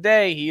the end of the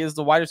day, he is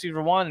the wide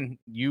receiver 1, and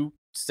you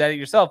said it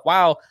yourself.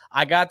 Wow,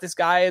 I got this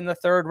guy in the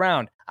 3rd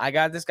round. I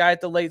got this guy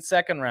at the late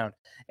 2nd round.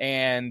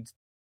 And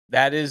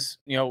that is,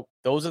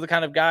 those are the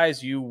kind of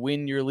guys you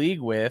win your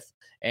league with.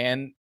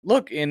 And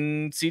look,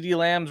 in CeeDee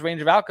Lamb's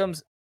range of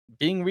outcomes,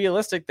 being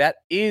realistic, that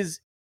is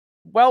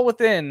well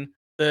within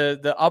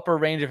the upper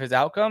range of his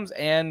outcomes.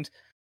 And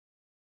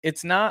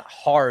it's not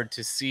hard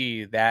to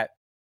see that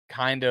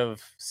kind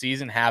of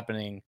season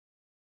happening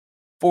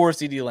for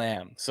CeeDee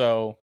Lamb.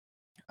 So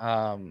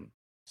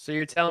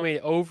you're telling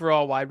me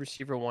overall wide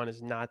receiver 1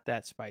 is not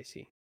that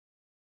spicy?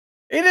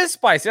 It is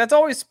spicy. That's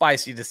always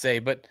spicy to say,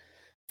 but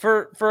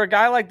for a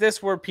guy like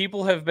this, where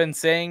people have been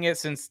saying it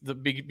since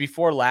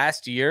before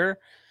last year,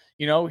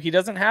 he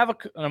doesn't have an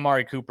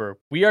Amari Cooper.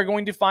 We are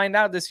going to find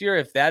out this year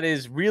if that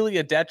is really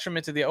a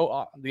detriment to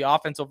the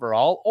offense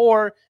overall,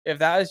 or if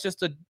that is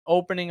just an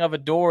opening of a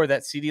door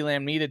that CeeDee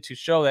Lamb needed to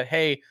show that,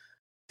 hey,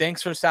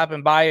 thanks for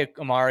stopping by,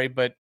 Amari,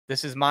 but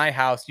this is my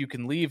house. You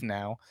can leave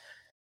now.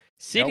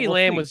 CeeDee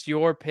Lamb was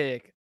your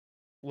pick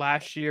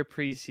last year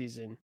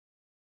preseason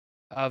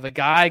of a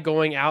guy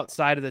going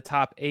outside of the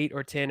top 8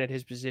 or 10 at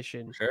his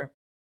position. Sure.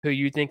 Who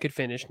you think could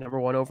finish number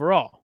 1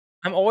 overall.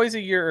 I'm always a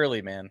year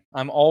early, man.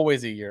 I'm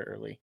always a year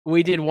early.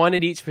 We did one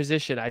at each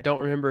position. I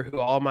don't remember who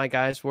all my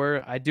guys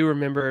were. I do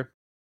remember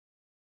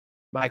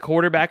my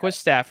quarterback was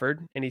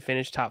Stafford, and he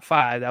finished top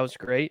 5. That was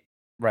great.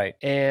 Right.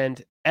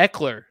 And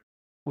Eckler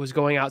was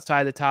going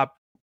outside the top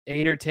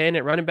 8 or 10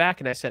 at running back,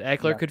 and I said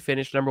Eckler could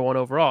finish number 1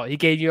 overall. He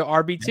gave you an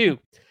RB2.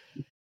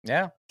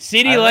 Yeah.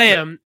 CeeDee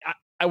Lamb,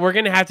 we're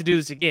going to have to do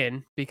this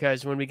again,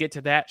 because when we get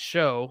to that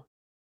show,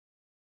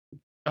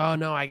 oh,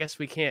 no, I guess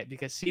we can't,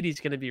 because CeeDee's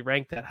going to be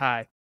ranked that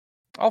high.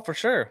 Oh, for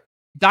sure.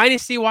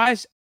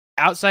 Dynasty-wise,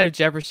 outside of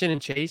Jefferson and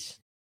Chase,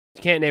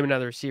 you can't name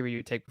another receiver you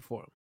would take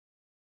before him.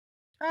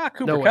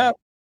 Cooper Kupp.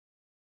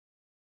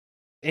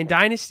 In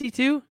Dynasty,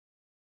 too?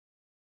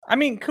 I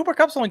mean, Cooper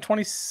Kupp's only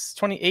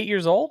 28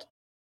 years old.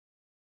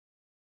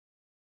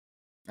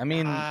 I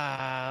mean...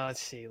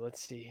 let's see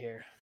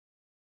here.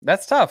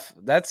 That's tough.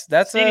 That's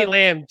CeeDee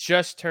Lamb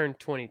just turned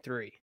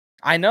 23.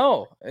 I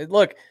know.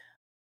 Look,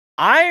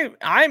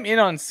 I'm in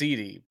on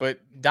CeeDee, but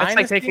Dynasty, that's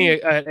like taking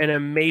an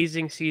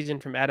amazing season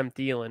from Adam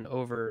Thielen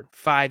over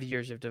 5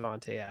 years of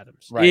Devontae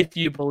Adams, if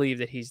you believe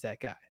that he's that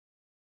guy.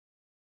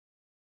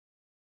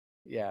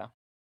 Yeah.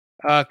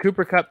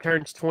 Cooper Kupp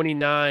turns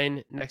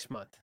 29 next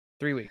month.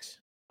 3 weeks.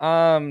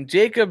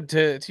 Jacob,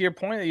 to your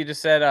point that you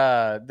just said,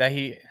 that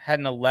he had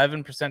an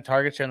 11%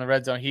 target share in the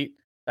red zone.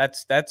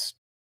 That's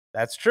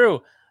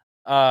true.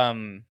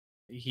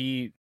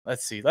 Let's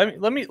see.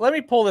 Let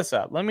me pull this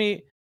up. Let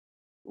me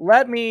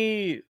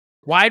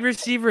wide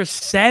receiver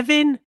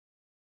 7.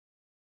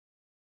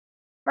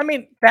 I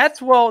mean,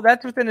 that's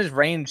within his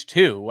range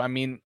too. I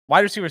mean,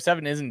 wide receiver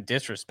 7 isn't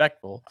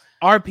disrespectful.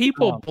 Are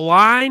people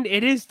blind?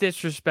 It is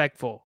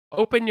disrespectful.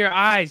 Open your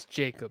eyes,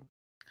 Jacob.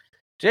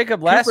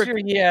 Last year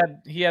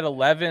he had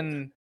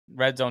 11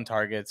 red zone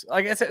targets.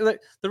 Like I said,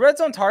 the red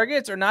zone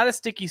targets are not a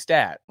sticky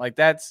stat. Like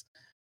that's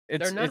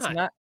It's They're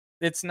not.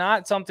 it's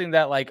not something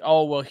that like,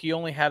 oh well, he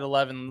only had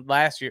 11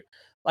 last year.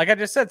 Like I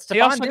just said, He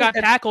Stephon also Diggs got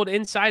had, tackled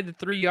inside the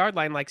 3-yard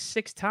line like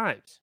 6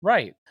 times.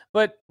 right.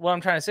 But what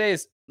I'm trying to say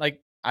is,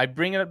 like, I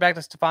bring it back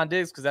to Stephon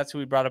Diggs because that's who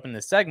we brought up in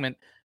this segment.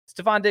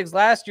 Stephon Diggs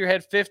last year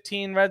had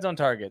 15 red zone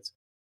targets.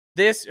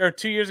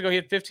 2 years ago, he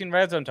had 15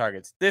 red zone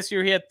targets. This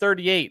year, he had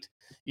 38.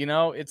 You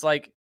know, it's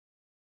like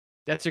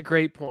That's a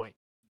great point.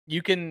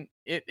 you can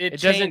it It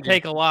changes. doesn't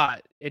take a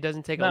lot. It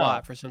doesn't take a No.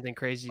 lot for something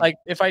crazy. Like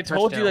if I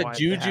told you that touchdown-wise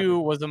to Juju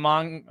happen. was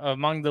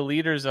among the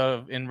leaders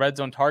of in red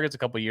zone targets a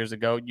couple years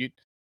ago,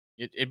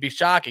 it'd be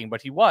shocking,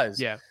 but he was.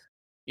 Yeah.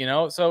 You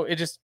know, so it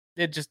just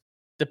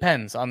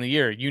depends on the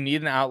year. You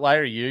need an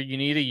outlier year. You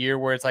need a year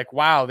where it's like,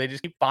 wow, they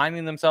just keep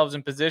finding themselves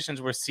in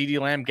positions where CeeDee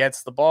Lamb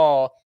gets the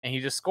ball and he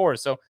just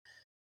scores. So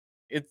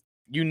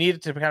you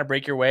need to kind of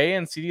break your way,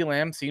 and CeeDee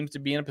Lamb seems to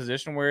be in a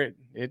position where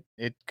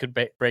it could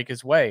break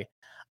his way.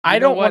 I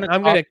don't want to.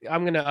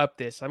 I'm gonna up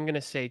this. I'm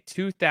gonna say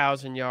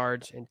 2,000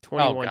 yards and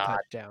 21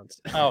 touchdowns.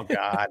 Oh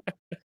God,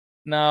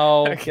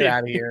 no! Okay. Get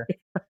out of here!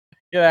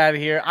 Get out of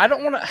here! I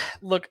don't want to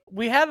look.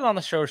 We had it on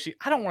the show sheet.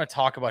 I don't want to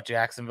talk about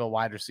Jacksonville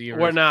wide receivers.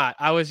 We're not.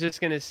 I was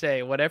just gonna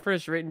say whatever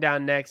is written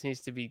down next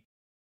needs to be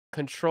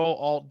Control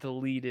Alt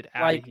deleted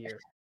out of here.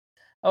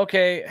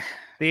 Okay.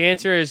 The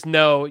answer is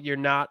no. You're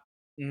not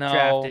No.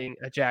 drafting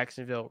a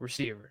Jacksonville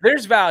receiver.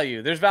 There's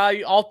value. There's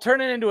value. I'll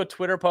turn it into a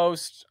Twitter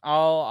post.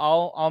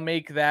 I'll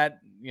make that,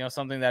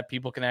 something that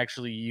people can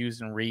actually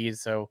use and read.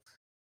 So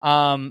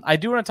I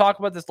do want to talk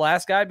about this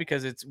last guy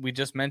because we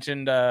just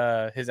mentioned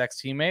his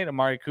ex-teammate,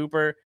 Amari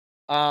Cooper.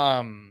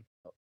 I'm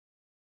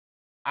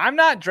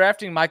not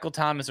drafting Michael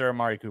Thomas or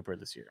Amari Cooper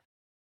this year.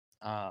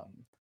 Not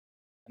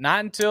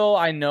until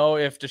I know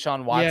if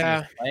Deshaun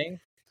Watson is playing.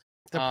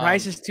 The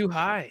price is too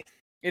high.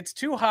 It's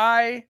too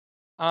high.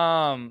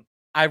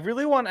 I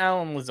really want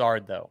Allen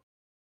Lazard though.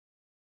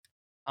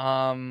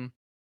 And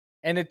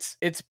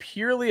it's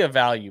purely a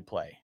value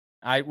play.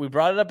 We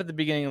brought it up at the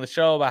beginning of the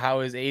show about how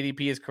his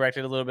ADP is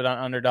corrected a little bit on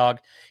Underdog.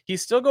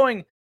 He's still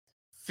going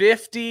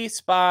 50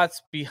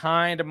 spots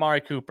behind Amari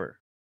Cooper,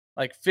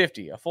 like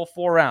 50, a full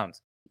 4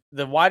 rounds.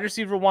 The wide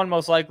receiver one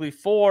most likely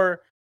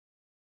for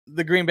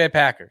the Green Bay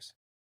Packers,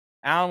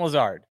 Allen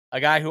Lazard, a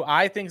guy who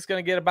I think is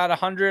going to get about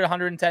 100,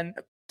 110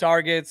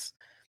 targets.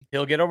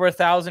 He'll get over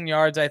 1,000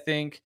 yards, I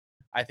think.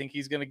 I think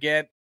he's going to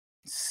get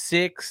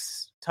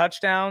 6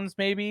 touchdowns,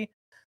 maybe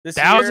this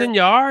 1,000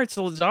 yards,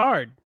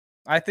 Lazard.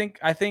 I think,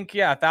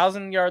 yeah,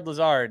 1,000-yard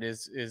Lazard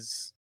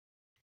is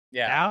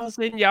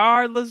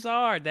 1,000-yard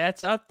Lazard.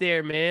 That's up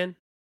there, man.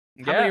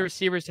 How many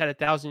receivers had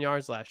 1,000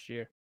 yards last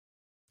year?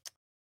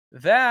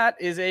 That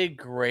is a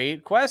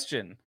great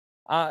question.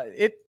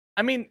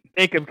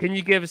 Jacob, can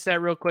you give us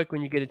that real quick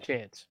when you get a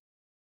chance?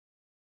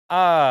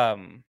 So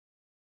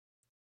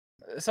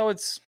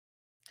it's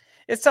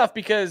tough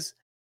because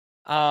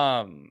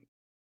Allen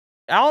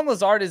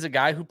Lazard is a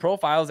guy who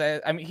profiles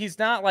as, he's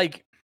not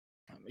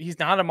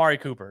Amari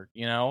Cooper,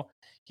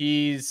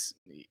 he's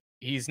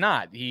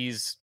not.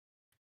 He's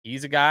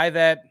a guy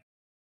that,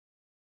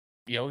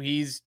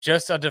 he's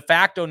just a de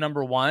facto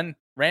number one.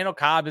 Randall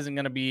Cobb isn't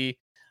going to be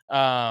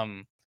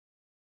the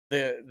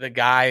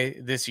guy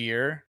this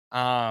year.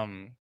 Let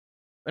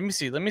me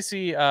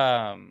see.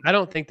 I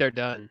don't think they're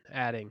done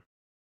adding.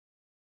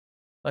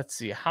 Let's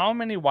see. How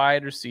many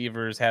wide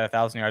receivers had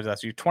 1,000 yards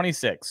last year?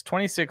 26.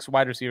 26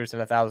 wide receivers had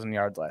 1,000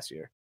 yards last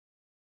year.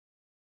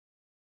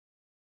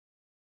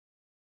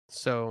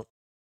 So,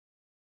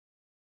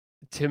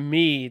 to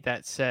me,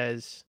 that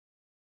says...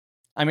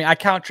 I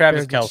count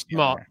Travis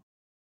Kelce.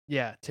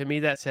 Yeah, to me,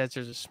 that says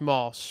there's a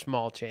small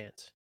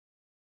chance.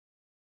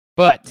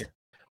 But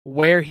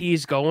where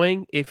he's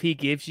going, if he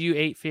gives you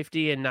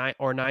 850 and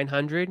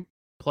 900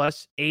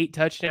 plus 8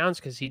 touchdowns,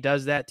 because he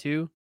does that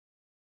too,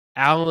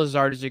 Allen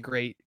Lazard is a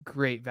great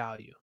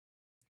value.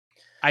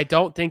 I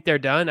don't think they're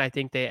done. I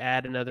think they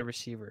add another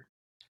receiver.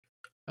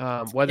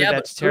 Whether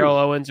that's Terrell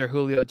Owens or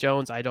Julio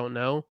Jones, I don't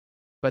know.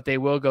 But they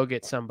will go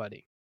get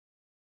somebody.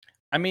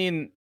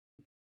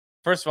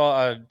 First of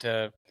all,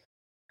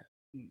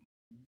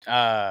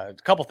 a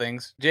couple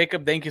things.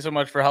 Jacob, thank you so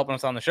much for helping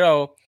us on the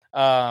show.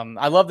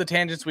 I love the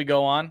tangents we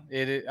go on.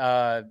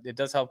 It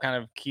does help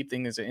kind of keep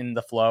things in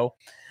the flow.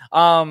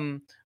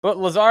 But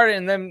Lazard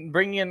and them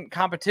bringing in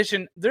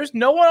competition, there's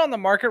no one on the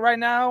market right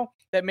now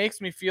that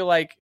makes me feel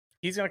like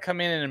he's going to come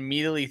in and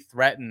immediately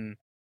threaten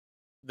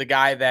the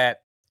guy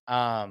that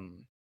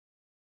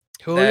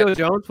Julio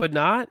Jones would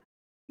not?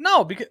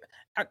 No, because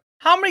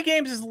how many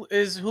games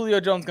is Julio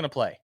Jones going to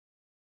play?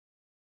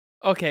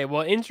 Okay,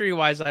 well,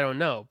 injury-wise, I don't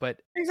know, but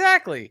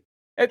exactly.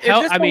 At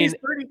this point,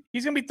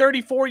 he's going to be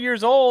 34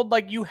 years old.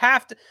 Like, you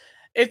have to.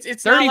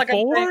 It's 34? Not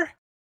like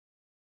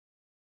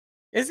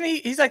isn't he?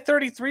 He's like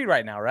 33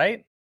 right now,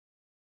 right?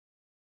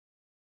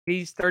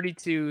 He's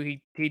 32.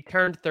 He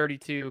turned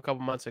 32 a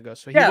couple months ago,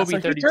 so he will be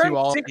 32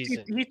 all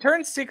season. He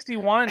turns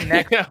 61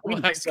 next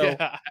week.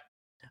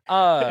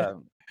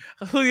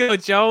 Julio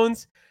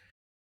Jones,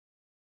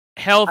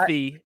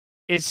 healthy,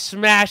 is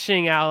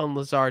smashing Allen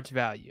Lazard's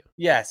value.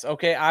 Yes.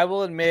 Okay. I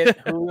will admit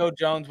Julio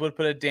Jones would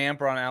put a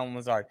damper on Allen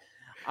Lazard.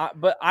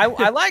 But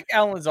I like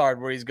Allen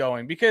Lazard where he's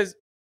going, because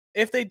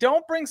if they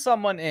don't bring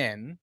someone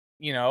in,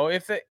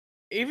 even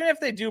if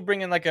they do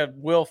bring in like a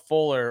Will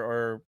Fuller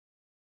or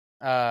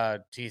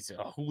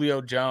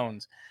Julio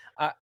Jones,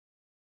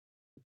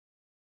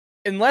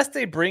 unless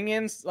they bring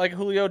in like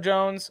Julio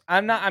Jones,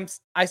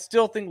 I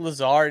still think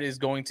Lazard is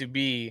going to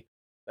be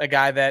a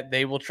guy that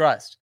they will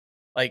trust.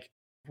 Like,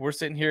 we're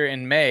sitting here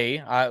in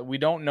May, we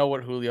don't know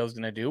what Julio's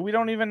going to do. We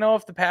don't even know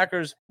if the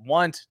Packers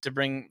want to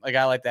bring a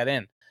guy like that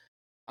in.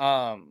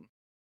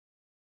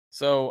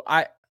 So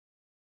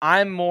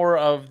I'm more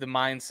of the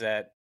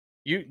mindset.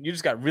 You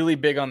just got really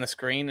big on the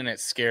screen and it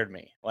scared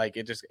me. Like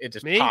it just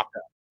Me? popped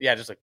up. Yeah,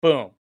 just like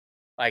boom.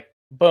 Like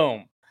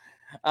boom.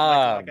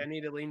 Like I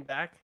need to lean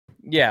back.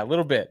 Yeah, a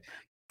little bit.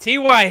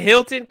 T.Y.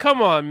 Hilton,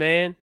 come on,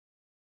 man.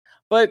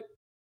 But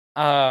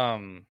yeah,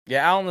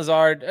 Allen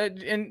Lazard,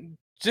 and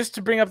just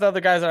to bring up the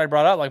other guys that I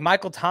brought up, like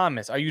Michael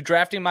Thomas. Are you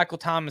drafting Michael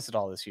Thomas at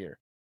all this year?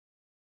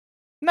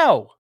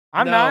 No,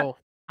 I'm not.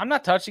 I'm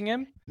not touching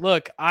him.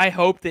 Look, I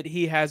hope that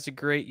he has a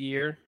great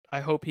year. I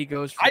hope he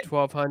goes for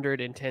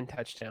 1,210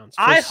 touchdowns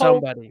for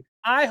somebody.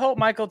 I hope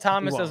Michael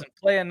Thomas doesn't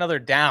play another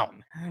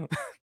down.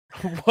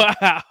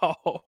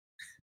 Wow.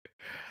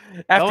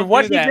 After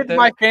what he did to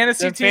my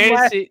fantasy team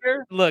last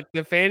year? Look,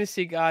 the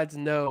fantasy gods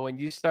know when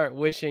you start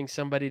wishing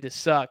somebody to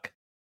suck,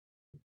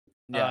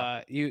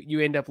 you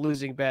end up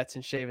losing bets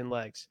and shaving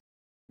legs.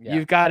 Yeah.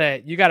 You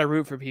gotta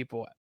root for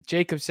people.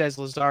 Jacob says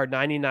Lazard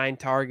 99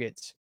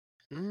 targets.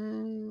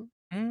 You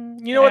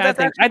know what? I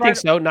think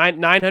so.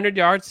 900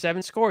 yards,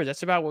 7 scores.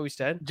 That's about what we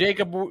said.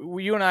 Jacob,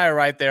 you and I are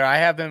right there. I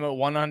have him at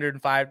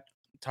 105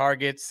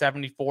 targets,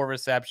 74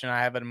 reception. I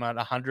have him at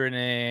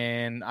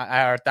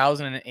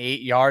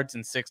 1,008 yards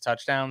and 6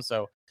 touchdowns.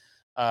 So,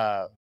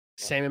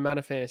 same amount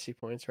of fantasy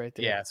points right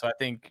there. Yeah, so I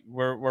think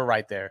we're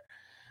right there.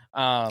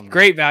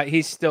 Great value.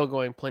 He's still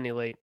going plenty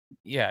late.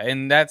 Yeah,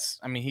 and that's,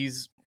 I mean, he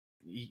is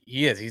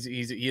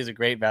a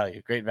great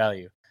value. Great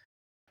value.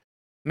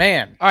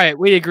 Man. All right,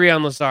 we agree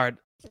on Lazard.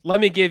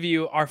 Let me give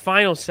you our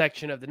final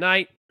section of the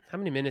night. How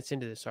many minutes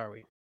into this are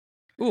we?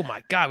 Oh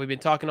my God, we've been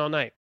talking all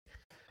night.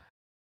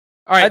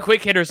 All right,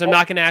 quick hitters. I'm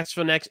not going to ask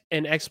for an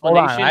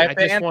explanation. I have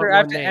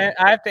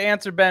to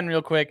answer Ben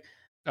real quick.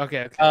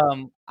 Okay.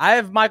 I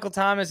have Michael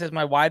Thomas as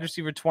my wide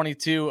receiver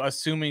 22,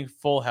 assuming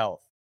full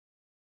health.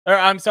 Or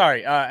I'm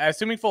sorry,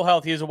 assuming full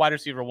health, he is a wide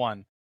receiver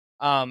 1.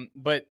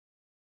 But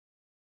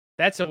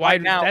that's a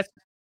wide now. That's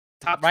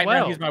top 12.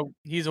 Right now,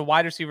 he's a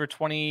wide receiver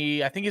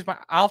 20. I think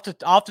I'll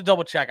have to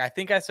double check. I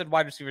think I said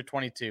wide receiver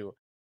 22.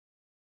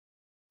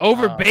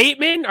 Over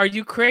Bateman? Are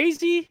you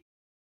crazy?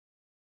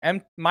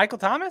 And Michael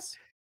Thomas?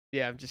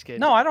 Yeah, I'm just kidding.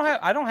 No,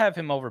 I don't have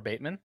him over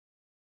Bateman.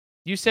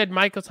 You said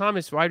Michael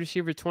Thomas, wide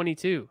receiver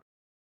 22.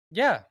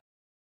 Yeah.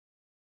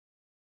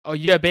 Oh,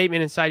 you have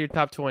Bateman inside your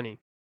top 20.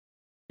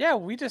 Yeah,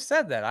 we just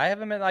said that. I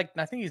have him at I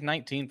think he's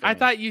 19 for me. I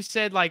thought you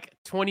said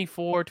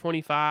 24,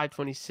 25,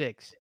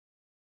 26.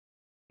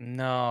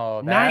 No.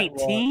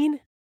 19?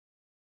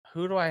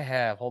 Who do I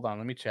have? Hold on,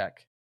 let me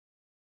check.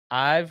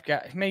 I've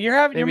got, man,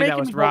 you're making that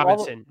was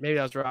Robinson. Maybe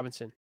that was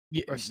Robinson.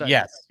 Yes.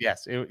 Yeah.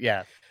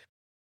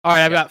 All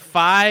right, I've got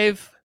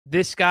 5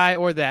 this guy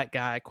or that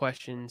guy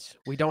questions.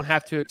 We don't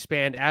have to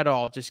expand at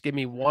all. Just give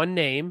me one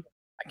name.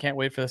 I can't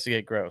wait for this to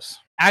get gross.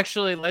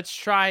 Actually, let's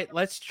try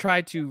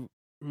to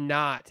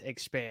not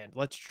expand.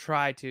 Let's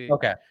try to.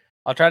 Okay.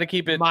 I'll try to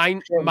keep it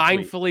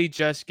mindfully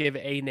just give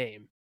a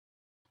name.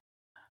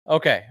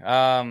 Okay.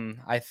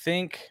 I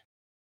think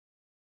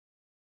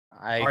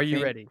Are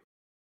you ready?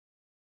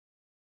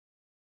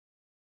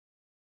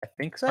 I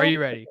think so. Are you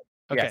ready?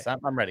 Okay. Yes,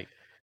 I'm ready.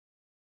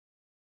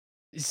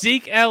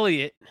 Zeke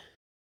Elliott,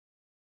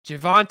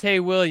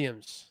 Javonte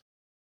Williams,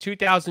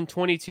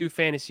 2022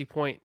 fantasy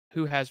point.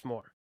 Who has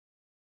more?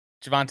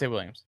 Javonte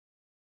Williams.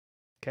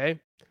 Okay.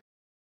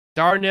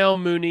 Darnell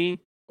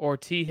Mooney or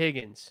T.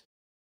 Higgins?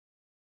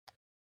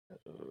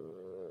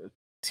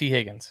 T.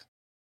 Higgins.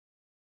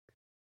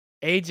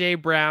 A.J.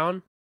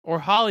 Brown or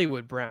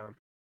Hollywood Brown?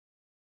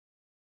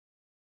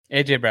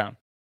 A.J. Brown.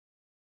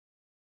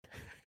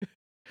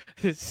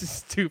 This is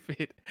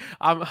stupid.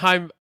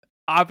 I'm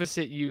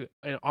opposite you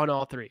on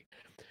all 3.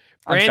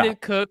 Brandon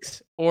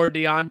Cooks or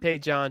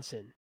Deontay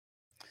Johnson?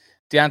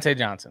 Deontay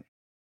Johnson.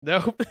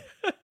 Nope.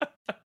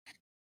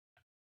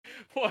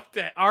 What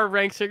the? Our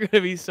ranks are going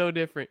to be so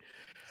different.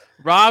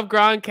 Rob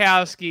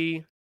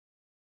Gronkowski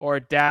or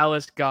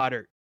Dallas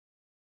Goedert?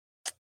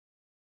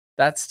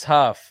 That's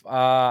tough.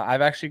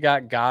 I've actually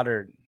got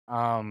Goddard.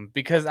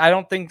 Because I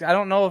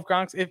don't know if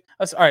Gronk's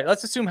all right,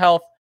 let's assume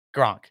health.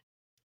 Gronk.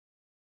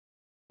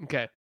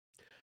 Okay.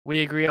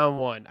 We agree on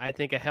one. I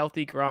think a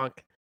healthy Gronk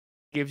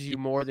gives you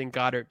more than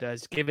Goddard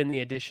does, given the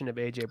addition of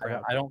A.J.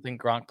 Brown. I don't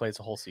think Gronk plays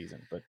a whole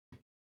season, but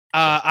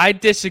I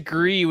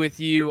disagree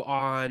with you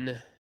on.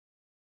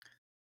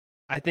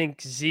 I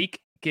think Zeke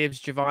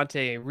gives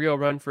Javonte a real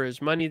run for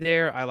his money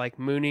there. I like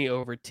Mooney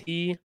over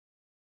T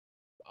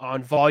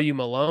on volume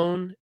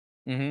alone.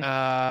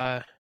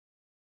 Mm-hmm.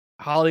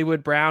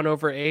 Hollywood Brown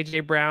over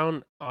A.J.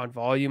 Brown on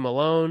volume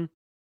alone.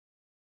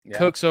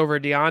 Cooks over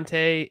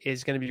Deontay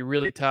is going to be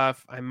really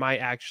tough. I might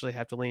actually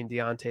have to lean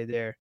Deontay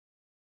there.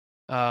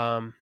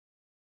 And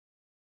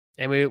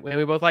we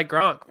both like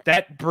Gronk.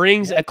 That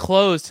brings a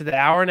close to the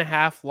hour and a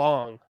half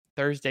long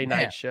Thursday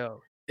night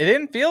show. It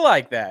didn't feel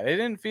like that. It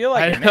didn't feel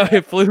like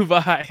it flew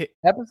by.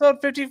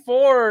 Episode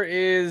 54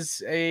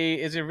 is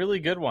a really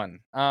good one.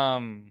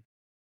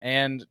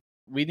 And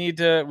we need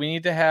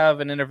to have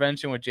an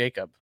intervention with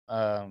Jacob.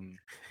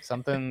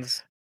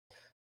 Something's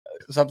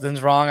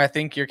wrong. I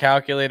think your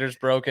calculator's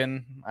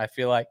broken. I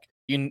feel like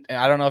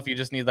I don't know if you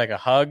just need like a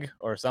hug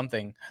or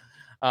something.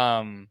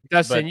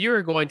 Dustin, you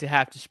are going to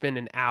have to spend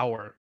an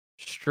hour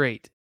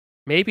straight,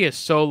 maybe a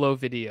solo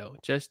video,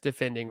 just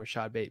defending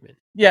Rashad Bateman.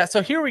 Yeah,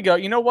 so here we go.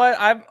 You know what?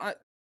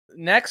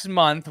 Next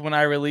month when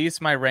I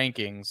release my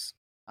rankings,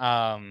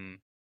 I'm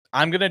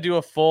gonna do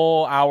a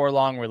full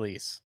hour-long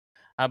release.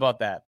 How about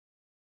that?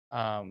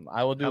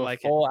 I will do a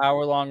full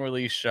hour-long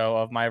release show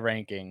of my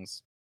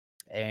rankings,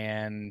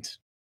 and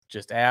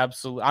just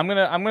absolutely, I'm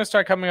gonna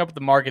start coming up with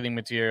the marketing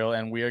material,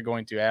 and we are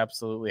going to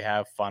absolutely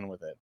have fun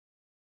with it.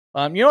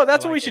 You know what?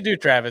 That's what we should do,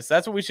 Travis.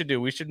 That's what we should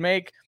do. We should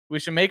make a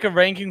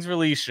rankings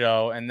release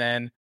show, and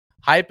then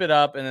hype it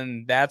up, and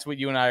then that's what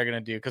you and I are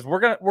gonna do, because we're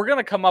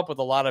gonna come up with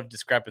a lot of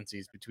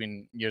discrepancies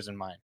between yours and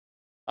mine.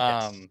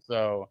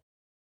 So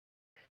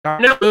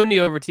Darnell Mooney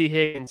over T.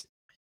 Higgins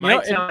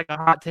might sound like a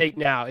hot take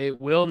now.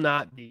 It will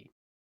not be.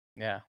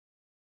 Yeah.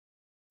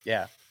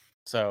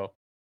 So,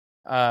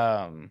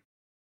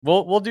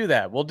 we'll do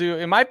that.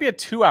 It might be a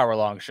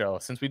 2-hour-long show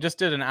since we just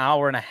did an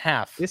hour and a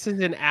half. This is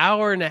an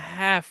hour and a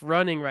half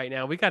running right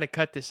now. We got to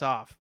cut this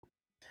off.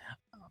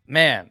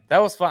 Man, that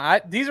was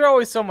fun. These are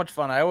always so much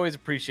fun. I always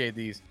appreciate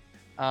these.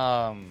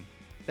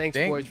 Thanks,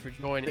 boys, for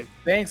joining.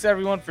 Thanks,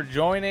 everyone, for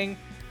joining.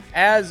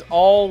 As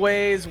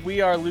always,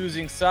 we are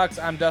Losing Sucks.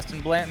 I'm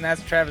Dustin Blanton.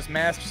 That's Travis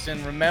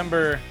Masterson.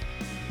 Remember,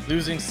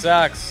 losing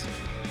sucks.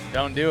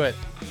 Don't do it.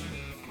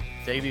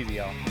 Take it easy,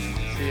 y'all.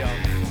 See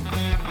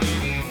y'all.